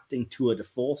an acting tour de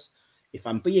force. If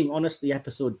I'm being honest, the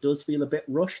episode does feel a bit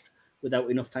rushed, without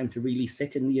enough time to really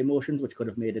sit in the emotions, which could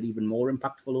have made it even more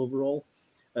impactful overall.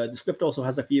 The script also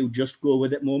has a few just go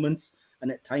with it moments,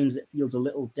 and at times it feels a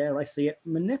little, dare I say it,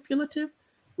 manipulative,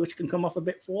 which can come off a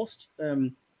bit forced.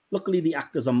 Luckily, the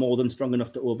actors are more than strong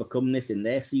enough to overcome this in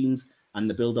their scenes, and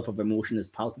the build-up of emotion is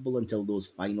palpable until those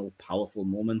final powerful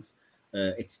moments.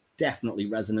 It's definitely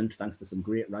resonant thanks to some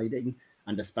great writing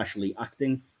and especially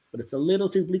acting, but it's a little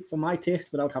too bleak for my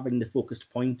taste without having the focused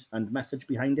point and message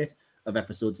behind it of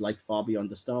episodes like Far Beyond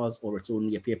the Stars or It's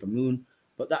Only a Paper Moon.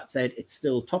 But that said, it's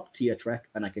still top-tier Trek,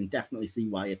 and I can definitely see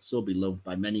why it's so beloved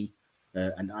by many,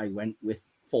 and I went with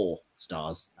 4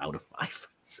 stars out of 5.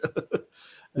 So,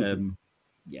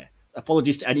 yeah.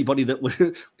 Apologies to anybody that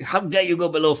would. How dare you go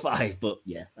below 5? But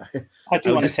yeah, I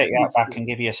do want to take you out back and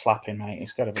give you a slapping, mate.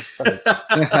 It's got to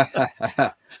be.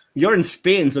 You're in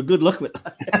Spain, so good luck with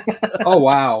that. Oh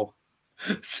wow!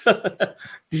 So,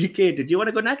 DK, did you want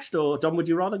to go next, or Dom? Would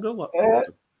you rather go? What?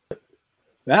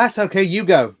 That's okay. You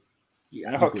go.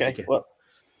 Yeah, okay. Well,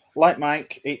 like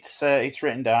Mike, it's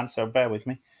written down, so bear with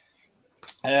me.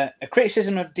 A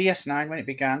criticism of DS9 when it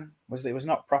began was that it was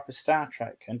not proper Star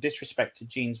Trek and disrespected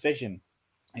Gene's vision.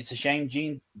 It's a shame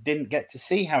Gene didn't get to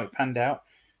see how it panned out,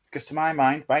 because to my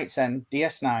mind, by its end,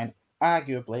 DS9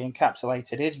 arguably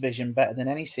encapsulated his vision better than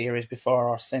any series before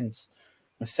or since,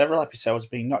 with several episodes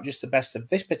being not just the best of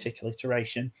this particular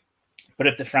iteration, but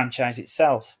of the franchise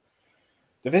itself.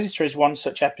 The Visitor is one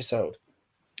such episode.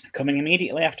 Coming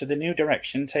immediately after the new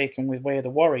direction taken with Way of the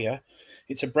Warrior,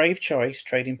 it's a brave choice,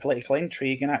 trading political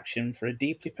intrigue and action for a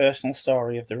deeply personal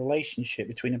story of the relationship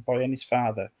between a boy and his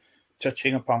father,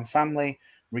 touching upon family,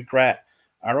 regret,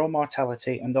 our own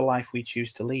mortality, and the life we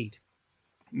choose to lead.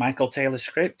 Michael Taylor's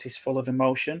script is full of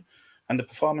emotion, and the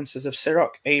performances of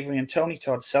Sirrock, Avery, and Tony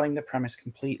Todd selling the premise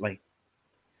completely.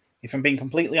 If I'm being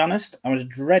completely honest, I was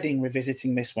dreading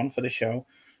revisiting this one for the show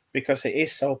because it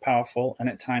is so powerful and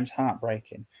at times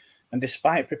heartbreaking. And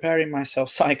despite preparing myself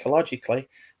psychologically,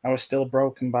 I was still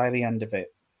broken by the end of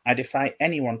it. I defy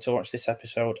anyone to watch this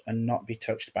episode and not be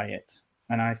touched by it.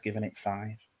 And I've given it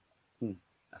 5.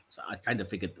 I kind of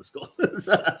figured the score.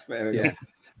 So that's fair enough.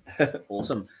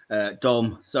 Awesome.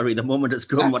 Dom, sorry, the moment has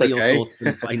come. What are your thoughts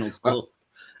and final score?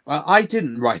 I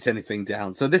didn't write anything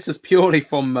down, so this is purely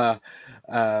from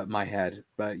my head.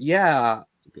 But yeah,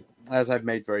 as I've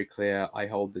made very clear, I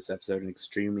hold this episode in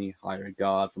extremely high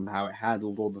regard from how it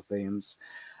handled all the themes.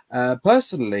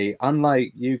 Personally,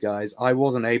 unlike you guys, I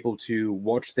wasn't able to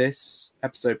watch this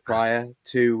episode prior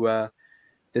to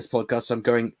this podcast, so I'm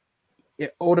going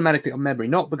automatically on memory.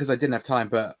 Not because I didn't have time,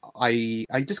 but I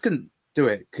just couldn't do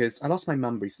it because I lost my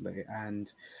mum recently,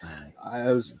 and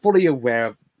I was fully aware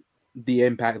of the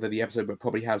impact that the episode would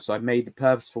probably have. So I made the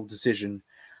purposeful decision.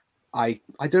 I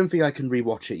don't think I can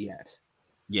rewatch it yet.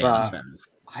 Yeah, but that's fair enough.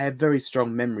 I have very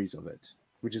strong memories of it,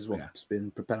 which is what's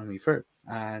been propelling me through.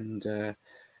 And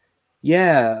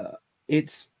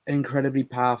it's an incredibly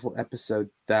powerful episode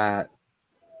that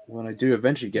when I do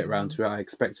eventually get around to it, I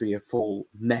expect to be a full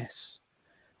mess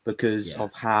because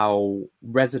of how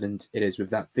resonant it is with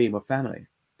that theme of family.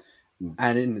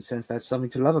 And in a sense, that's something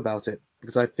to love about it,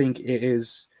 because I think it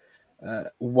is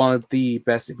one of the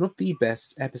best, if not the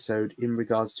best, episode in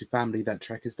regards to family that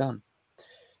Trek has done.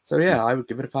 So I would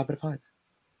give it a 5 out of 5.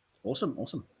 Awesome.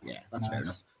 Yeah, that's fair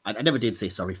enough. I never did say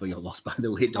sorry for your loss, by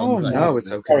the way, Dom. Oh, no,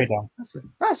 it's okay. Sorry, Dom.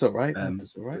 That's all right.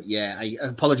 That's all right. Yeah,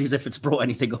 apologies if it's brought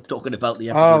anything up talking about the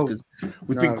episode, because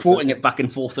we've been quoting it back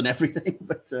and forth and everything.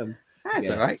 But that's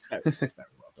all right. Very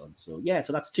well done. So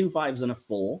so that's 2 5s and a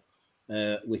 4,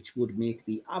 which would make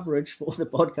the average for the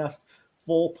podcast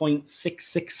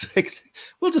 4.666.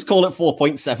 We'll just call it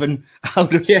 4.7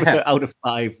 out of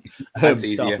 5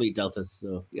 Starfleet Deltas.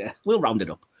 So we'll round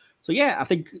it up. So I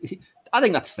think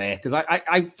that's fair, because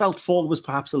I felt 4 was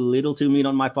perhaps a little too mean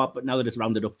on my part, but now that it's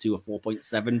rounded up to a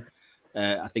 4.7,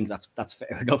 I think that's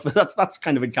fair enough. That's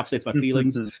kind of encapsulates my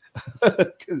feelings,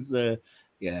 because as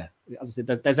I said,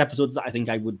 there's episodes that I think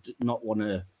I would not want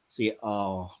to see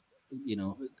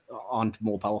aren't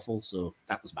more powerful. So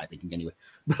that was my thinking anyway.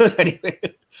 But anyway,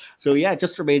 so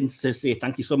just remains to say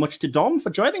thank you so much to Dom for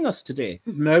joining us today.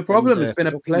 No problem. It's been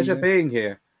a pleasure being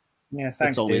here. Yeah, thanks.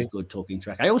 It's always good talking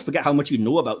Trek. I always forget how much you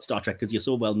know about Star Trek because you're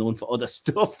so well known for other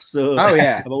stuff. So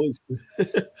I'm always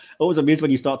amazed when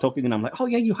you start talking and I'm like, oh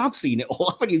yeah, you have seen it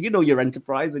all, haven't you? You know your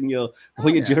Enterprise and your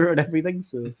Voyager and everything.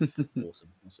 So awesome.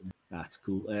 That's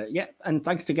cool. And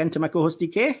thanks again to my co-host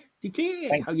DK.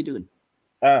 DK, how you doing?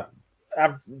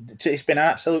 It's been an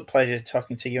absolute pleasure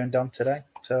talking to you and Dom today.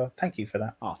 So thank you for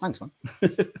that. Oh, thanks, man.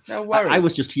 No worries. I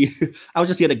was just here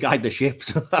to guide the ship.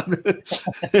 So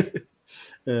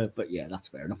but that's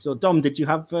fair enough. So, Dom, did you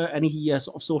have any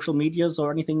sort of social medias or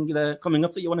anything coming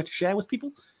up that you wanted to share with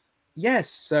people? Yes.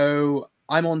 So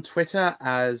I'm on Twitter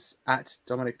as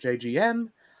 @DominicJGM,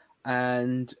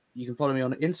 and you can follow me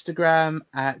on Instagram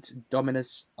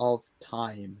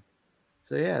 @DominusOfTime.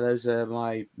 So those are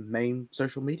my main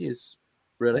social medias.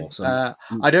 Really, awesome.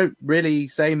 I don't really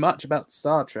say much about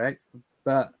Star Trek,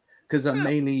 but because I'm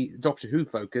mainly Doctor Who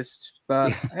focused.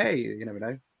 But hey, you never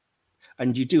know.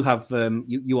 And you do have,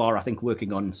 you are, I think,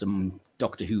 working on some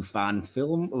Doctor Who fan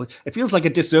film. It feels like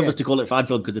a disservice to call it fan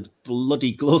film because it's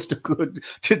bloody close to good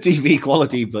to TV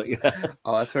quality. But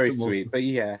oh, that's very sweet. Awesome. But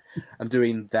I'm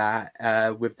doing that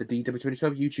with the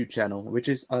DW2012 YouTube channel, which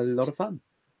is a lot of fun.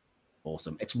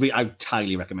 Awesome. I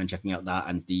highly recommend checking out that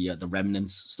and the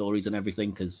Remnants stories and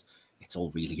everything, because it's all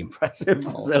really impressive.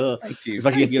 So, thank you.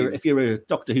 Especially if you're a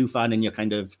Doctor Who fan and you're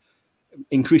kind of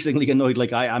increasingly annoyed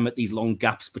like I am at these long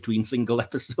gaps between single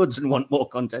episodes and want more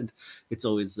content, it's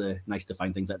always nice to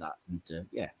find things like that. And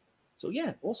so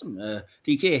awesome.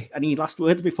 DK, any last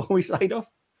words before we sign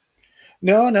off?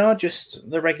 No, just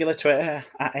the regular Twitter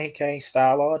 @AK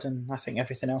Starlord, and I think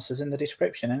everything else is in the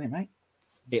description, isn't it, mate?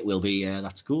 It will be.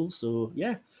 That's cool. So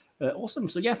awesome.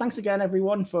 So thanks again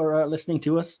everyone for listening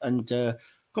to us, and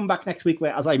come back next week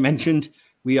where, as I mentioned,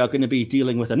 we are going to be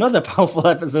dealing with another powerful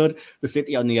episode, The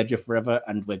City on the Edge of Forever,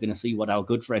 and we're going to see what our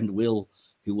good friend Will,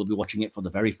 who will be watching it for the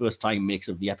very first time, makes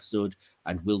of the episode,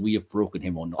 and will we have broken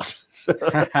him or not? So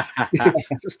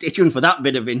stay tuned for that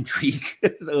bit of intrigue.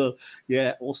 So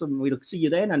awesome. We'll see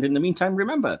you then, and in the meantime,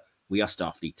 remember, we are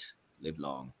Starfleet. Live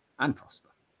long and prosper.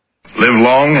 Live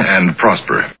long and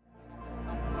prosper.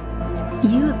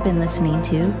 You have been listening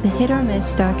to the Hit or Miss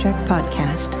Star Trek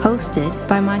podcast, hosted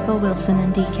by Michael Wilson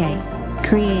and DK.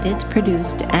 Created,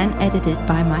 produced, and edited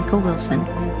by Michael Wilson.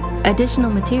 Additional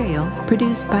material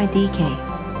produced by DK.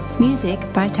 Music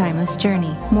by Timeless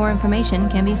Journey. More information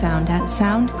can be found at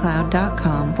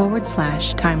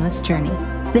soundcloud.com/Timeless Journey.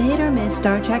 The Hit or Miss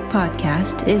Star Trek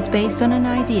podcast is based on an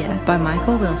idea by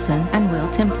Michael Wilson and Will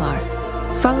Templar.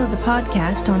 Follow the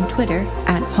podcast on Twitter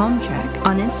 @HomeTrek,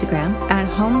 on Instagram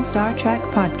 @Home Star Trek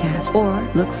Podcast, or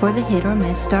look for the Hit or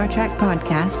Miss Star Trek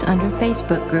Podcast under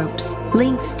Facebook groups.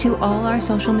 Links to all our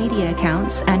social media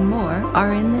accounts and more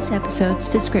are in this episode's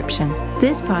description.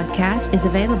 This podcast is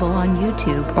available on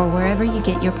YouTube or wherever you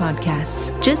get your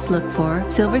podcasts. Just look for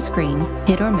Silver Screen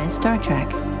Hit or Miss Star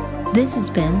Trek. This has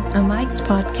been a Mike's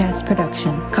Podcast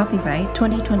production. Copyright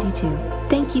 2022.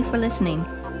 Thank you for listening.